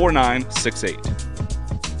 1-800-821-4968.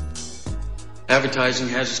 Advertising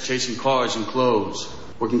has us chasing cars and clothes,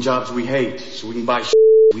 working jobs we hate so we can buy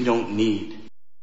we don't need.